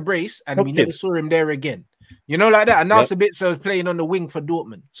scored a brace and we never saw him there again. You know, like that. And now Sabitzer is playing on the wing for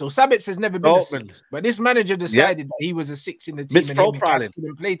Dortmund. So Sabitzer's never been a 6. But this manager decided that he was a 6 in the team and him and Cass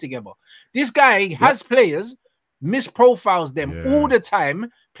couldn't play together. This guy has players, misprofiles them all the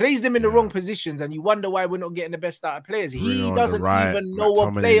time, plays them in the wrong positions, and you wonder why we're not getting the best out of players. He doesn't even know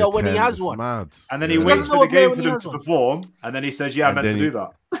a player when he has one. And then he waits for the game for them to perform, and then he says, I meant to do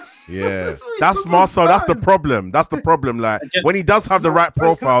that. Yeah, that's Marcel. That's the problem. That's the problem. Like, when he does have the right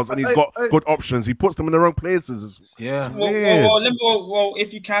profiles and he's got good options, he puts them in the wrong places. Yeah. Well,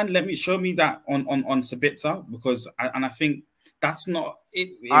 if you can, show me that on Sabitzer, because I think that's not it.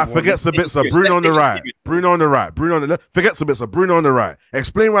 I forget Sabitzer. Bruno on the right. Bruno on the right. Bruno on the left. Forget Sabitzer. Bruno on the right.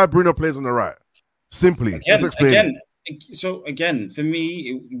 Explain why Bruno plays on the right. Simply. Let's explain. So again, for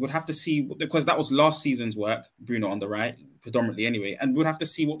me, it would have to see, because that was last season's work, Bruno on the right, predominantly anyway, and we'd have to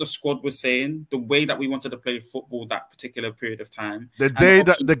see what the squad was saying, the way that we wanted to play football that particular period of time.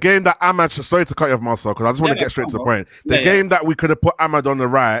 The game that Ahmad, sorry to cut you off, Marcel, because I just want to get straight to the point. The game that we could have put Ahmad on the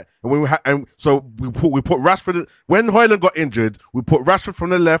right, and so we put Rashford. When Højlund got injured, we put Rashford from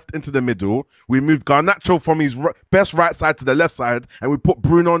the left into the middle. We moved Garnacho from his best right side to the left side, and we put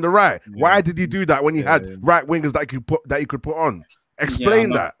Bruno on the right. Why did he do that when he had right wingers that he could put on?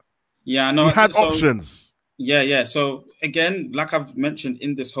 Explain that. Yeah, I know. He had options. Yeah. So again, like I've mentioned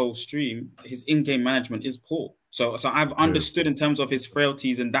in this whole stream, his in-game management is poor. So I've understood in terms of his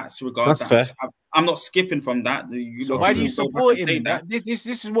frailties in that regard. I'm not skipping from that. So why do you support him? This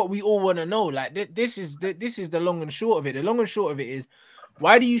is what we all want to know. Like, this is the long and short of it. The long and short of it is,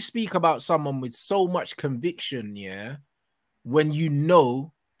 why do you speak about someone with so much conviction, when you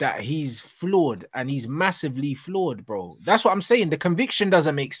know that he's flawed, and he's massively flawed, bro? That's what I'm saying. The conviction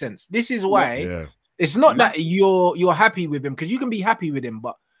doesn't make sense. This is why it's not that you're happy with him, because you can be happy with him,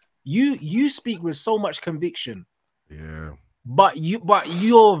 but you speak with so much conviction. Yeah. But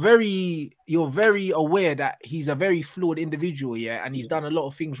you're very aware that he's a very flawed individual, and he's done a lot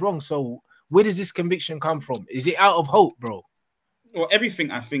of things wrong. So where does this conviction come from? Is it out of hope, bro? Well,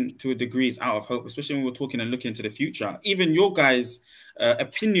 everything I think to a degree is out of hope, especially when we're talking and looking into the future. Even your guys'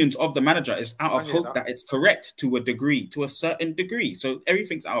 opinions of the manager is out of hope that it's correct to a degree, to a certain degree. So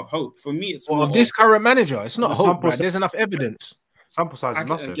everything's out of hope. For me, it's more of this current manager. It's not hope, bro. There's enough evidence. Sample size is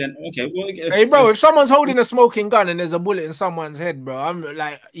massive. Again, okay, well, hey, bro, if someone's holding a smoking gun and there's a bullet in someone's head, bro, I'm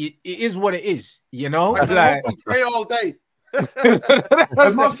like, it is what it is, you know? Like, pray all day.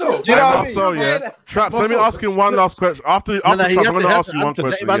 Marcel, yeah. Traps, let me ask him one last question. After Traps, I'm going to ask you one question.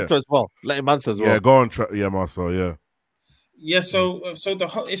 Let him answer as well. Let him answer as well. Yeah, go on, yeah, Marcel, yeah. Yeah, so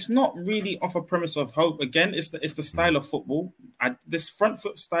it's not really off a premise of hope. Again, it's the style of football. This front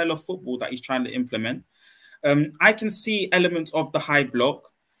foot style of football that he's trying to implement. I can see elements of the high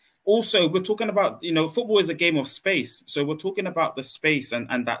block. Also, we're talking about, football is a game of space. So we're talking about the space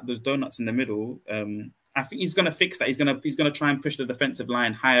and that those donuts in the middle. I think he's going to fix that. He's going to try and push the defensive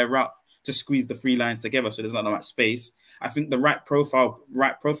line higher up to squeeze the three lines together, so there's not that much space. I think the right profile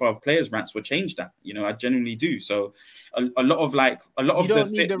of players, Rants, will change that. I genuinely do. So a lot of you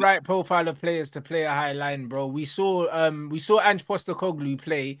don't need the right profile of players to play a high line, bro. We saw Ange Postecoglou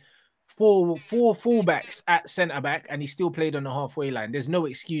play four fullbacks at centre back, and he still played on the halfway line. There's no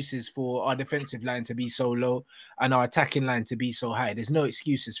excuses for our defensive line to be so low and our attacking line to be so high. There's no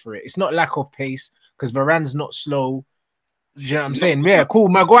excuses for it. It's not lack of pace because Varane's not slow. Do you know what I'm saying? Yeah, cool.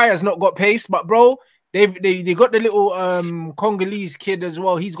 Maguire's not got pace, but bro, they got the little Congolese kid as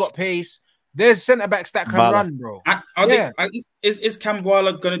well. He's got pace. There's centre backs that can run, bro. Is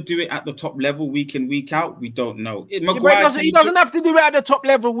Kambwala going to do it at the top level week in, week out? We don't know. He doesn't have to do it at the top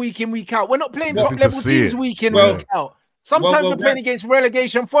level week in, week out. We're not playing top level teams week in, week out. Sometimes we're playing against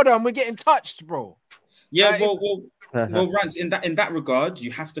relegation fodder and we're getting touched, bro. Yeah, Rants, in that regard,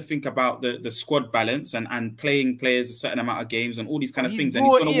 you have to think about the squad balance and playing players a certain amount of games and all these kind of things. And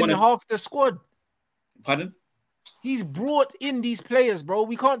he's going to want half the squad. Pardon? He's brought in these players, bro.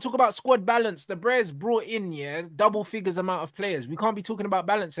 We can't talk about squad balance. The Brewers brought in, double figures amount of players. We can't be talking about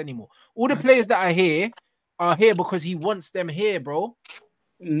balance anymore. All the players that are here because he wants them here, bro.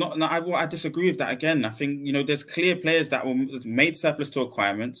 I disagree with that again. I think, there's clear players that were made surplus to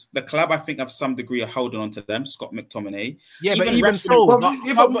requirements. The club, I think, have some degree of holding on to them. Scott McTominay. Yeah, but even so,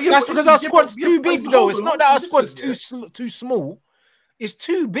 that's because our squad's too big, though. It's not that our squad's too small. It's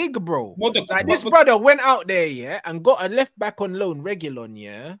too big, bro. This brother went out there, and got a left back on loan,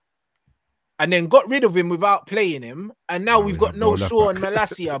 Reguilon, and then got rid of him without playing him. And now we've got no Shaw and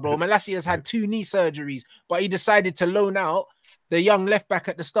Malacia, bro. Malacia's had 2 knee surgeries, but he decided to loan out the young left back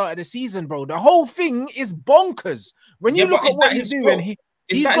at the start of the season, bro. The whole thing is bonkers. When you look at what he's doing,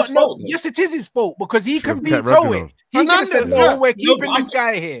 he's got no. Yes, it is his fault because he can veto it. He could have said, "No, we're keeping this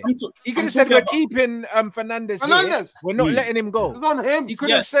guy here." He could have said, "We're keeping Fernandez here. We're not letting him go." He could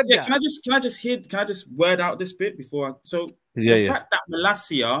have said that. Can I just word out this bit before? The fact that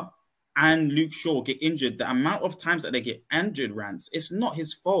Malacia and Luke Shaw get injured, the amount of times that they get injured, Rants, it's not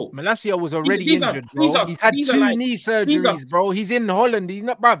his fault. Malacia was already injured, bro. He's had 2 knee surgeries, bro. He's in Holland. He's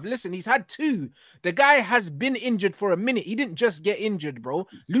not, bruv. Listen, he's had 2. The guy has been injured for a minute. He didn't just get injured, bro.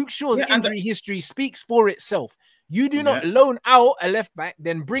 Luke Shaw's injury history speaks for itself. You do not loan out a left back,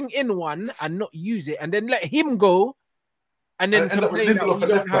 then bring in one and not use it, and then let him go. And then complain that we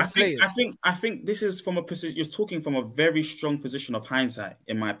don't have players. I think this is from a position. You're talking from a very strong position of hindsight,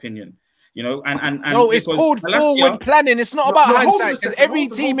 in my opinion. No, it's called forward planning. It's not about hindsight because every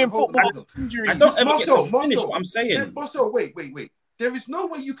team in football. I don't ever get to finish what I'm saying. Marcel, wait. There is no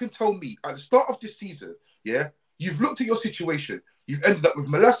way you can tell me at the start of this season, you've looked at your situation. You've ended up with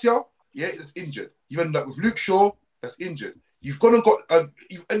Malacia, that's injured. You've ended up with Luke Shaw, that's injured. You've gone and got.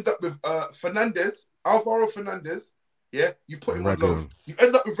 You've ended up with Alvaro Fernandez. You put him on loan. You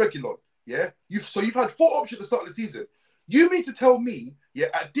end up with Reguilon. You've had 4 options at the start of the season. You mean to tell me,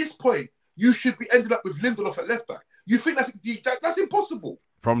 at this point, you should be ending up with Lindelof at left back? You think that's impossible?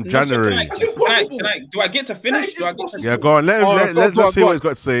 From January. That's impossible. Do I get to finish? Go on. Let's see what he's got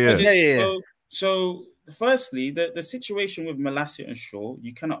to say. So firstly, the situation with Malacia and Shaw,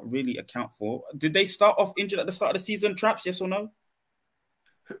 you cannot really account for. Did they start off injured at the start of the season, Traps? Yes or no?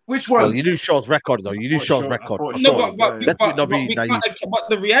 Which one? Well, you do Shaw's record, though. You do Shaw's record. No, but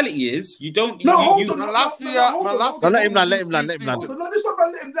the reality is, you don't. Malacia. Let him land. No, it's not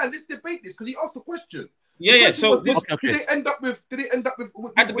about let him land. Let's debate this because he asked the question. So did they end up with?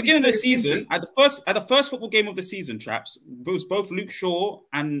 At the beginning of the season, at the first football game of the season, Traps, it was both Luke Shaw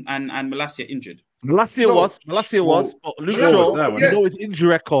and Malacia injured. Malacia was, but Luke Shaw, you know his injury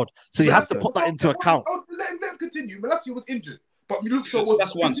record, so you have to put that into account. Let him continue. Malacia was injured. But Luke Shaw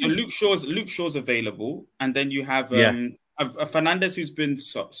that's one. So Luke Shaw's available, and then you have a Fernandez who's been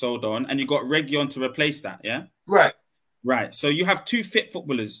sold on, and you got Reguilon to replace that. Yeah, right. Right. So you have 2 fit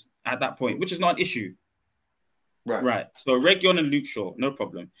footballers at that point, which is not an issue. Right. So Reguilon and Luke Shaw, no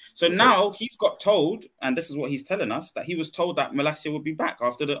problem. So now he's got told, and this is what he's telling us, that he was told that Malacia would be back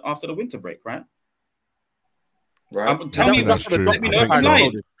after the winter break, right? Right. Tell me that's true. Let me know if I'm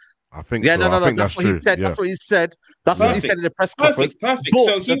lying. I think so. No. I think That's what he said. Yeah. That's what he said. That's what he said in the press conference. Perfect. But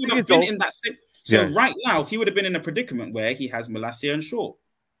So he would have been in that same. So right now he would have been in a predicament where he has Malacia and Shaw.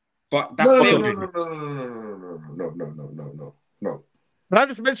 But that failed. No. Can I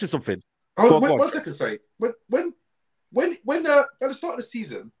just mention something? One second, say when at the start of the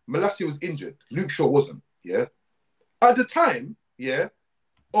season, Malacia was injured, Luke Shaw wasn't. Yeah, at the time,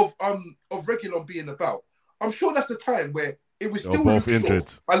 of Reguilon being about, I'm sure that's the time where it was still both Luke injured,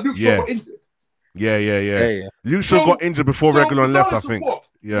 Shaw, and Luke Shaw got injured. Yeah. Luke Shaw got injured before Reguilon left, I think.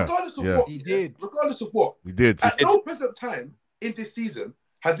 Regardless of what, he did. Regardless of what, he did. At no present time in this season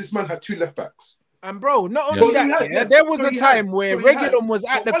has this man had 2 left backs. And bro, not only that, there was a time where Reguilon was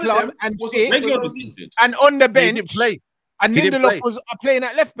at the club and fit, and on the bench, and Lindelof was playing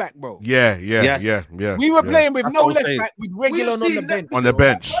at left back, bro. Yeah. We were playing with no left back with Reguilon on the bench. On the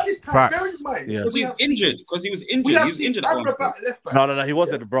bench. Facts. Because he was injured. He was injured at one point. No, he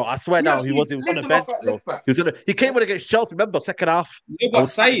wasn't, bro. I swear now, he was on the bench. He came in against Chelsea, remember, second half. No, but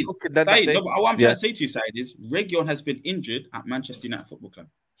Said, what I'm trying to say to you, Said, is Reguilon has been injured at Manchester United Football Club.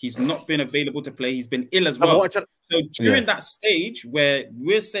 He's not been available to play. He's been ill as well. So during that stage where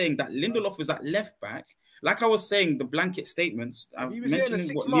we're saying that Lindelof was at left back, like I was saying, the blanket statements, I've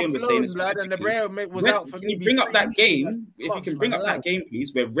mentioned what Leon was saying. And the can you bring up that game? If you can bring up that game,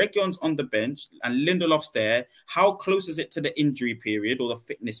 please, where Reguilon's on the bench and Lindelof's there. How close is it to the injury period or the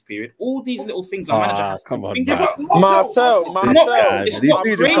fitness period? All these little things our manager has to think about. Marcel, it's not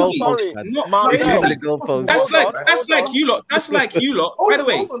crazy. That's like you lot. That's like you lot. By the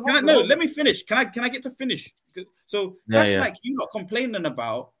way, let me finish. Can I get to finish? So that's like you lot complaining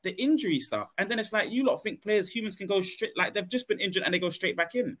about the injury stuff, and then it's like you lot think humans can go straight, like they've just been injured and they go straight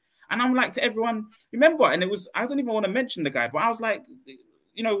back in. And I'm like to everyone, remember? And it was, I don't even want to mention the guy, but I was like,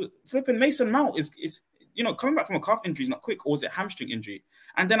 flipping Mason Mount is coming back from a calf injury is not quick, or is it hamstring injury?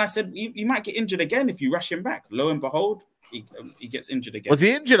 And then I said, you might get injured again if you rush him back. Lo and behold, he gets injured again. Was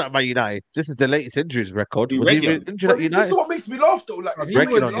he injured at Man United? This is the latest injuries record. Was he injured at United? This is what makes me laugh, though. Like he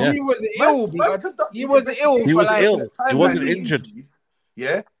was ill. He wasn't injured.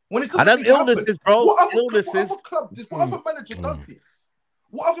 Yeah. When it's and then illnesses, bro. What other manager does this?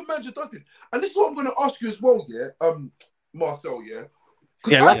 What other manager does this? And this is what I'm going to ask you as well, Marcel,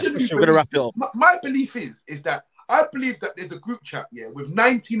 let's we're going to wrap it up. My belief is that I believe that there's a group chat, with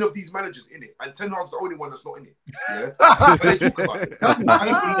 19 of these managers in it, and Ten Hag's the only one that's not in it. But they talk about it. And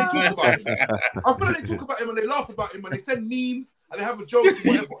I feel like they talk about him and they laugh about him and they send memes and they have a joke and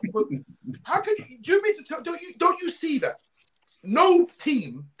whatever. But how can you? Do you mean to tell? Don't you see that no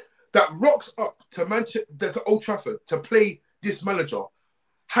team that rocks up to to Old Trafford to play this manager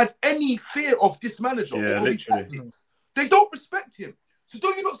has any fear of this manager or his tactics? They don't respect him. So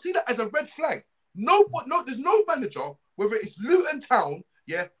don't you not see that as a red flag? No, there's no manager, whether it's Luton Town,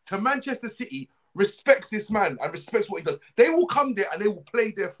 to Manchester City, respects this man and respects what he does. They will come there and they will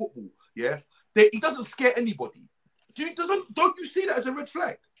play their football. He doesn't scare anybody. Don't you see that as a red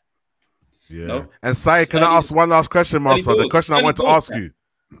flag? Yeah. No. And Sai, can I ask one last question, Marcel? The question I want to ask you.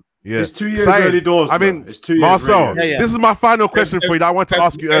 Yeah. It's 2 years early doors. I mean, it's 2 years. Marcel, this is my final question for you that I want to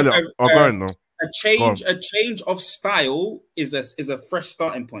ask you earlier. Go on, no. A change of style is a fresh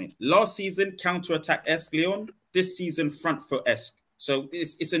starting point. Last season, counter-attack-esque Leon. This season, front foot-esque. So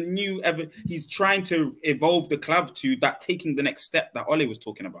it's a new he's trying to evolve the club to that, taking the next step that Ole was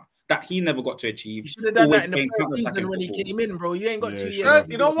talking about, that he never got to achieve. You should have done that in the first season when he came in, bro. You ain't got 2 years.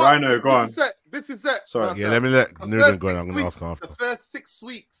 You know what? Rhino, go on. This is it. Sorry. Let me let Newton go on. I'm going to ask after. The first 6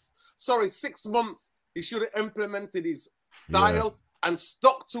 months, he should have implemented his style and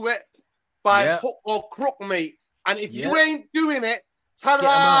stuck to it by hook or crook, mate. And if you ain't doing it,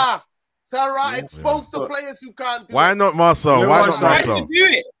 ta-ra! Expose the players who can't do it. Why not Marcel? Why not Marcel? To do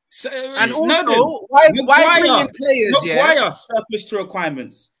it. So, and also, why bring in players? Maguire surplus to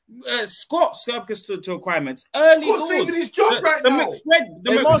requirements. Scott surplus to requirements. Early doors. Saving his job right now. The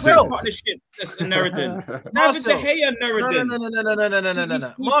McFred partnership. That's Nureddin. David De Gea, Nureddin.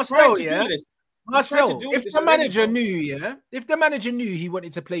 No. Marcel, if the manager knew, he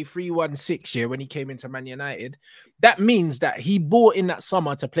wanted to play 3-1-6 when he came into Man United, that means that he bought in that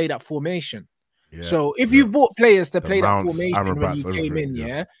summer to play that formation. Yeah, so if you bought players to play that formation when you came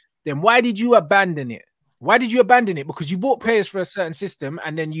in, then why did you abandon it? Why did you abandon it? Because you bought players for a certain system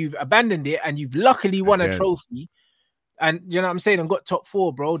and then you've abandoned it and you've luckily won a trophy. And you know what I'm saying? And got top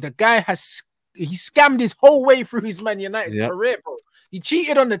 4, bro. The guy has he scammed his whole way through his Man United career, bro. He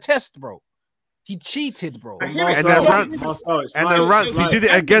cheated on the test, bro. He cheated, bro. And then Rance, he did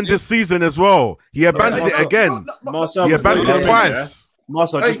it again this season as well. He abandoned it again. He abandoned it twice.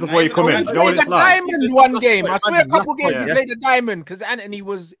 Marcel, just before you come in, you know what it's it's like? diamond one game. I swear, a couple games he played a diamond because Anthony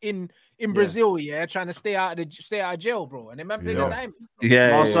was in Brazil, trying to stay out of jail, bro. And then man played a diamond.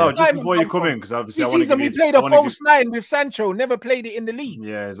 Yeah, Marcel, just before you come in, because obviously this season we played a false nine with Sancho. Never played it in the league.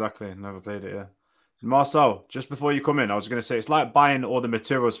 Yeah, exactly. Never played it. Yeah. Marcel, just before you come in, I was going to say it's like buying all the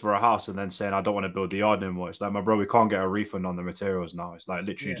materials for a house and then saying I don't want to build the yard anymore. It's like, my bro, we can't get a refund on the materials now. It's like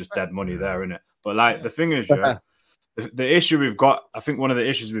literally just dead money there, isn't it? But like the thing is, the issue we've got, I think one of the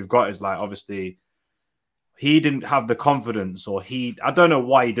issues we've got is like obviously he didn't have the confidence, or I don't know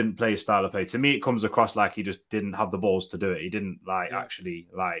why he didn't play his style of play. To me, it comes across like he just didn't have the balls to do it. He didn't actually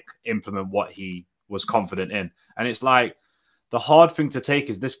implement what he was confident in, and it's like. The hard thing to take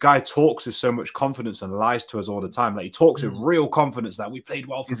is this guy talks with so much confidence and lies to us all the time. Like he talks with real confidence that we played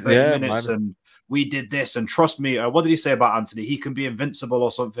well for 30 minutes and we did this. And trust me, what did he say about Anthony? He can be invincible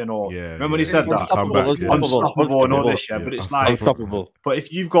or something. Or remember when he said that? Unstoppable and all this. But it's like unstoppable. But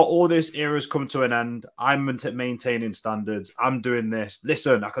if you've got all this eras come to an end, I'm maintaining standards. I'm doing this.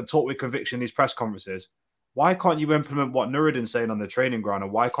 Listen, I can talk with conviction in these press conferences. Why can't you implement what Nuruddin's saying on the training ground?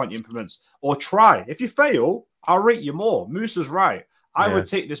 And why can't you implement or try? If you fail, I'll rate you more. Musa's right. I would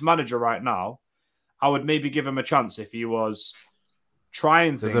take this manager right now. I would maybe give him a chance if he was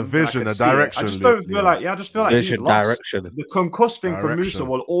trying things. There's a vision, a direction. I just don't feel like, I just feel like vision, he's lost. direction. The concussed thing for Musa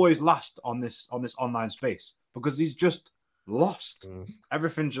will always last on this online space because he's just lost.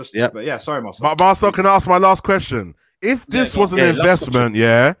 Everything just. But yeah, sorry, Marcel. But Marcel, can I ask my last question? If this was an investment,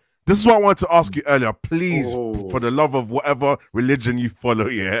 this is what I wanted to ask you earlier. Please, for the love of whatever religion you follow,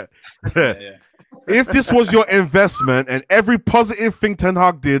 if this was your investment and every positive thing Ten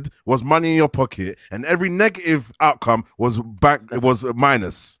Hag did was money in your pocket and every negative outcome was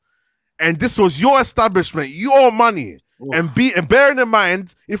minus, and this was your establishment, your money, and bearing in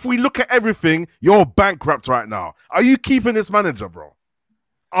mind, if we look at everything, you're bankrupt right now. Are you keeping this manager, bro?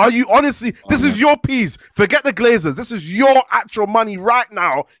 Are you honestly? This is your piece. Forget the Glazers. This is your actual money right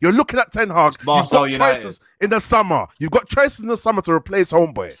now. You're looking at Ten Hag. You've got choices in the summer. You've got choices in the summer to replace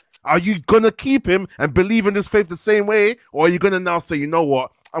Homeboy. Are you gonna keep him and believe in his faith the same way, or are you gonna now say, you know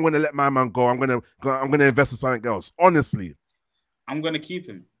what? I'm gonna let my man go. I'm gonna invest in something else. Honestly, I'm gonna keep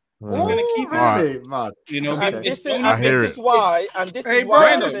him. I'm gonna keep him. Right. Man. You know, this is why. And this is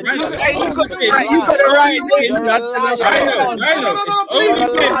why. You got the right name.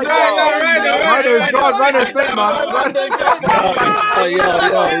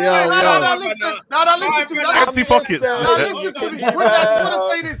 Empty pockets.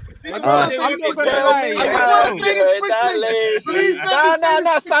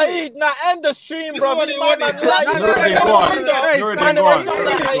 Saeed. End the stream, bro.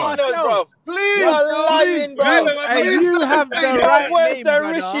 Please, you're lying, bro. You have the right worse name, than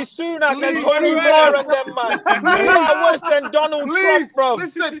Rishi Sunak and Tony Blair and them, man. You are worse than Donald Trump, bro.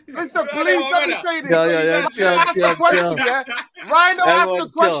 Listen, please let me say this. Ask a question, Rhino asked a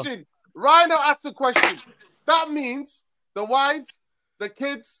question. Rhino asked a question. That means the wife, the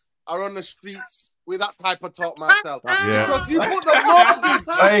kids are on the streets with that type of talk, myself. Because you put the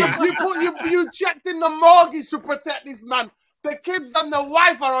mortgage, you checked in the mortgage to protect this man. The kids and the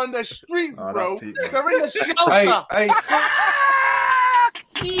wife are on the streets, bro. They're in the shelter.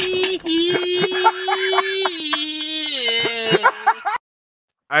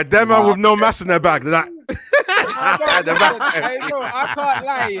 Them man with no mash in their bag. I can't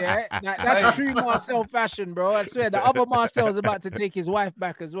lie, that's true Marcel fashion, bro. I swear the other Marcel's about to take his wife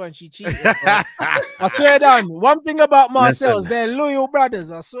back as well, and she cheated. I swear down. One thing about Marcel's, they're loyal brothers.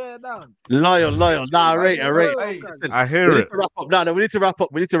 I swear down. Loyal. Nah, rate. I hear it. No, we need to wrap up.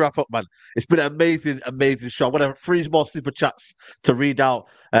 We need to wrap up, man. It's been an amazing show. I want to 3 more super chats to read out.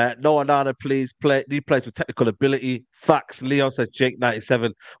 No Onana, please. Need players with technical ability. Facts. Leon said Jake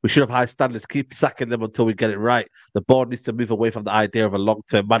 97. We should have high standards. Keep sacking them until we get it right. The board needs to move away from the idea of a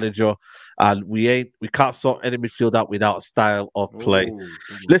long-term manager, and we can't sort any midfield out without a style of play.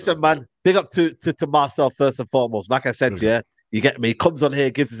 Listen, man, big up to Marcel first and foremost. Like I said, you get me. He comes on here,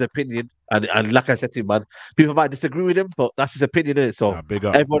 gives his opinion, and like I said to him, man, people might disagree with him, but that's his opinion, isn't it? So big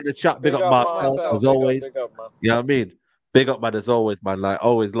up. Everyone in the chat, big up Marcel as always. Big up, man. You know what I mean? Big up, man, as always, man. Like,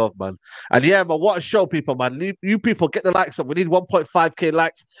 always love, man. And yeah, man, what a show, people, man. You people, get the likes up. We need 1.5k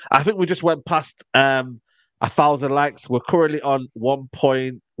likes. I think we just went past 1,000 likes. We're currently on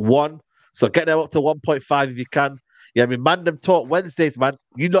 1.1. So get them up to 1.5 if you can. Yeah, I mean, Mandem Talk Wednesdays, man.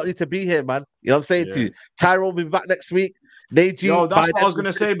 You not need to be here, man. You know what I'm saying to you? Tyrone will be back next week. Neji, Yo, that's what I was Biden, going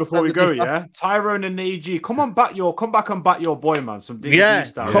to say before we go, yeah? Tyrone and Neji, come and back your boy, man. Some Yeah,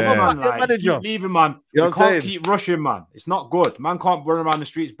 style. come on, man. back your manager. Keep leaving, man. You know We what I'm can't saying? keep rushing, man. It's not good. Man can't run around the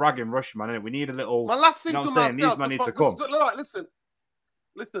streets bragging, rushing, man. Innit? We need a little. My last thing you know to what I'm saying? myself. These man need to just- come.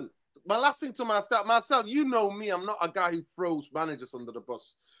 Listen. My last thing to myself. You know me. I'm not a guy who throws managers under the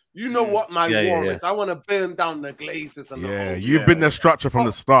bus. You know what my war is. I want to burn down the Glazers and the whole you've been the structure from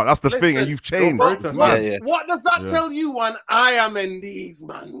the start. That's the thing, and you've changed. What does that tell you when I am in these,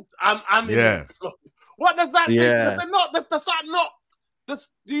 man? I'm in the club. What does that think? Does that not?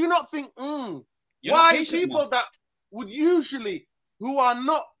 Do you not think? Why patient, people man. That would usually who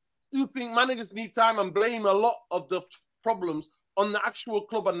think managers need time and blame a lot of the problems on the actual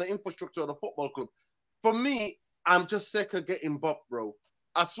club and the infrastructure of the football club? For me, I'm just sick of getting bopped, bro.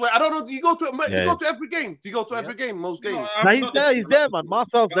 I swear, I don't know. Do you go to every game? Do you go to every game? Most games? No, he's there, man.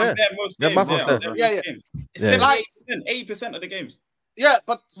 Marcel's there. I'm there most games. Marcel's there. 80% of the games. Yeah,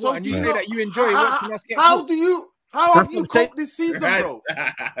 but so and you say that you enjoy watching us get how have you coped this season, bro?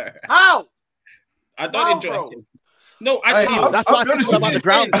 How? I don't enjoy it. No, that's why I feel about the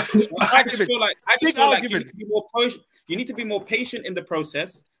ground. I just feel like you need to be more patient. You need to be more patient in the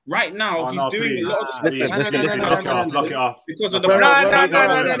process. Right now, he's doing a lot of stuff. Lock it off. Because of the no.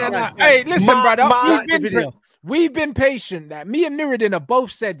 Hey, listen, brother. We've been patient. That me and Nuruddin have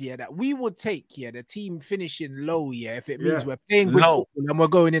both said, that we will take the team finishing low, if it means we're playing good football and we're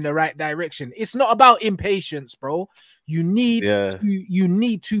going in the right direction. It's not about impatience, bro. You need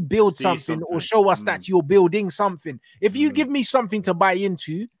to build something or show us that you're building something. If you give me something to buy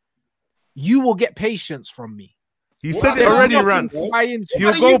into, you will get patience from me. He said it already, Rance.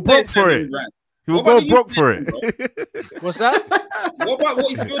 He'll go broke for it. He'll go broke for it. What's that? What about what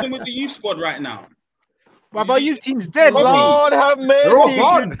he's building with the youth squad right now? What about youth team's dead? Lord have mercy. They're all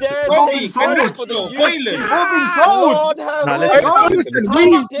gone. Dead. Lord have Listen,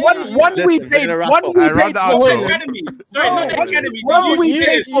 we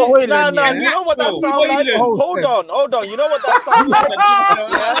paid for Hoyland. You know what that sounds like? Hold on. You know what that sounds like?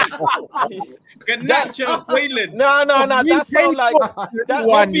 Ganacho, Hoyland. No. That sounds like that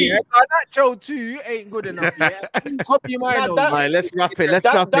one. Ganacho 2 ain't good enough yet. Copy mine. Let's wrap it. Let's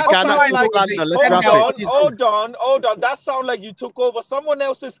wrap it. Hold on. That sounds like you took over someone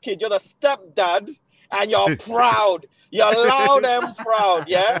else's kid. You're the stepdad, and you're proud. You're loud and proud,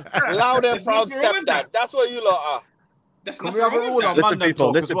 loud and proud stepdad. That's what you lot are. Can we have a rule on Listen,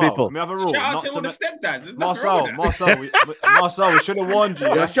 people. Can we have a rule? Shout out to all the stepdads. Marcel, we should have warned you.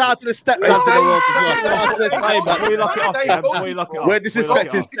 Shout out to the stepdads in the world as well. Before you lock it off, We're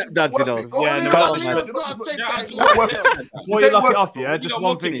disrespecting stepdads, you know. Before you lock it off, just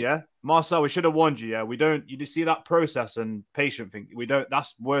one thing, Marcel, we should have warned you, you see that process and patient thing. We don't.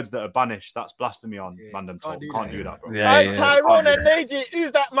 That's words that are banished. That's blasphemy on Mandem Talk. Can't do that, bro. Tyrone and Neji,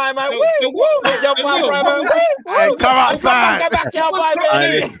 who's that, my man? Come outside.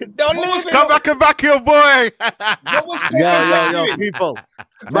 Come back and back your boy. Yo, people.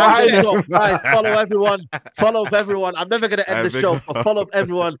 Guys, follow everyone. I'm never gonna end the show, but follow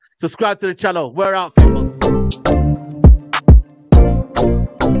everyone. Subscribe to the channel. We're out, people.